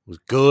was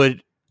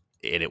good,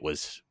 and it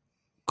was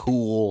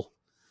cool.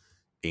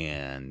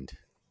 And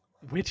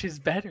which is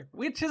better?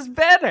 It's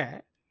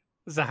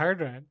a hard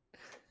one.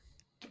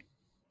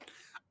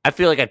 I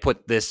feel like I'd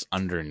put this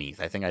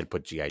underneath. I think I'd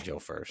put G.I. Joe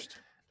first.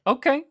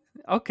 Okay.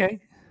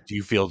 Do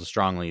you feel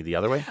strongly the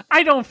other way?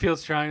 I don't feel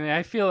strongly.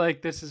 I feel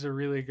like this is a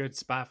really good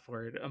spot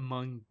for it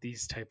among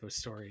these type of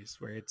stories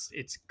where it's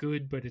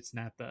good, but it's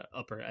not the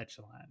upper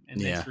echelon.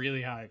 And that's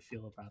really how I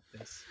feel about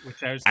this.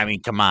 I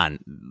mean, come on.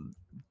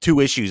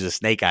 2 issues of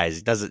Snake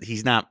Eyes.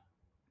 He's not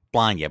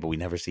blind yet, but we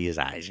never see his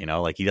eyes, he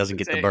doesn't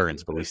get the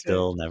burns, but we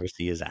still never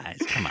see his eyes.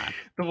 Come on.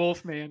 The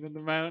Wolfman in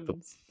the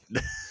mountains.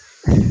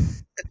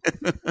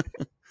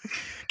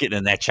 Getting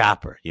in that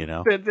chopper,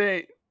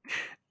 But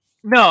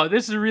No,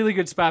 this is a really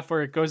good spot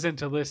for it. Goes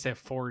into list at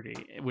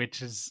 40,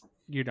 which is,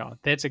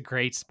 that's a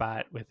great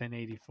spot within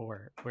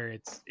 84 where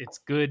it's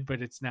good,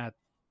 but it's not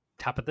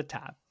top of the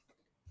top.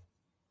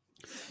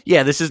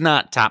 Yeah, this is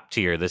not top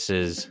tier. This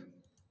is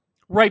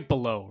right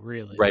below,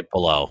 really. Right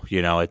below.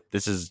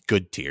 This is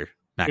good tier,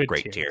 not good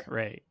great tier.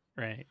 Right.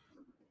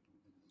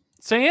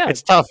 So, yeah.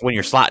 It's tough when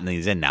you're slotting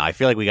these in now. I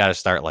feel like we got to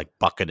start, like,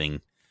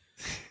 bucketing,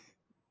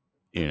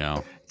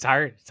 It's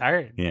hard.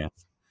 Yeah.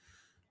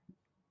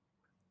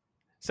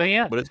 So,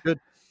 yeah. But it's good.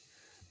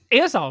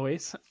 As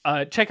always,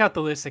 check out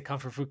the list at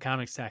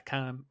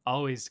comfortfoodcomics.com.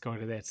 Always go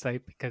to that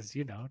site because,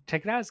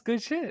 check it out. It's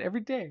good shit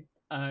every day.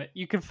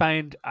 You can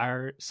find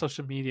our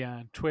social media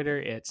on Twitter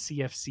at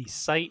CFC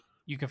Site.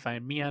 You can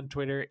find me on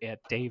Twitter at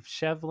Dave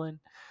Shevlin.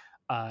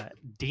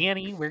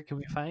 Danny, where can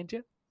we find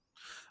you?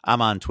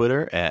 I'm on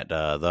Twitter at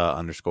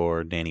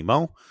 _Danny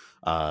Mo.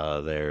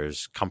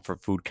 There's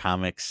Comfort Food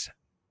Comics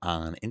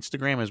on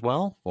Instagram as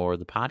well for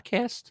the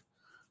podcast.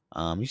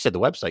 You said the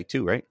website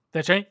too, right?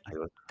 That's right.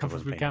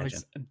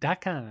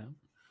 ComfortFoodComics.com.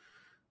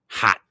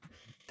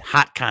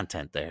 Hot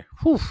content there.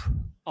 Whew.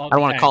 I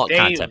don't want to call it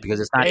content because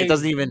it's not. It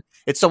doesn't even.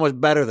 It's so much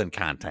better than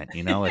content.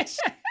 It's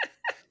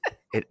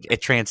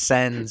it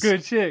transcends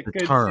good shit. The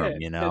good term.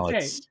 Shit.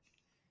 It's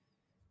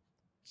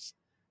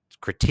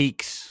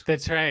critiques.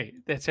 That's right.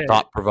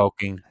 Thought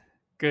provoking.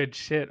 Good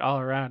shit all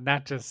around.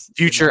 Not just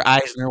future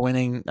Eisner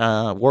winning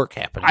work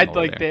happening. I'd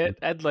like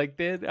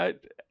that.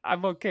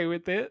 I'm okay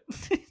with it.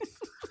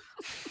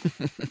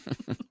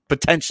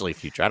 Potentially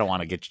future. I don't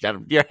want to get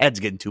you. Your head's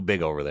getting too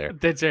big over there.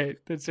 That's right.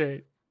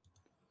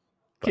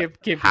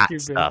 Keep hot it too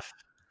stuff.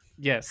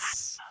 Big.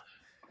 Yes.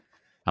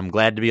 I'm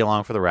glad to be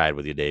along for the ride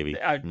with you, Davey.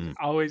 I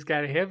always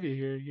got to have you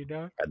here,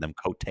 Got them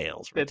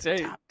coattails. That's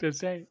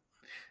right.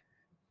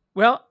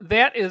 Well,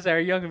 that is our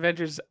Young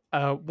Avengers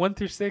 1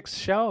 through 6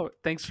 show.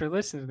 Thanks for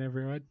listening,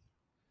 everyone.